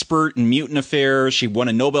geneticist, expert in mutant affairs. She won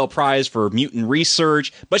a Nobel Prize for mutant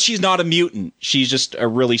research, but she's not a mutant. She's just a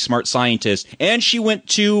really smart scientist. And she went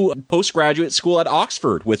to postgraduate school at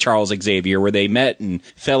Oxford with Charles Xavier, where they met and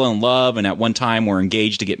fell in love, and at one time were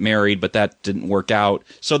engaged to get married, but that didn't work out.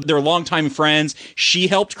 So they're longtime friends. She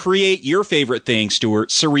helped create your favorite thing, Stuart,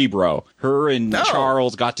 Cerebro. Her and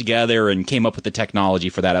Charles got together and came up with the technology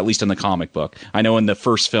for that, at least in the comic book. I know in the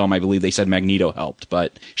first film, I believe they said Magneto helped,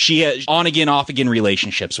 but she had on-again, off-again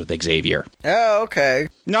relationships with Xavier. Oh, okay.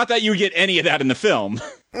 Not that you get any of that in the film.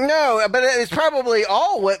 No, but it's probably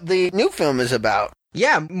all what the new film is about.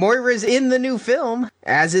 Yeah, Moira's in the new film,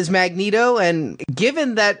 as is Magneto, and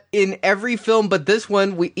given that in every film but this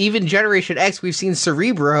one, even Generation X, we've seen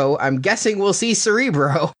Cerebro, I'm guessing we'll see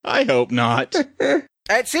Cerebro. I hope not.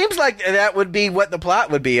 It seems like that would be what the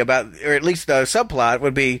plot would be about, or at least the subplot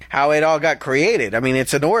would be how it all got created. I mean,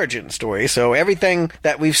 it's an origin story, so everything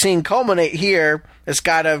that we've seen culminate here has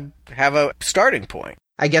got to have a starting point.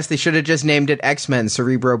 I guess they should have just named it X-Men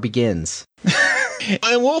Cerebro Begins.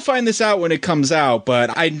 And we'll find this out when it comes out,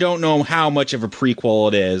 but I don't know how much of a prequel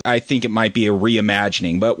it is. I think it might be a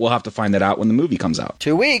reimagining, but we'll have to find that out when the movie comes out.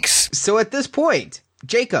 2 weeks. So at this point,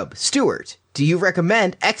 Jacob, Stuart, do you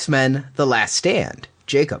recommend X-Men The Last Stand?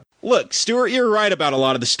 Jacob. Look, Stuart, you're right about a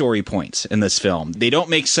lot of the story points in this film. They don't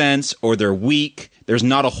make sense, or they're weak. There's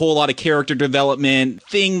not a whole lot of character development.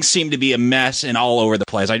 Things seem to be a mess and all over the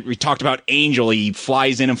place. We talked about Angel. He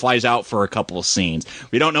flies in and flies out for a couple of scenes.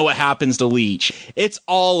 We don't know what happens to Leech. It's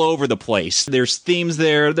all over the place. There's themes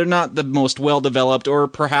there. They're not the most well-developed, or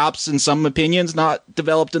perhaps, in some opinions, not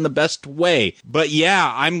developed in the best way. But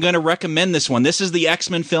yeah, I'm going to recommend this one. This is the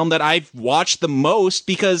X-Men film that I've watched the most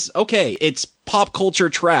because, okay, it's pop culture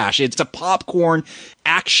trash. It's a popcorn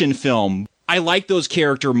action film. I like those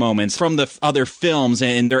character moments from the other films,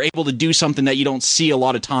 and they're able to do something that you don't see a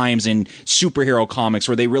lot of times in superhero comics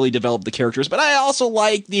where they really develop the characters. But I also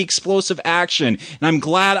like the explosive action, and I'm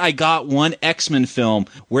glad I got one X-Men film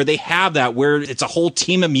where they have that, where it's a whole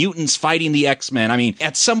team of mutants fighting the X-Men. I mean,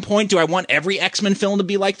 at some point, do I want every X-Men film to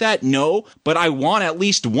be like that? No, but I want at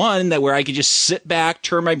least one that where I could just sit back,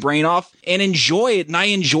 turn my brain off, and enjoy it, and I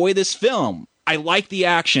enjoy this film. I like the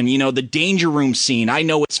action, the danger room scene. I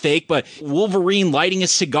know it's fake, but Wolverine lighting a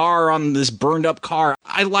cigar on this burned up car.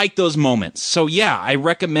 I like those moments. So yeah, I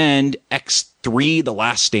recommend X3, The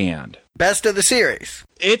Last Stand. Best of the series.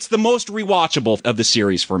 It's the most rewatchable of the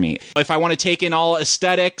series for me. If I want to take in all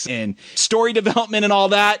aesthetics and story development and all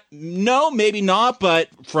that, no, maybe not. But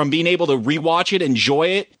from being able to rewatch it, enjoy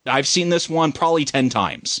it, I've seen this one probably 10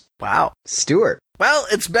 times. Wow. Stuart. Well,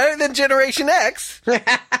 it's better than Generation X.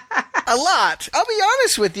 A lot. I'll be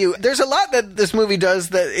honest with you. There's a lot that this movie does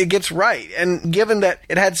that it gets right. And given that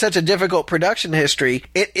it had such a difficult production history,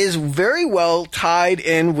 it is very well tied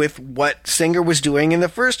in with what Singer was doing in the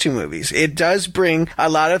first two movies. It does bring a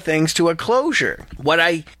lot of things to a closure. What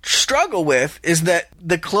I struggle with is that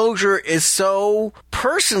the closure is so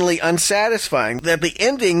personally unsatisfying that the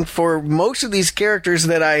ending for most of these characters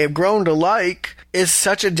that I have grown to like is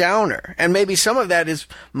such a downer. And maybe some of that is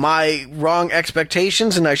my wrong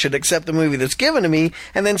expectations and I should accept the movie that's given to me.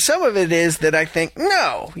 And then some of it is that I think,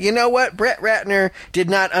 no, you know what? Brett Ratner did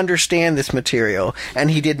not understand this material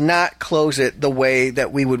and he did not close it the way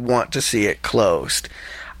that we would want to see it closed.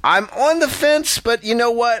 I'm on the fence, but you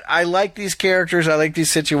know what? I like these characters. I like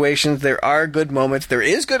these situations. There are good moments. There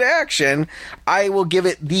is good action. I will give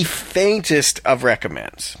it the faintest of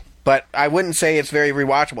recommends. but I wouldn't say it's very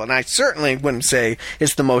rewatchable, and I certainly wouldn't say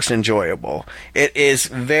it's the most enjoyable. It is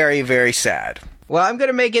very, very sad. Well, I'm going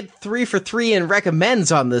to make it 3 for 3 in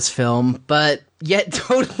recommends on this film, but yet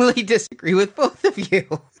totally disagree with both of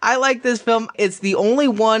you. I like this film. It's the only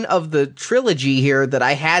one of the trilogy here that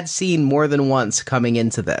I had seen more than once coming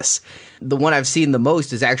into this. The one I've seen the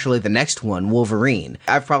most is actually the next one, Wolverine.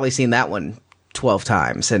 I've probably seen that one 12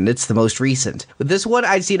 times, and it's the most recent. With this one,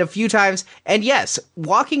 I'd seen a few times, and yes,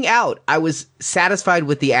 walking out, I was satisfied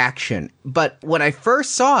with the action. But when I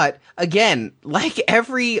first saw it, again, like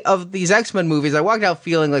every of these X-Men movies, I walked out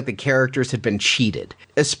feeling like the characters had been cheated,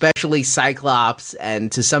 especially Cyclops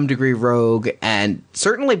and to some degree Rogue, and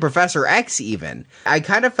certainly Professor X even. I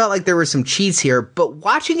kind of felt like there were some cheats here, but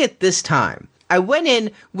watching it this time, I went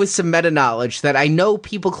in with some meta-knowledge that I know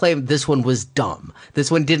people claim this one was dumb. This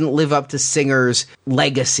one didn't live up to Singer's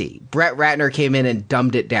legacy. Brett Ratner came in and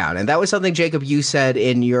dumbed it down. And that was something, Jacob, you said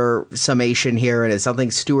in your summation here, and it's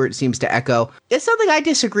something Stuart seems to echo. It's something I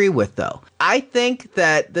disagree with, though. I think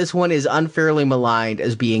that this one is unfairly maligned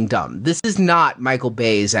as being dumb. This is not Michael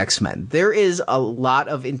Bay's X-Men. There is a lot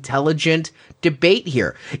of intelligent debate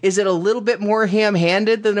here. Is it a little bit more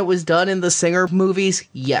ham-handed than it was done in the Singer movies?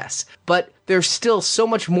 Yes. But there's still so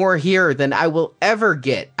much more here than I will ever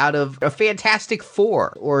get out of a Fantastic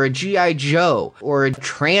Four or a G.I. Joe or a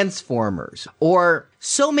Transformers or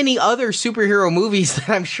so many other superhero movies that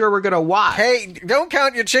I'm sure we're going to watch. Hey, don't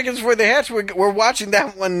count your chickens for the hatch. We're watching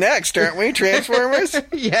that one next, aren't we? Transformers?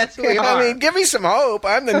 Yes, we are. I mean, give me some hope.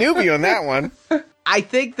 I'm the newbie on that one. I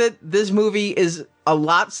think that this movie is a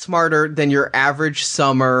lot smarter than your average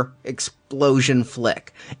summer explosion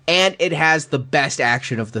flick. And it has the best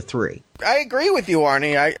action of the three. I agree with you,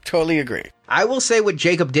 Arnie. I totally agree. I will say what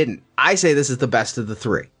Jacob didn't. I say this is the best of the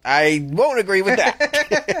three. I won't agree with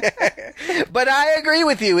that. But I agree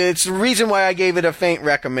with you. It's the reason why I gave it a faint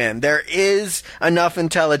recommend. There is enough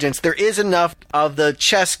intelligence. There is enough of the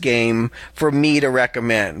chess game for me to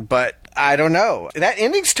recommend. But I don't know. That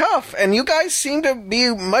ending's tough, and you guys seem to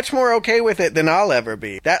be much more okay with it than I'll ever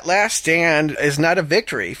be. That last stand is not a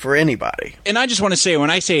victory for anybody. And I just want to say,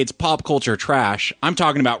 when I say it's pop culture trash, I'm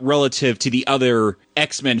talking about relative to the other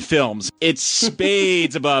X-Men films. It's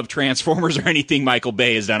spades above Transformers or anything Michael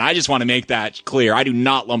Bay has done. I just want to make that clear. I do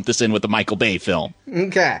not lump this in with the Michael Bay film.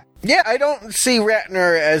 Okay. Yeah, I don't see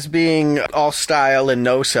Ratner as being all style and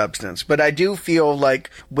no substance, but I do feel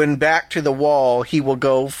like when Back to the Wall, he will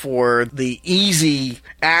go for the easy,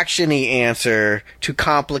 action-y answer to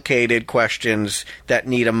complicated questions that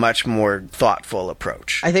need a much more thoughtful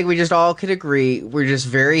approach. I think we just all could agree. We're just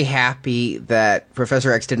very happy that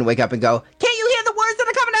Professor X didn't wake up and go, "Can't you hear the words that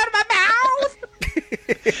are coming out of my mouth?"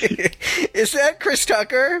 Is that Chris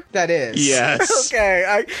Tucker? That is. Yes.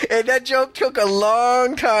 Okay. And that joke took a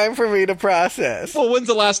long time for me to process. Well, when's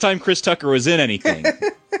the last time Chris Tucker was in anything?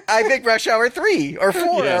 I think Rush Hour 3 or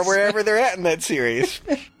 4 Yes. or wherever they're at in that series.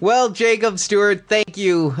 Well, Jacob Stewart, thank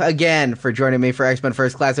you again for joining me for X-Men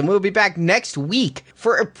First Class, and we'll be back next week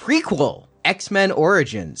for a prequel, X-Men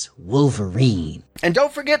Origins, Wolverine. And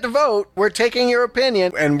don't forget to vote. We're taking your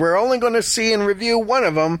opinion, and we're only going to see and review one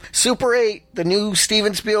of them. Super 8, the new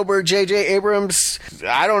Steven Spielberg, J.J. Abrams,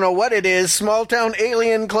 I don't know what it is, small town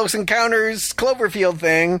alien, Close Encounters, Cloverfield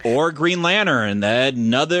thing. Or Green Lantern,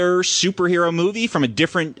 another superhero movie from a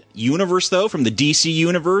different universe, though, from the DC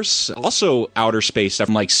universe. Also outer space stuff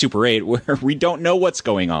like Super 8, where we don't know what's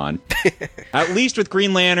going on. At least with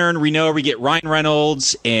Green Lantern, we know we get Ryan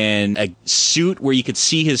Reynolds in a suit where you could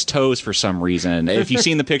see his toes for some reason. If you've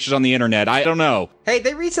seen the pictures on the internet, I don't know. Hey,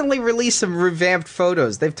 they recently released some revamped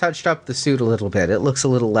photos. They've touched up the suit a little bit. It looks a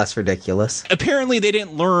little less ridiculous. Apparently, they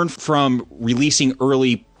didn't learn from releasing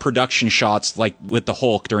early production shots like with the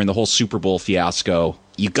Hulk during the whole Super Bowl fiasco.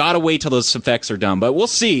 You gotta wait till those effects are done, but we'll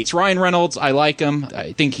see. It's Ryan Reynolds. I like him.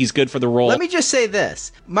 I think he's good for the role. Let me just say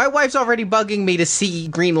this. My wife's already bugging me to see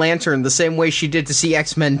Green Lantern the same way she did to see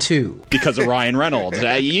X-Men 2. Because of Ryan Reynolds.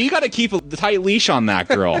 You gotta keep a tight leash on that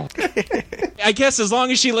girl. I guess as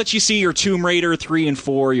long as she lets you see your Tomb Raider 3 and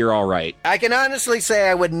 4, you're all right. I can honestly say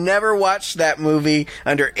I would never watch that movie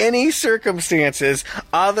under any circumstances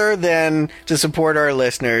other than to support our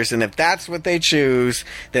listeners. And if that's what they choose,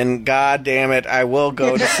 then God damn it, I will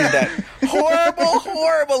go to see that horrible,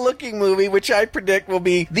 horrible looking movie, which I predict will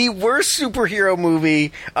be the worst superhero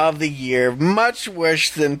movie of the year. Much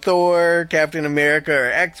worse than Thor, Captain America,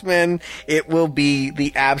 or X-Men. It will be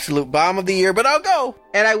the absolute bomb of the year, but I'll go.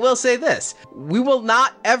 And I will say this. We will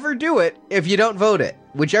not ever do it if you don't vote it.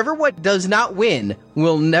 whichever one does not win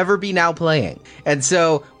will never be Now Playing. And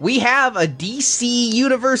so we have a DC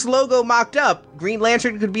Universe logo mocked up. Green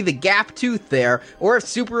Lantern could be the gap tooth there, or if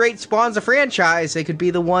Super 8 spawns a franchise, it could be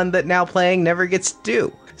the one that Now Playing never gets to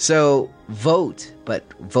do. So vote, but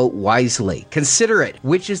vote wisely. Consider it.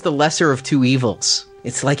 Which is the lesser of two evils?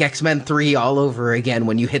 It's like X-Men 3 all over again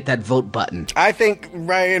when you hit that vote button. I think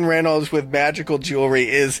Ryan Reynolds with magical jewelry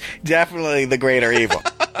is definitely the greater evil.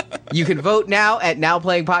 You can vote now at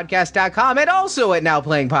nowplayingpodcast.com and also at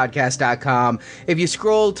nowplayingpodcast.com. If you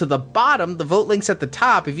scroll to the bottom, the vote link's at the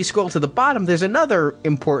top. If you scroll to the bottom, there's another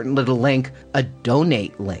important little link, a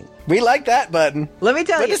donate link. We like that button. Let me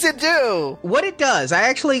tell you. What does it do? What it does. I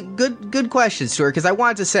actually, good question, Stuart, because I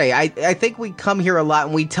wanted to say, I think we come here a lot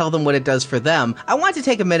and we tell them what it does for them. I want to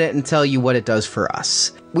take a minute and tell you what it does for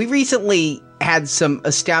us. We recently had some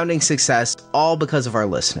astounding success, all because of our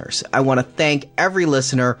listeners. I want to thank every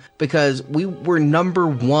listener because we were number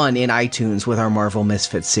 1 in iTunes with our Marvel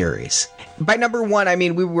Misfits series. By number 1, I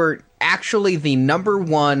mean we were actually the number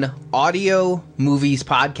 1 audio movies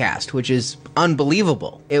podcast, which is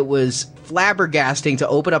unbelievable. It was flabbergasting to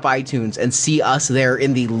open up iTunes and see us there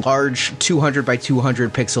in the large 200 by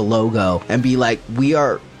 200 pixel logo and be like, we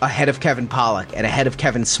are ahead of Kevin Pollak and ahead of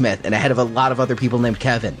Kevin Smith and ahead of a lot of other people named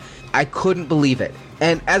Kevin. I couldn't believe it.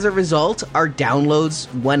 And as a result, our downloads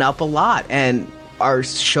went up a lot, and our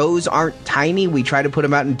shows aren't tiny. We try to put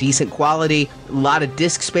them out in decent quality. A lot of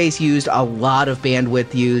disk space used, a lot of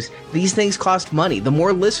bandwidth used. These things cost money. The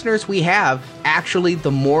more listeners we have, actually, the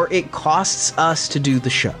more it costs us to do the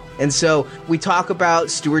show. And so we talk about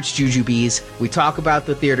Stuart's Jujubes, we talk about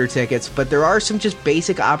the theater tickets, but there are some just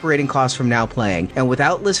basic operating costs from Now Playing. And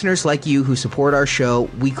without listeners like you who support our show,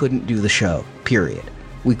 we couldn't do the show, period.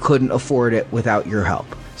 We couldn't afford it without your help.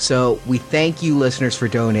 So we thank you, listeners, for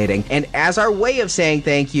donating. And as our way of saying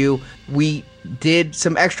thank you, we did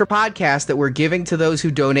some extra podcasts that we're giving to those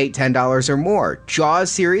who donate $10 or more.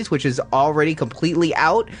 Jaws series, which is already completely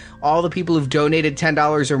out. All the people who've donated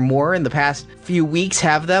 $10 or more in the past few weeks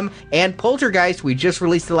have them. And Poltergeist, we just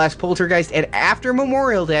released the last Poltergeist. And after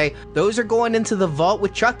Memorial Day, those are going into the vault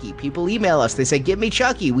with Chucky. People email us. They say, give me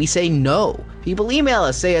Chucky. We say no. People email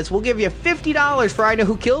us, say, we'll give you $50 for I Know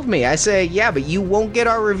Who Killed Me. I say, yeah, but you won't get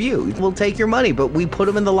our review. We'll take your money, but we put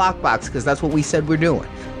them in the lockbox because that's what we said we're doing.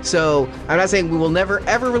 So I'm not saying we will never,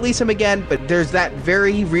 ever release them again, but there's that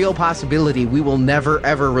very real possibility we will never,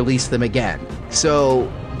 ever release them again. So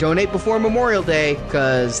donate before Memorial Day,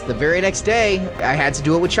 because the very next day, I had to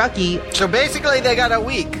do it with Chucky. So basically, they got a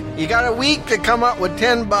week. You got a week to come up with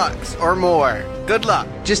 $10 or more. Good luck.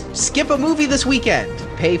 Just skip a movie this weekend.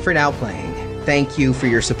 Pay for Now Playing. Thank you for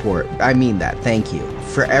your support. I mean that. Thank you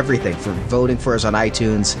for everything, for voting for us on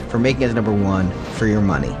iTunes, for making us number 1, for your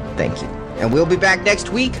money. Thank you. And we'll be back next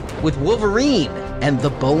week with Wolverine and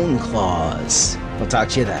the Bone Claws. We'll talk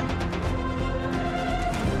to you then.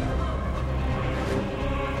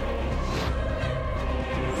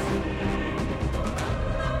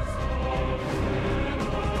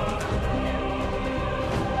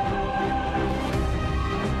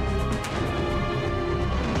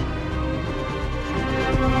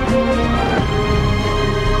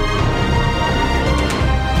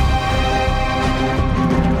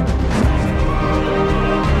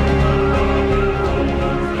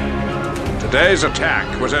 Today's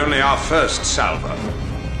attack was only our first salvo.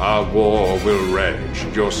 Our war will rage.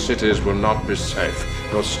 Your cities will not be safe.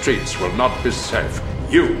 Your streets will not be safe.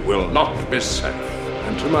 You will not be safe.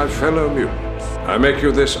 And to my fellow mutants, I make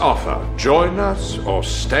you this offer. Join us or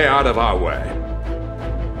stay out of our way.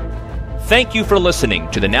 Thank you for listening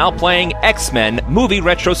to the Now Playing X-Men Movie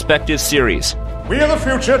Retrospective Series. We are the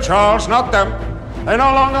future, Charles, not them. They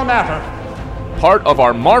no longer matter. Part of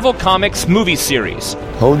our Marvel Comics movie series.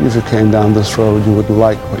 Told you if you came down this road, you would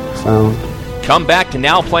like what you found. Come back to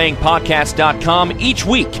NowPlayingPodcast.com each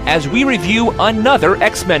week as we review another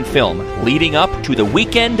X-Men film, leading up to the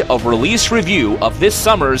weekend of release review of this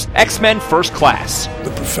summer's X-Men First Class.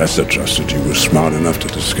 The professor trusted you were smart enough to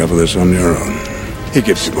discover this on your own. He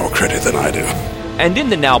gives you more credit than I do. And in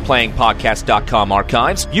the NowPlayingPodcast.com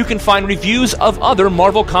archives, you can find reviews of other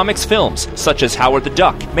Marvel Comics films, such as Howard the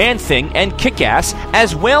Duck, Man-Thing, and Kick-Ass,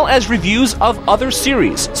 as well as reviews of other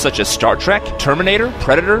series, such as Star Trek, Terminator,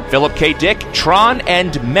 Predator, Philip K. Dick, Tron,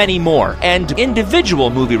 and many more, and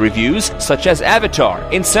individual movie reviews, such as Avatar,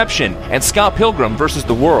 Inception, and Scott Pilgrim vs.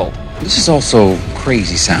 the World. This is also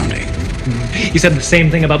crazy sounding. You said the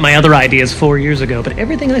same thing about my other ideas 4 years ago, but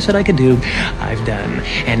everything I said I could do, I've done.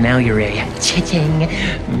 And now you're a cha-ching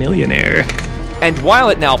millionaire. And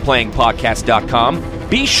while at NowPlayingPodcast.com,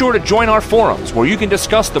 be sure to join our forums where you can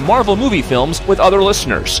discuss the Marvel movie films with other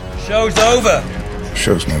listeners. Show's over.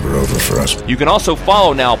 Show's never over for us. You can also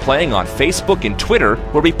follow Now Playing on Facebook and Twitter,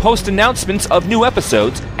 where we post announcements of new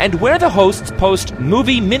episodes and where the hosts post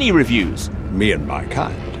movie mini-reviews. Me and my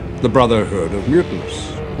kind. The Brotherhood of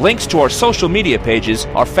Mutants. Links to our social media pages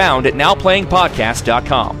are found at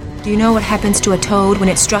nowplayingpodcast.com. Do you know what happens to a toad when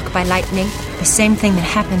it's struck by lightning? The same thing that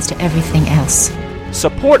happens to everything else.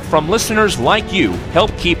 Support from listeners like you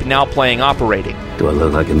help keep Now Playing operating. Do I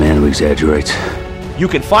look like a man who exaggerates? You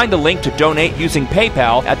can find a link to donate using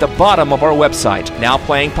PayPal at the bottom of our website,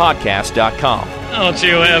 nowplayingpodcast.com. Don't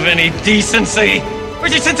you have any decency?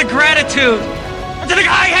 Where's your sense of gratitude? Or do you think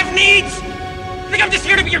I have needs? You think I'm just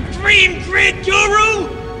here to be your dream grid guru?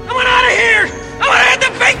 I want out of here! I want to hit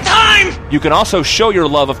the big time! You can also show your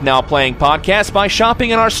love of Now Playing Podcast by shopping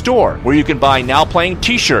in our store, where you can buy Now Playing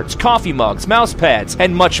t-shirts, coffee mugs, mouse pads,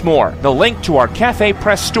 and much more. The link to our Cafe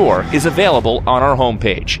Press store is available on our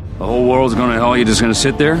homepage. The whole world's going to hell, you just going to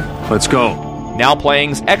sit there? Let's go. Now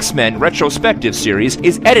Playing's X-Men retrospective series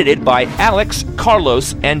is edited by Alex,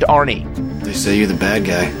 Carlos, and Arnie. They say you're the bad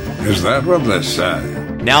guy. Is that what they say?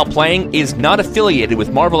 Now Playing is not affiliated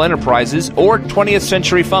with Marvel Enterprises or 20th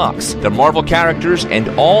Century Fox. The Marvel characters and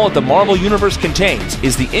all the Marvel Universe contains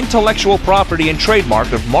is the intellectual property and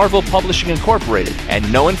trademark of Marvel Publishing Incorporated,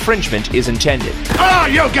 and no infringement is intended. Oh,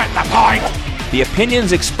 you get the point! The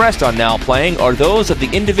opinions expressed on Now Playing are those of the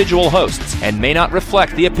individual hosts and may not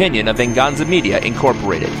reflect the opinion of Venganza Media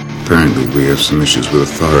Incorporated. Apparently, we have some issues with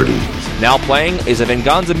authority. Now Playing is a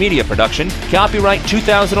Venganza Media production, copyright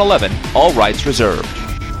 2011, all rights reserved.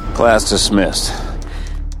 Class dismissed.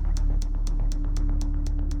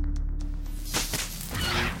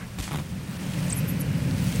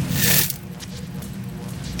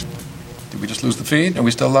 Did we just lose the feed? Are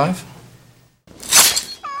we still live?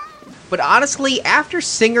 But honestly, after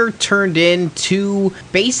Singer turned into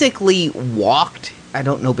basically walked, I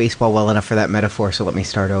don't know baseball well enough for that metaphor, so let me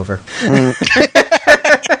start over.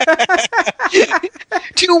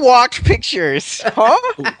 2 walked pictures, huh?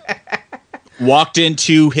 Walked in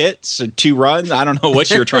 2 hits, 2 runs. I don't know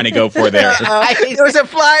what you're trying to go for there. There was a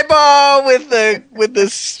fly ball with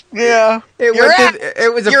this. Yeah,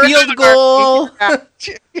 it was a field goal.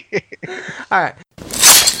 All right.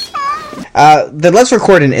 Then let's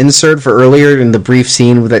record an insert for earlier in the brief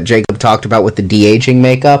scene that Jacob talked about with the de-aging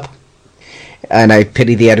makeup. And I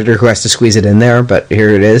pity the editor who has to squeeze it in there, but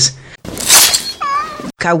here it is.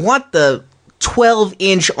 I want the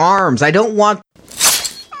 12-inch arms. I don't want...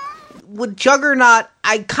 With Juggernaut,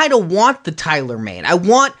 I kind of want the Tyler Mane. I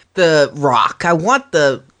want the Rock. I want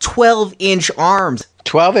the 12-inch arms.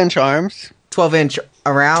 12-inch arms? 12-inch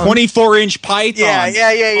around. 24-inch python.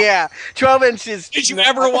 Yeah. 12 inches. Did you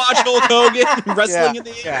ever watch Hulk Hogan wrestling in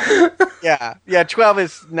the air? Yeah. 12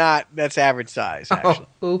 is not, that's average size, actually.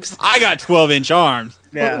 Oh, oops. I got 12-inch arms.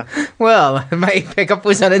 Yeah. Well, my pickup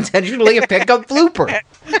was unintentionally a pickup blooper.